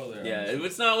won't go there. Yeah,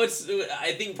 it's not. What's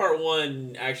I think Part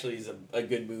 1 actually is a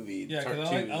good movie. Yeah, Part because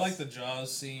 2 I like is- the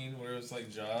Jaws scene where it's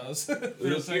like Jaws. For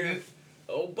Little a second.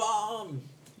 Oh, bomb!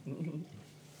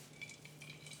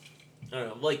 I don't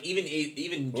know. Like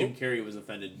even Jim Carrey was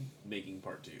offended making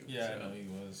Part 2. Yeah, so. I know he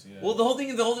was. Yeah. Well, the whole thing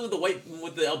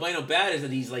with the albino bat is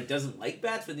that he's like doesn't like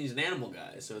bats, but he's an animal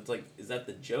guy. So it's like, is that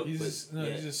the joke? he's But, just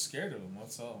he's just scared of him.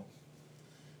 That's all.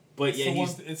 But It's yeah, the one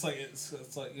he's it's like it's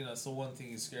the one thing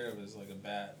he's scared of is like a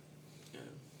bat. Yeah.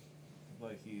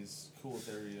 Like he's cool with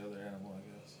every other animal, I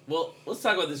guess. well. Let's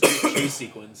talk about this chase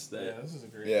sequence that Yeah, this is a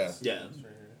great. Yeah. this Yeah. is right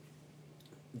here.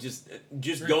 just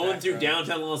Great going through background.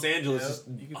 downtown Los Angeles, Yep,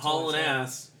 just you can hauling totally tell.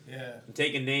 ass, Yeah. and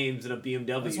taking names in a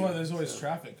BMW. That's why there's always So-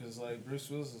 traffic, because like Bruce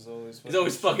Willis is always He's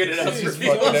always fucking it up. He's He's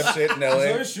fucking up shit in He's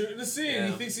LA. always shooting the scene. Yeah.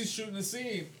 He thinks he's shooting the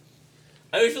scene.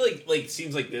 I always feel like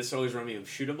scenes like this always remind me of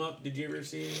Shoot 'Em Up. Did you ever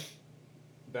see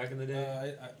back in the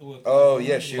day? Oh,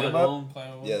 yeah, Shoot 'Em Climb Up?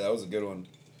 Home? Yeah, that was a good one.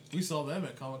 We saw them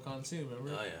at Comic Con too.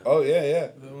 Remember? Oh yeah. Oh yeah, yeah,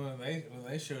 When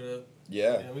they showed up,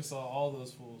 yeah. yeah, we saw all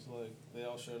those fools. Like they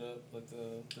all showed up, like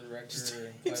the director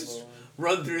and Just- Clive Owen.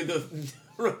 Run through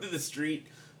the street.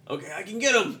 Okay, I can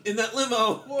get him in that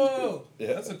limo. Whoa!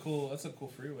 Yeah. That's a cool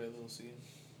freeway little scene.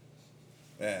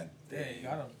 Man, Yeah, you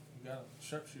got him.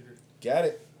 Sharpshooter. got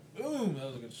it. Boom! That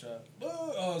was a good shot.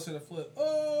 Oh, it's gonna flip.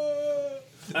 Oh!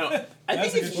 I don't know. I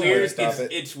That's think a it's good weird. shot. Stop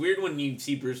it. It's weird when you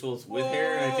see Bruce Willis with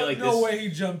hair, and I feel like no this. way he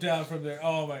jumped out from there.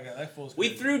 Oh my god, that fool's We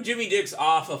crazy. threw Jimmy Dix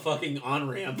off a fucking on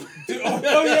ramp. Dude,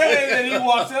 oh yeah, and then he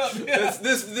walked up. Yeah.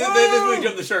 this movie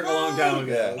jumped the shark a long time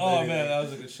ago. Yeah. Oh man, that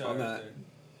was a good shot On right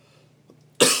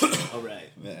that. there. All right,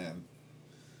 Man.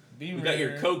 Beamer. we got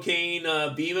your cocaine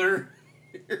Beamer.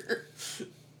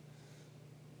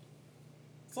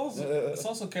 It's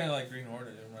also kind of like Green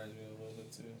Hornet. It reminds me a little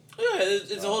bit too.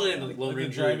 Yeah, it's a whole different like Lone Like the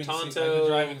Ranger, driving Tonto. scene, like the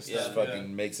driving yeah. stuff. Just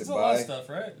fucking makes it It's a lot of by. stuff,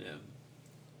 right? Yeah.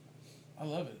 I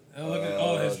love it. And look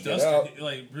at his get duster. out.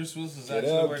 Like Bruce Willis is Get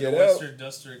actually out, wearing get a out. Western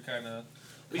duster kind of.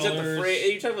 He's got the frayed.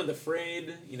 Are you talking about the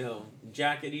frayed?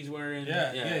 Jacket he's wearing.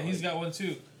 Yeah, he's like- got one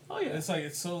too. Oh yeah. It's like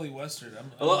it's solely Western.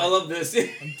 I love this.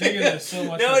 I'm digging this so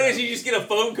much. Nowadays, you just get a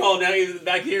phone call. Now you're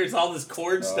back here. It's all this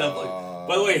cord stuff. Like,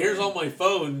 by the way, here's all my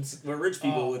phones. We're rich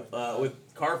people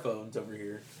with car phones over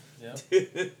here. Yep.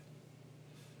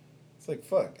 It's like,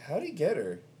 fuck, how'd he get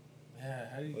her? Yeah,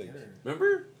 how do you get her?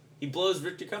 Remember? He blows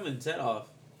Victor Cummins' head off.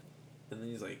 And then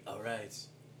he's like, all right.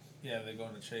 Yeah, they go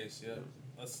on a chase. Yep.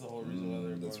 That's the whole reason why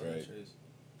they're That's going on a right. chase.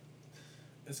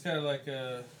 It's kind of like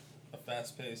a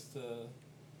fast-paced,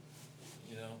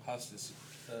 hostage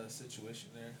situation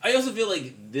there. I also feel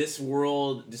like this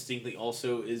world distinctly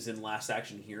also is in Last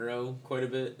Action Hero quite a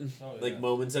bit. Oh, yeah. Like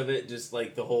moments of it, just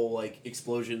like the whole like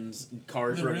explosions,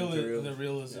 cars running through. The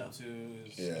realism, Yeah. too,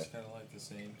 is Yeah. kind of like the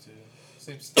same, too.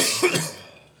 Same stuff.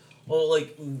 Well,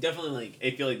 like definitely, like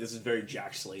I feel like this is very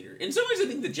Jack Slater. In some ways, I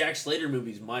think the Jack Slater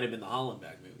movies might have been the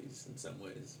Hollenbeck movies. In some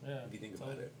ways, Yeah, if you think about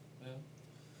totally. it. Yeah.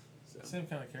 So. Same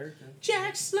kind of character.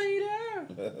 Jack Slater,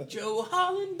 Joe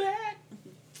Hollenbeck.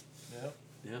 Yep.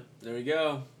 Yep, there we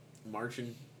go,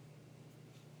 marching.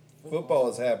 Football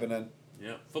is happening.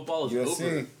 Yeah, football is USC.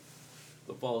 over.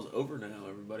 Football is over now,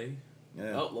 everybody.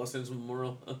 Yeah. Oh, Los Angeles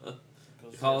Memorial.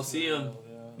 Goes Coliseum. first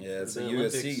in the world, Yeah, it's The a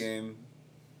Olympics. USC game.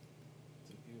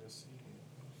 It's a USC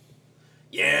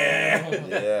Yeah. game.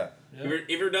 Yeah.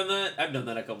 You ever done that? I've done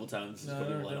that a couple times. No, It's I've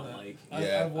people never I done don't that. like.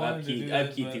 Yeah. I've wanted I've to do keyed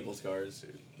that, people's cars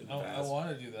in the I past. want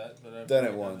to do that, but I've Done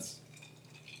never it once.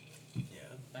 Yeah.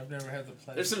 I've never had the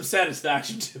pleasure. There's some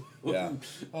satisfaction to it. Yeah.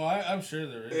 Oh, I'm sure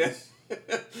there Yeah. is.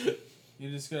 You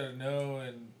just gotta know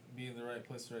and be in the right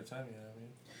place at the right time.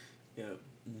 You know what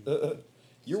I mean? Yeah.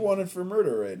 You're wanted for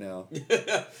murder right now.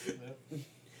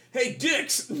 Hey,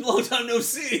 Dix! Long time no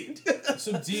see.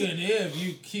 Some DNA of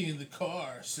you keying the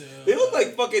car. So They look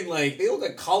like fucking they look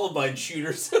like Columbine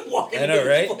shooters walking I know, into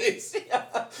this right? place.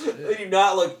 Yeah.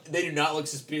 They do not look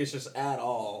suspicious at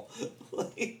all.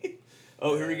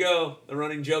 Oh, here we go. The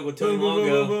running joke with Tony boom, boom,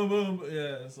 Longo. boom, boom, boom.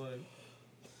 Yeah, it's like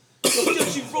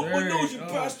Yes, you broke my Very- nose, you oh.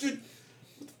 bastard!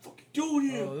 What the fuck you doing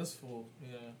here? oh, this fool. Yeah.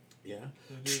 Yeah.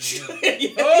 They're doing that.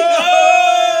 Yeah.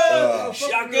 Oh.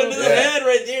 Shotgun to the Yeah. head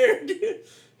right there, dude.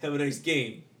 Have a nice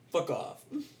game. Fuck off.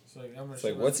 It's like I'm It's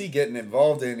like, what's he getting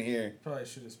involved in here? Probably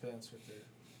shoot his pants right there.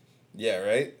 Yeah,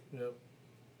 right? Yep.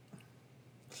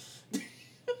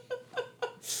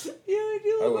 Yeah, they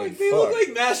do Oh, look like, like they look fuck.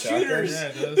 like mass Shotgun? shooters. Yeah,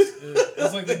 it does.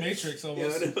 It's like the Matrix Yeah,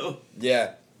 almost. I know.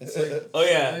 Yeah. Oh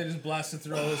yeah. They just blasted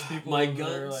through all those people. My and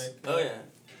they're guns. Like, Oh yeah. now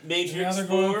Matrix they're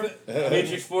going 4. with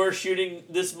Matrix 4 shooting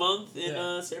this month in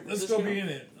Yeah. San Let's Francisco. go be in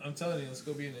it. I'm telling you, let's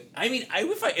go be in it. I mean,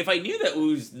 if I knew that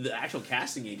was the actual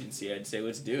casting agency, I'd say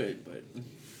let's do it. But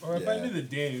Or if I Yeah. knew the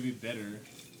day, it'd be better.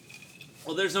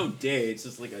 well, there's no day. It's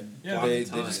just like a Yeah, block They- of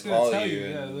they time. just call gonna tell you you.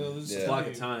 Yeah, and- they'll just yeah. tell block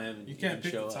you. of time. And You can't can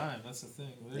pick show the up. time. That's the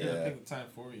thing. They're Yeah. gonna pick the time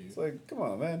for you. It's like, come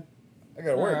on, man. I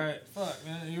gotta All work. right, fuck,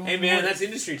 man. You Hey want me to man, work- that's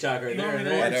industry talk right you want there. me to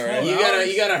There. work I know, right? 12 You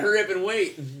hours? gotta hurry up and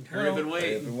wait. Hurry up and Hurry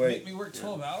wait. up and wait. Make me work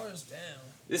 12 hours? Damn.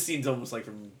 This scene's almost like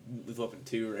from Lethal Weapon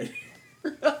 2, right?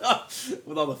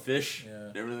 With all the fish Yeah.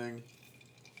 and everything.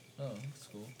 Oh, that's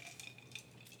cool.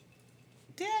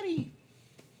 Daddy.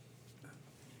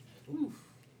 Ooh,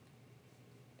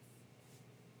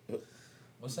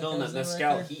 What's feeling that guy's name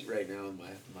mescal right heat right now in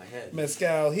my head.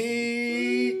 Mezcal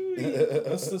heat. there?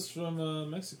 That's this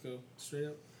from Mexico. Straight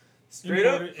up. Straight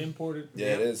up. Imported.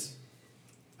 Yeah, it is.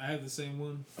 I have the same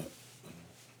one.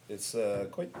 It's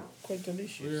quite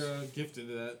delicious. We were gifted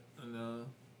that, and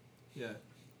yeah.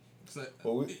 Cause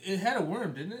Well, it had a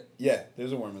worm, didn't it? Yeah,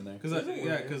 there's a worm in there. Cause There's a worm,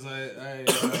 yeah. cause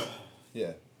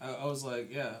Yeah. I was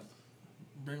like, yeah,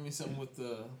 bring me something with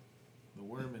the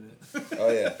worm in it.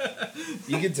 Oh yeah.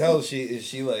 You can tell she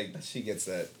gets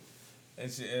that.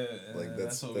 And she, Like,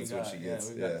 that's what she gets,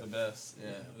 Yeah, we got yeah. the best. Yeah,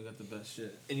 we got the best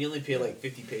shit. And you only pay like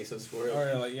 50 pesos for it. Oh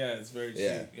yeah, like yeah, it's very cheap.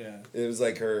 Yeah. Yeah. It was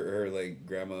like her like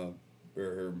grandma or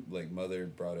her like mother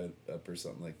brought it up or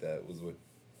something like that was what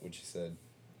she said.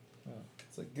 Oh.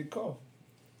 It's like good call.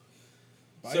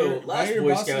 So Buy last your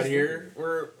Boy boss's Scout here, liquor.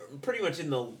 we're pretty much in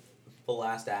the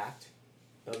last act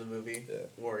of the movie, Yeah.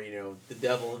 where the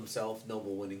devil himself,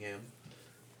 Noble Winningham,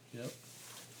 Yep.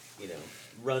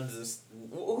 runs this.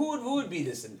 Who would be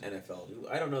this in NFL?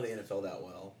 I don't know the NFL that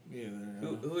well. Yeah.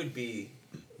 Who would be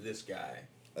this guy?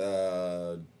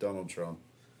 Donald Trump.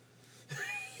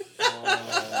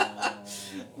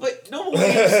 But Noble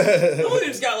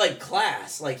Whinningham's got like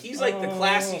class. Like he's like the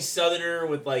classy Southerner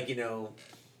with like like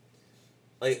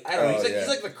I don't know. Oh, He's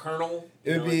like the Colonel.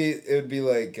 It would be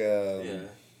like yeah.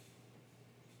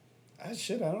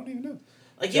 Shit, I don't even know.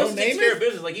 Like he also Joe takes care of Namath?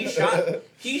 business. Like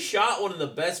he shot one of the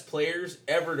best players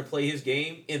ever to play his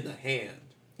game in the hand.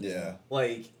 Yeah.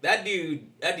 Like that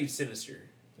dude's sinister.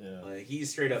 Yeah. Like he's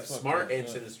straight up Fuck smart yeah, and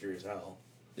yeah. sinister as hell.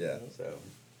 Yeah. So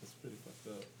That's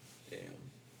Damn.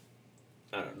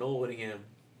 I don't know. Noel Whittingham.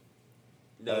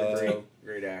 Another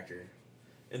great actor.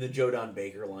 In the Joe Don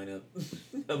Baker lineup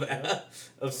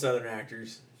of Southern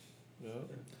actors. Yeah.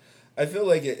 I feel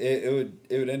like it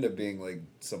would end up being like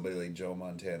somebody like Joe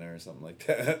Montana or something like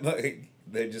that. Like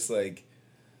they're just like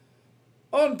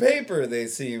on paper they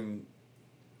seem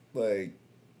like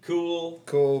Cool,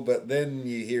 but then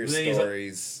you hear But then he's like,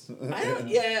 stories. I don't.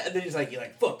 Yeah, and then he's like, "You're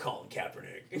like fuck Colin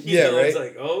Kaepernick." Yeah, right? It's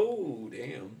like, oh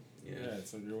damn. Yeah, Yeah.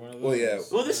 it's like you're one of those. Well, yeah.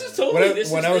 Well, this is totally.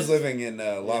 When I was living in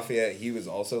Lafayette, he was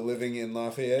also living in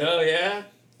Lafayette, Oh yeah.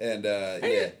 and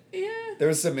Yeah. there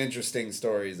was some interesting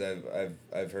stories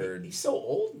I've heard. He's so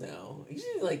old now. Isn't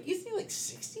he like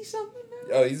 60 something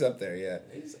now? Oh, he's up there, yeah.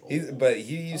 He's old. But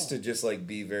he used to just like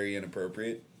be very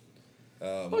inappropriate.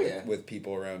 Yeah. With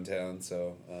people around town,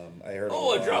 so I heard.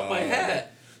 Oh, I dropped my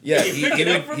hat. Yeah, You he picked it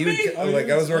would. up from He would. me? Like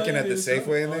I was working at the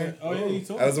Safeway in there. Oh yeah, you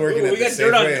told I was me. working Ooh, at we the got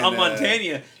dirt Safeway on in,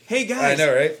 Montana. Hey guys. I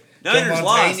know, right? Niners Joe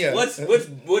lost. Montana.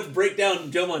 Let's break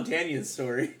down Joe Montana's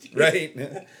story. Right.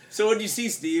 So what did you see,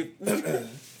 Steve?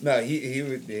 No, he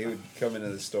would come into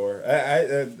the store.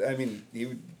 I mean he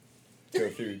would go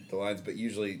through the lines, but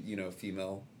usually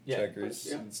female Yeah. checkers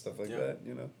Yeah. and stuff like Yeah. that.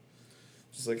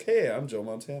 Just like, hey, I'm Joe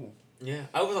Montana. Yeah,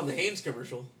 I was on the Hanes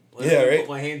commercial. Yeah, right? Put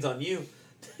my hands on you.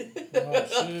 Oh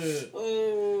shit.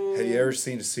 Oh. Have you ever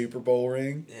seen a Super Bowl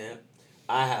ring? Yeah,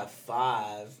 I have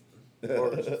 5. Or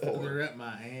was it 4? They're at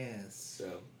my ass.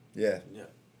 So Yeah. yeah.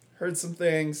 Heard some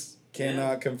things.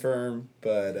 Cannot confirm,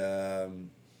 but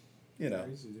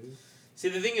Crazy, dude. See,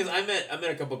 the thing is, I met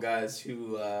a couple guys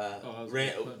who I was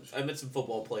ran. gonna punch. I met some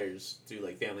football players through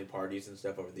like family parties and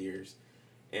stuff over the years,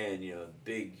 and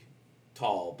big,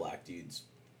 tall black dudes,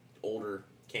 older,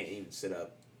 can't even sit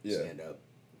up, Yeah. stand up,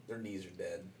 their knees are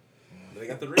dead. But they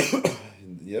got the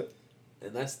ring, Yep.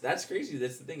 and that's crazy.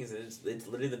 That's the thing is, it's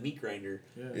literally the meat grinder.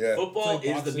 Yeah. Football It's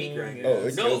like is the meat boxing, grinder. yeah. Oh,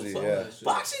 it's No, crazy. fo- Yeah.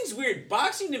 Boxing's weird.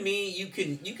 Boxing to me, you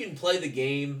can play the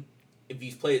game if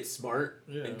you play it smart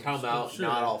Yeah, and come sure, out sure.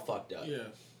 not all fucked up. Yeah.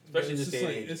 Especially in It's this just day and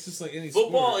like age. it's just like any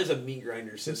Football sport. is a meat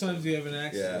grinder system. Sometimes you have an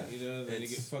accident, Yeah. and then you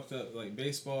get It's- fucked up. Like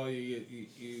baseball, you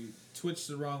twitch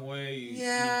the wrong way.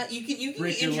 Yeah, you can get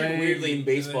break your injured leg, weirdly in and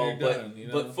then baseball, you're but done, you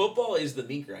know? but football is the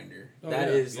meat grinder. Oh, That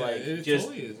yeah, is yeah, like it just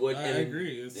totally is. what I and,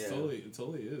 agree. It's yeah. it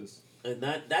totally is. and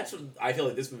that's what I feel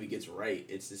like this movie gets right.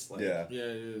 It's just like Yeah. Yeah,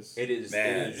 it is. it is.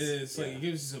 Man. It is It's like yeah. it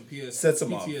gives you some PS. Sets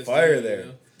him on PTSD, fire you there.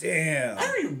 know? Damn. I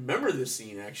don't even remember this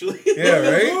scene actually. Yeah,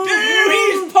 right?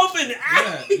 Damn, he's pumping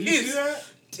Yeah, you see ice. that?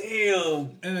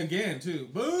 Damn. And again too.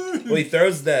 Boom. Well, he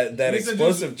throws that He's a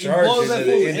explosive dude- he charge blows that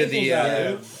into fool's the ankles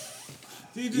out, dude.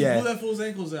 He just Yeah. blew that fool's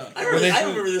ankles out. I don't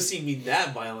remember this scene being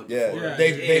that violent. Yeah, before.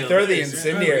 they Damn, throw the that is-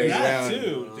 incendiary That down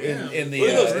too. Damn. in the Look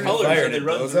at those in the colors fire when and they it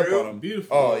run blows up through. on him.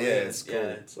 Beautiful. Oh yeah, it's cool. Yeah,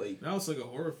 it's like Now it's like a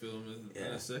horror film in Yeah.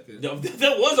 a second. no,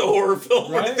 that was a horror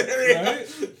film right, Right? there. Yeah. Right?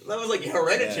 That was like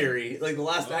Hereditary, like the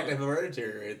last act of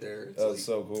Hereditary right there. It's, That like, was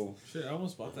so cool, Shit, I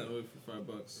almost bought that movie for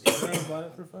 $5. Should I have bought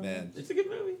it for $5? man. it's a good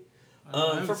movie. I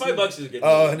haven't For seen $5 it. is a good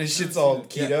Oh, movie. and his shit's all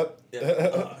keyed up. Yeah.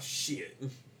 Oh shit.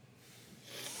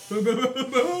 Boom, boom, boom,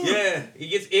 boom, boom. Yeah,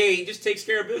 he just takes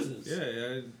care of business. Yeah,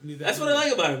 I need that. That's what I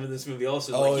like about him in this movie.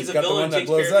 Also, Oh, like he's he's a got the villain one who that takes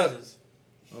blows care of up. business.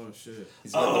 Oh shit.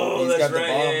 He's got Oh, the, he's that's got right.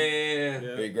 the bomb.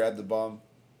 Yeah. Yeah. He grabbed the bomb.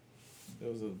 That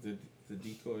was the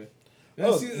decoy.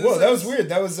 Oh, See, whoa, that was like- weird.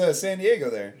 That was San Diego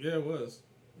there. Yeah, it was.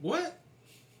 What?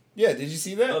 Yeah, did you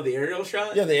see that? Oh, the aerial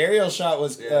shot. Yeah, the aerial shot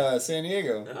was Yeah. San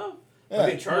Diego. Oh, Yeah.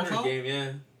 maybe a Chargers Hong Kong? game.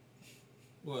 Yeah.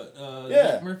 What?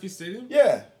 Yeah. Nick Murphy Stadium?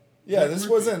 Yeah, yeah. Nick This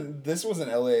Murphy. wasn't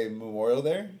L.A. Memorial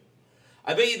there.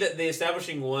 I bet you that the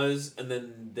establishing was, and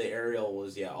then the aerial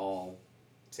was, all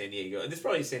San Diego. This is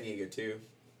probably San Diego too.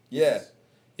 Yeah,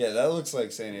 yeah. That looks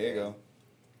like San Diego.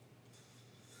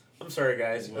 I'm sorry,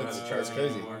 guys. You don't have That's- to charge that's me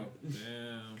crazy. anymore.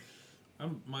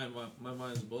 Damn. My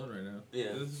mind's blown right now.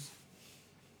 Yeah.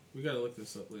 We gotta look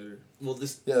this up later. Well,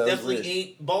 this Yeah, that was definitely weird.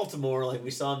 ain't Baltimore like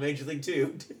we saw in Major League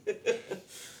 2.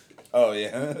 Oh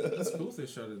yeah. That's cool if they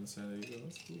shot it in San Diego.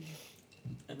 That's cool.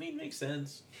 I mean, makes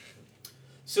sense.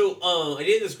 So, I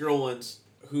dated this girl once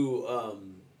who,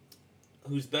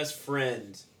 whose best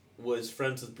friend was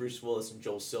friends with Bruce Willis and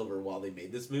Joel Silver while they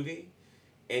made this movie,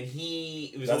 and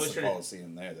he was That's always the trying to, policy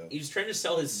in there though. he was trying to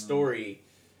sell his story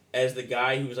as the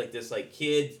guy who was like this like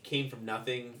kid came from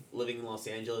nothing, living in Los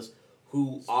Angeles,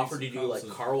 who offered to do like Thompson.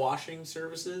 car washing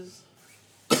services,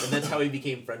 and that's how he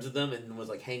became friends with them and was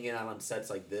like hanging out on sets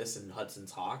like this and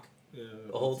Hudson's Hawk Yeah.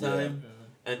 the whole Yeah. time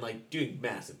and like doing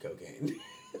massive cocaine.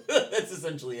 That's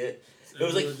essentially it. It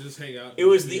was like Everyone just hang out it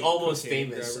was and the be almost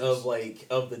cocaine famous drivers.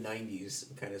 of the '90s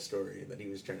kind of story that he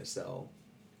was trying to sell.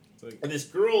 It's like, And this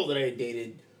girl that I had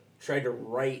dated, tried to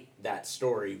write that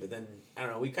story, but then I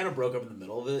don't know. We kind of broke up in the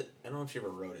middle of it. I don't know if she ever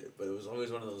wrote it, but it was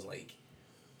always one of those like,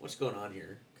 "What's going on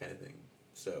here?" kind of thing.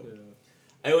 So Yeah.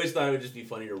 I always thought it would just be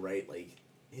funny to write like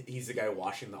he's the guy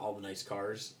washing all the nice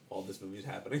cars while this movie's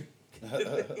happening,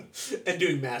 and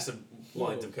doing massive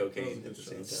lines of cocaine at the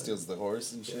same time. Steals the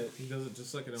horse and shit. He does it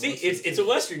just like in a See, Western, it's too. a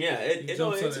western, yeah. He jumps It's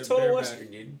on a it total bareback.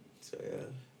 western, dude. So yeah.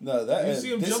 No, that You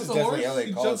see him this jump is the definitely horse? LA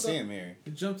He jumps Coliseum here.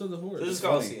 He jumped on the horse. This is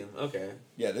funny. Coliseum. Okay.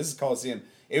 Yeah, this is Coliseum.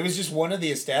 It was just one of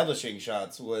the establishing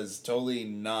shots was totally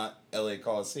not LA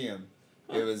Coliseum.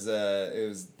 It was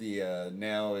the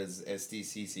now is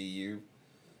SDCCU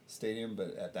stadium,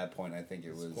 but at that point I think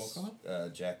it was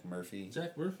Qualcomm? Jack Murphy.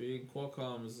 Jack Murphy and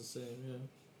Qualcomm is the same,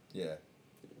 yeah. Yeah.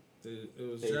 It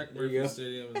was Hey, Jack there you Murphy go.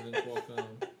 Stadium and then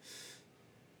Qualcomm.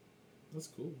 That's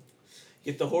cool.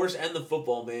 Get the horse and the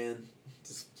football, man.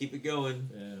 Just keep it going.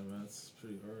 Yeah, man, that's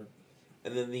pretty hard.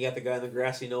 And then you got the guy on the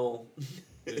grassy knoll.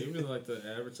 Yeah, even like the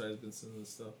advertisements and the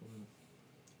stuff,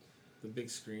 the big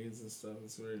screens and stuff.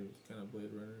 It's very kind of Blade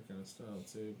Runner kind of style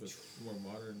too, but more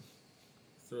modern.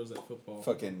 Throws that football.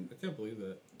 Fucking- I can't believe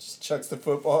that. Just chucks the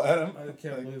football at him. I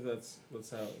can't Like, believe that's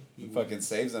how he fucking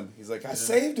saves him. He's like, I Yeah.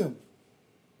 saved him.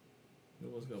 He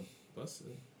almost got busted.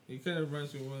 He kind of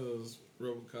reminds me of one of those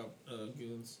RoboCop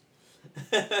goons.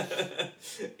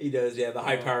 He does, yeah. The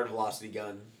high-powered velocity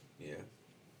gun. Yeah.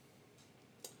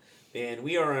 Man,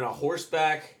 we are in a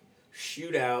horseback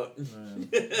shootout Man,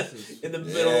 this is- in the Yeah,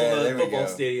 middle of there a we football go.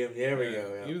 stadium. There we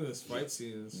go. Yeah. Even this fight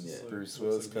scene is just Yeah. like, Bruce looks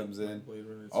Willis like comes in. Blade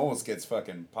Runner too. Almost gets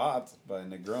fucking popped by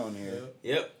Negron here.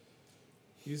 Yeah. Yep.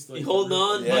 He's He like holding the real-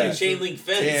 on Yeah. by a chain link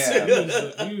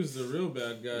fence. Damn. He was the real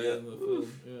bad guy Yeah. in the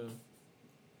film.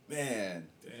 Yeah. Man.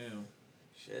 Damn.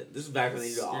 Shit, this is back when they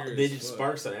Scary did as fuck.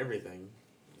 sparks on everything.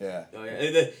 Yeah. Oh yeah,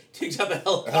 and the takes out the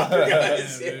helicopter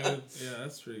guys. Yeah, Yeah. dude. Yeah,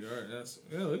 that's pretty hard.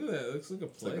 Look at that. It looks like a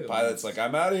It's play. like the pilot's like,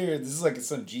 I'm out of here. This is like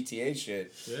some GTA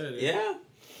shit. Yeah, dude. Yeah.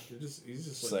 He's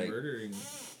just It's like, like- murdering.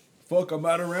 Fuck, I'm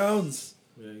out of rounds.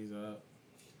 Yeah, he's out.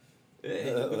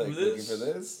 Hey, Like, look looking this. for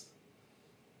this?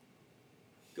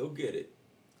 Go get it.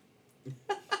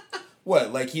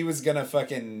 What? Like he was gonna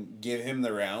fucking give him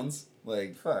the rounds?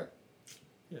 Like, fuck.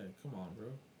 Yeah, come on, bro.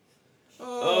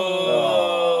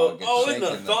 Oh, get oh, in shanked the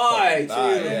in the thigh fucking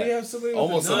thigh, too. yeah. You have somebody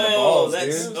Almost with in a the knife. balls, that's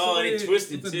dude. You have oh, and somebody he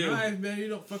twisted with a too. knife, man. You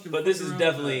don't fucking. But this fuck is around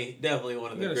definitely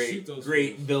one of You the gotta shoot those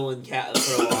great fools. villain cat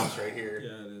throw offs right here with that.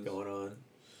 Yeah, it is. going on.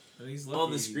 And he's On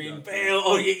lucky the he screen, got bam!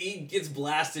 Oh, he gets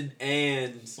blasted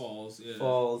and falls. Yeah.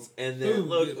 falls, and then Boom,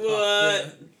 look get what.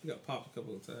 popped. Yeah, he got popped a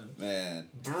couple of times. Man.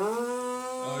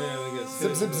 Oh yeah, they get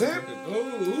Zip, zip, zip.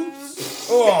 Oh, oops.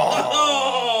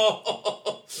 Oh!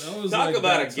 Oh! That was Talk like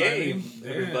about a bad game, timing.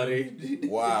 Damn. everybody.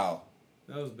 Wow.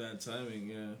 That was bad timing.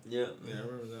 Yeah. Yeah. Yeah, I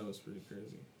remember that was pretty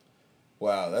crazy.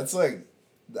 Wow, that's like,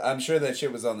 I'm sure that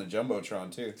shit was on the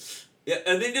Jumbotron too. Yeah,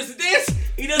 and then just the dance.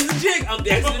 He does the jig. I'm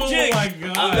dancing the Oh jig. my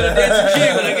God. I'm gonna dance the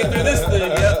jig when I get through this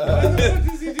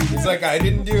thing. Yep. He's like, I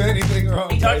didn't do anything wrong.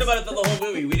 He talked guys." about it the whole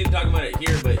movie. We didn't talk about it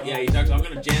here, but yeah, he talks. I'm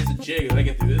gonna dance the jig when I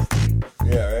get through this thing.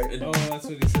 Yeah, right? And Oh, that's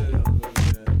what he said. in the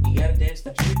movie, you gotta dance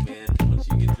the jig, man. Once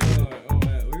you get through yeah. it. Oh,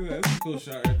 man. Look at that. That's a cool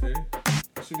shot right there.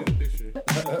 That should be the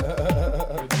picture.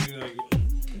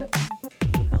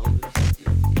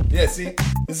 Yeah, see?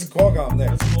 This is Qualcomm there.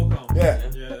 That's Qualcomm. Yeah.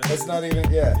 Yeah, That's not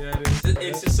even, yeah. Yeah, it is.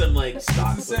 It's just some like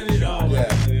stock It's a footage setting. shot. Oh, my Yeah.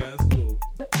 God, yeah, that's cool.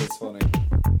 That's funny.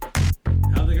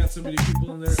 How they got so many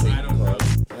people in there, I don't know.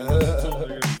 Satan I was told they're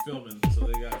gonna be filming, so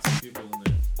they got some people in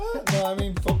there. No, I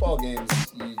mean, football games,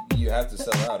 you have to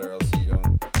sell out or else you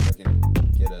don't fucking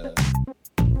get a...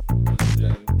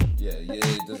 Yeah,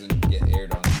 it doesn't get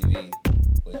aired on TV.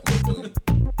 Like, locally.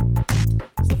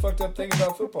 It's the fucked up thing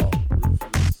about football.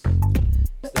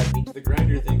 It's that meat to the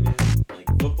grinder thing, man. Like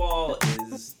football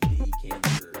is the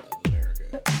cancer of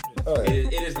America. Oh, yeah.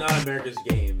 It is not America's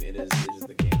game. It is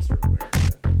the cancer of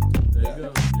America. There Yeah. you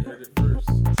go. You heard it first.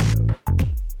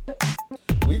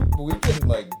 We've been,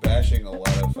 like, bashing a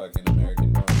lot of fucking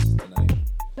American norms tonight.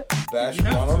 Bash You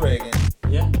have Ronald to. Reagan.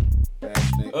 Yeah.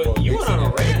 Bash Nick. Oh, you went Nixon, on a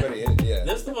rant. everybody hit it, yeah.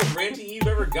 That's the most ranty you've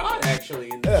ever got,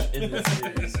 actually, in this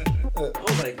series. I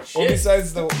was like, Well, shit.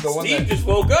 besides the one Steve that... just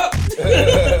woke up.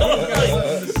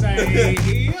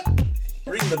 Say,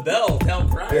 Ring the bell, town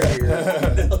crier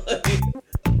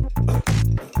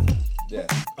Yeah.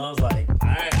 I was like,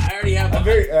 I already have. I'm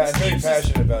very Steve's just-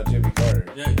 passionate about Jimmy Carter.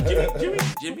 Yeah,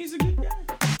 Jimmy's a good guy.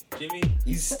 Jimmy.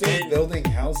 He's still And building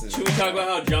houses. Should we talk about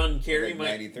how John Kerry Like might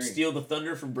 93. steal the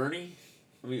thunder from Bernie?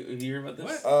 Have you heard about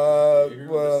this? What?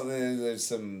 Well, there's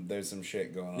some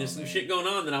shit going on. There's some there. shit going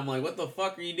on that I'm like, what the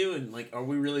fuck are you doing? Like, are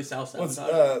we really South Well,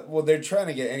 sabotage? well, they're trying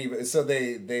to get anybody. So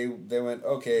they went,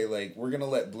 okay, like we're gonna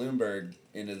let Bloomberg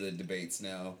into the debates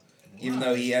now, even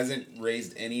though he hasn't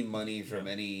raised any money from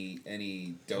any Why are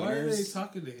they donors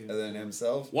talking to him? other than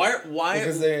himself. Why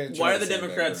Because they're why trying are the to sandbag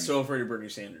Democrats Bernie. so afraid of Bernie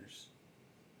Sanders?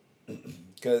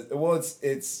 Because well,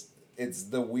 it's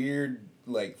the weird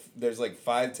like there's like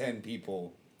 5-10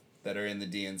 people that are in the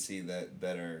DNC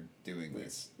that are doing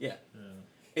this. Yeah.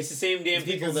 It's the same damn It's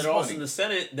people because that it's are also funny. in the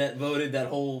Senate that voted that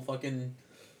whole fucking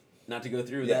not to go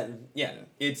through that. Yeah.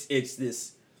 It's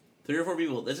this 3 or 4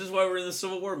 people. This is why we're in the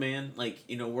Civil War, man. Like,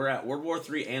 you know, we're at World War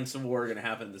III and Civil War are gonna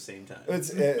happen at the same time.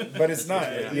 But it's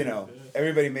not. You know,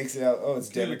 everybody makes it out. Oh, it's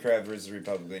Democrat versus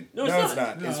Republican. No, No, it's it's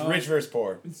not. not. It's No. rich versus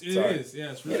poor. It Sorry. is.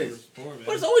 Yeah, it's really It is. poor, man.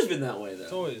 But it's always been that way though.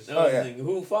 It's always. That was the yeah. thing.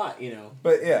 Who fought, you know.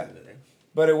 But yeah.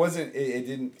 But it wasn't.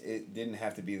 It didn't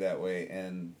have to be that way.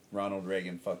 And Ronald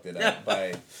Reagan fucked it up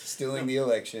by stealing the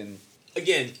election.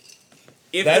 Again,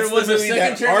 if That's there was the a movie second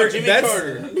that term Art- of Jimmy that's-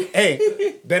 Carter.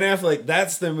 Hey, Ben Affleck.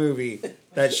 That's the movie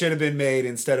that should have been made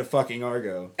instead of fucking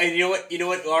Argo. And you know what? You know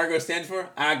what Argo stands for?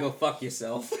 I go fuck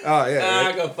yourself. Oh yeah. I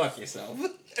right? go fuck yourself.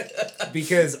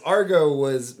 Because Argo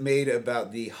was made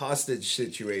about the hostage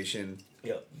situation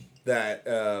Yep. that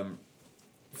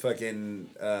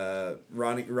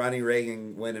Ronnie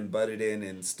Reagan went and butted in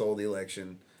and stole the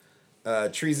election.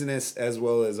 Treasonous as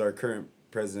well as our current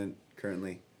president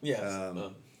currently. Yes.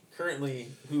 Currently,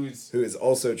 Who is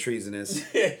also treasonous.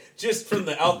 just from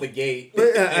the out the gate.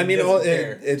 But I mean, doesn't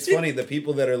care. it's funny. The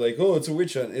people that are like, "Oh, it's a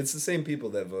witch hunt." It's the same people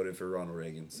that voted for Ronald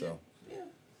Reagan. So,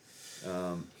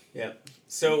 Yeah.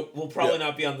 So we'll probably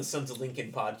not be on the Sons of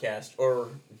Lincoln podcast or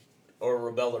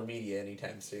Rebeller Media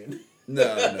anytime soon.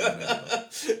 no.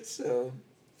 So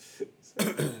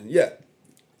Yeah,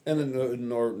 and then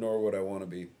nor would I want to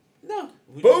be. no.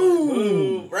 We Boom!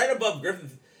 don't- right above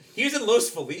Griffith. He was in Los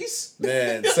Feliz.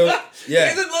 Man, so yeah.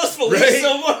 He was in Los Feliz Right?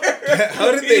 somewhere.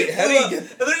 How did they get? And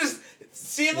they're just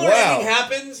similar Wow. thing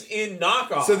happens in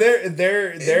knockoff. So they're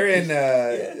in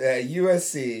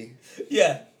USC.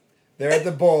 yeah. They're at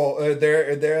the bowl. They're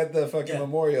at the fucking Yeah.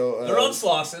 memorial. They're on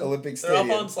Slauson. Olympic They're up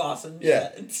Stadium. on Slauson. Yeah,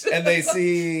 and they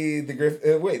see the Griff.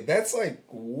 Wait, that's like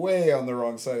way on the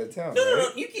wrong side of town. No.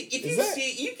 right? You can Is that-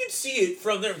 you can see it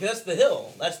from there. That's the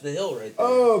hill. That's the hill right there.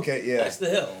 Oh, okay, yeah. That's the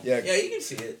hill. Yeah. Yeah, you can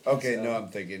see it. Okay, So, no, I'm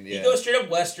thinking, yeah. You go straight up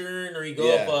Western, or you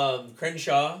go Yeah. up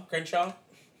Crenshaw.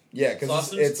 Yeah, because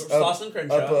Slauson- it's Slauson up,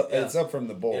 Crenshaw, yeah. it's up from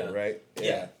the bowl, Yeah. right?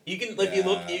 Yeah. You can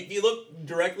Yeah. if you look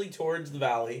directly towards the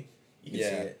valley, you can see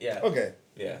it. Yeah. Okay,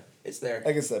 Yeah. It's there.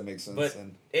 I guess that makes sense. But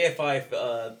then.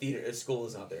 AFI theater school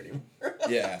is not there anymore.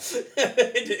 Yeah.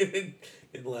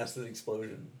 in the last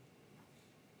explosion.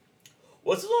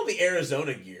 What's with all the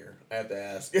Arizona gear? I have to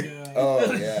ask. Yeah.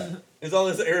 Oh yeah, It's all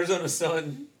this Arizona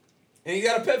sun, and you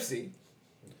got a Pepsi.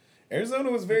 Arizona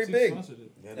was very Pepsi big sponsored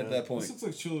it. at that point. This looks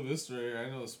like Chula Vista right here. I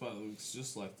know a spot that looks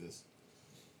just like this.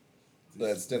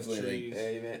 That's definitely Trees.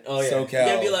 Hey man. Oh yeah. SoCal, You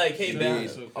gotta be like, hey indeed. man,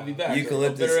 SoCal. I'll be back.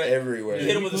 Eucalyptus Or better yet, everywhere. You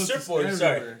hit him with a Eucalyptus surfboard.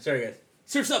 Sorry, everywhere. guys.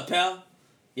 Surf's up, pal.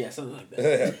 Yeah, something like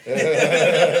that.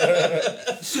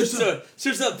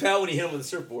 Surf's up, pal. When you hit him with a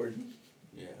surfboard.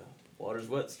 Yeah. Water's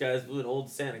wet, sky's blue, and old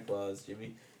Santa Claus,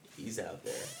 Jimmy, he's out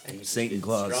there. And he's Satan getting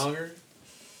Claus. Stronger.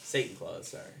 Satan Claus.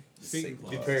 Sorry. Satan Be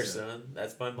Claus, prepared, yeah. son.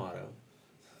 That's my motto.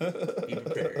 Be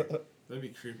prepared. That'd be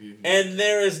creepy. If you- And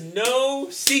there is no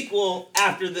sequel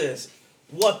after this.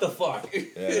 What the fuck? Yeah,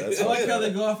 that's I like fucked how up.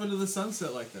 they go off into the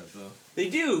sunset like that, though. They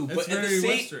do, It's but at the very same,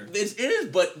 Western. it is,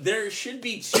 but there should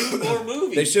be 2 more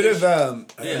movies. They should have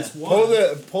Yeah.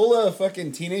 pull a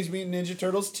fucking Teenage Mutant Ninja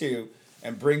Turtles 2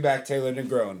 and bring back Taylor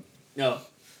Negron. No,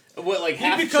 what like He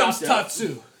half becomes chopped up?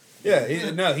 Tatsu. Yeah,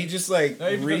 he just like No,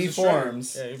 he becomes a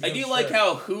reforms. Shredder. Yeah, he I do becomes like Shredder.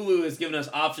 how Hulu has given us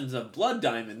options of Blood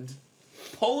Diamond,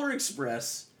 Polar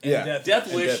Express, Yeah, Death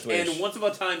and Wish, Death Wish. and Once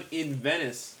Upon a Time in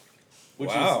Venice, which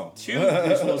Wow. is 2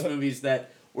 Bruce Willis movies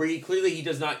that where he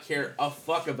does not care a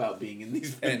fuck about being in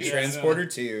these and movies. Transporter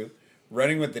 2,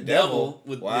 Running with the Devil Devil.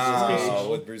 with wow, Bruce Willis.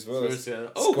 with Bruce Willis.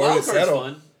 Oh, Score to Wild Card's Settle.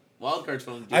 fun. Wild Card's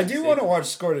fun. I do want to watch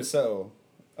Score to Settle.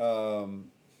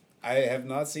 I have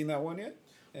not seen that one yet.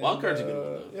 Wild Card's a good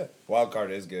one, though. Yeah, Wild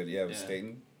Card is good. Yeah, with Yeah.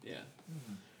 Staten. Yeah.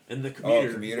 And the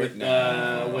commuter, Commuter? with,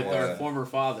 No, with yeah. our former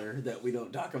father that we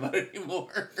don't talk about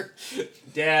anymore.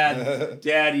 Dad,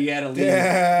 you gotta leave.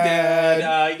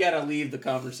 Dad. You gotta leave the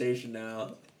conversation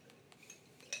now.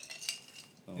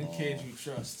 In Cage we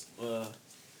trust.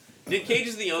 Nick Cage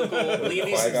is the uncle. Liam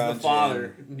Neeson's Qui-Gon the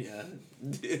father. Yeah.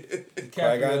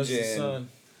 DiCaprio's the Jinn. son.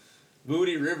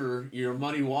 Moody River, your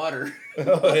muddy water.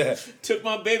 Oh yeah. Took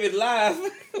my baby life.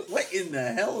 What in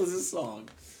the hell is this song?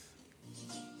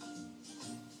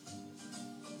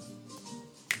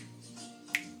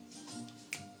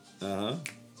 Uh huh.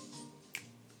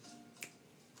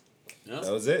 No?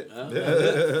 That was it. All All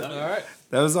right.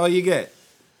 That was all you get.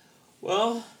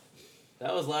 Well,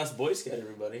 That was last Boy Scout,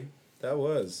 everybody. That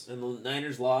was. And the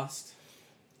Niners lost.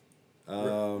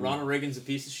 Ronald Reagan's a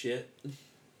piece of shit.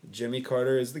 Jimmy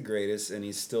Carter is the greatest, and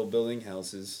he's still building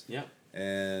houses. Yep.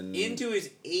 And Into his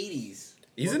 80s.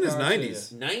 he's in his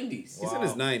 90s. 90s. He's in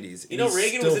his 90s. You know, He's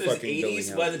Reagan still was in his fucking building 80s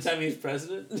by the houses. time he was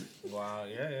president. Wow,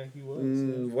 yeah, he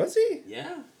was. Was he?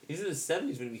 Yeah. He's in his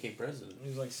 70s when he became president. He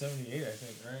was like 78, I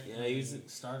think, right? Yeah, he was-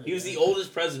 started. He was the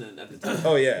oldest president at the time.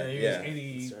 Oh, yeah, He yeah. was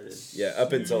 80. Started. Yeah,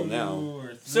 up until now. or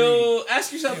 3. So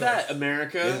ask yourself Anyway. that,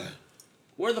 America.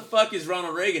 Where the fuck is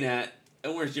Ronald Reagan at,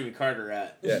 and where's Jimmy Carter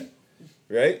at? Yeah.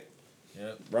 Right?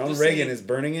 Yep. Ronald Just Reagan saying. is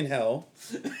burning in hell,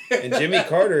 and Jimmy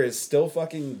Carter is still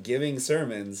fucking giving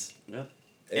sermons Yep.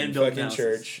 in And building fucking houses.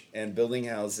 church and building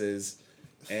houses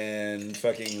and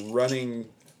fucking running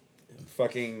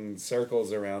fucking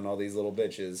circles around all these little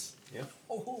bitches.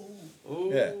 Ooh.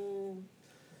 Yeah.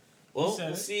 Well, said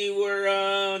we'll it. see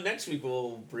where next week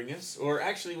will bring us. Or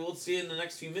actually, we'll see in the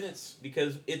next few minutes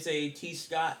because it's a T.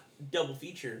 Scott double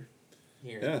feature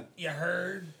here. Yeah. You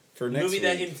heard? For The next movie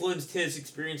that week. influenced his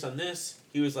experience on this,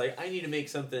 he was like, I need to make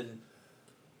something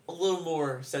a little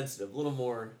more sensitive, a little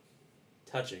more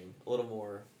touching, a little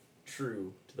more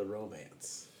true to the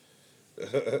romance.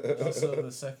 Also,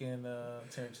 the second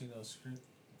Tarantino script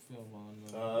film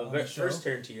on the show. First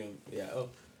Tarantino, yeah. Oh,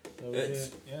 So we it's-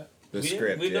 did, yeah. The we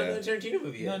script, We've yeah. done the Tarantino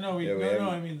movie yet. No, Yeah, we haven't-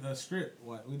 I mean the script.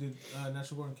 What we did,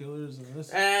 Natural Born Killers and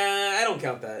this. I don't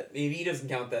count that. If he doesn't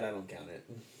count that, I don't count it.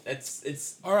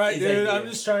 It's All right, his dude. idea. I'm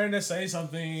just trying to say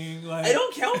something. Like I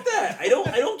don't count that. I don't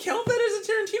count that as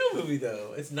a Tarantino movie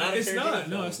though. It's not. It's a Tarantino not. Film.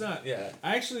 No, it's not. Yeah.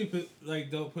 I actually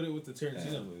don't put it with the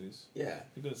Tarantino movies Yeah.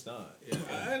 because it's not. Yeah,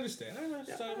 I understand. I know what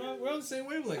you're talking about. We're on the same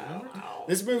wavelength. Remember?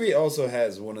 This movie also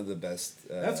has one of the best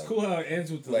That's cool how it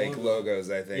ends with the like logo. logos,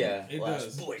 I think. Yeah. It Last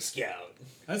does. Boy Scout.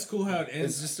 That's cool how it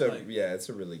ends. It's just a like, it's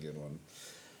a really good one.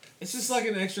 It's just like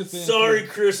an extra thing. Sorry,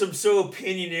 Chris. I'm so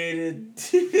opinionated.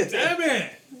 Damn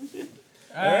it.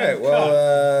 All right,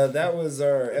 well, that was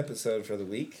our episode for the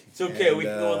week. It's okay. And, We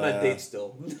can go on that date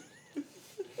still.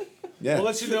 Yeah. We'll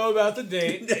let you know about the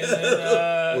date. And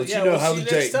then, Let you know we'll how see the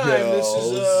you next date time.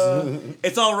 goes. This is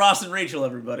It's all Ross and Rachel,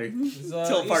 everybody.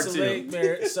 Till part Issa 2. Late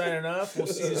Merritt signing off. We'll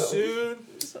see you soon.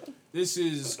 This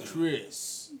is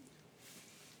Chris.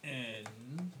 And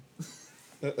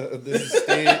This is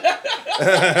Steve.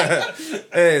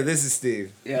 Hey, this is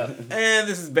Steve. Yeah. And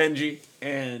this is Benji.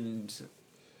 And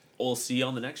we'll see you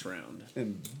on the next round.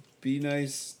 And be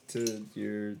nice to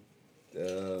your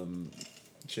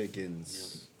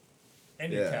chickens.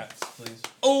 and your Yeah. cats, please.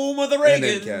 Oh, Mother And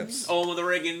Reagan. then cats. Oh, Mother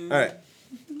Reagan. All right.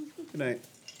 Good night.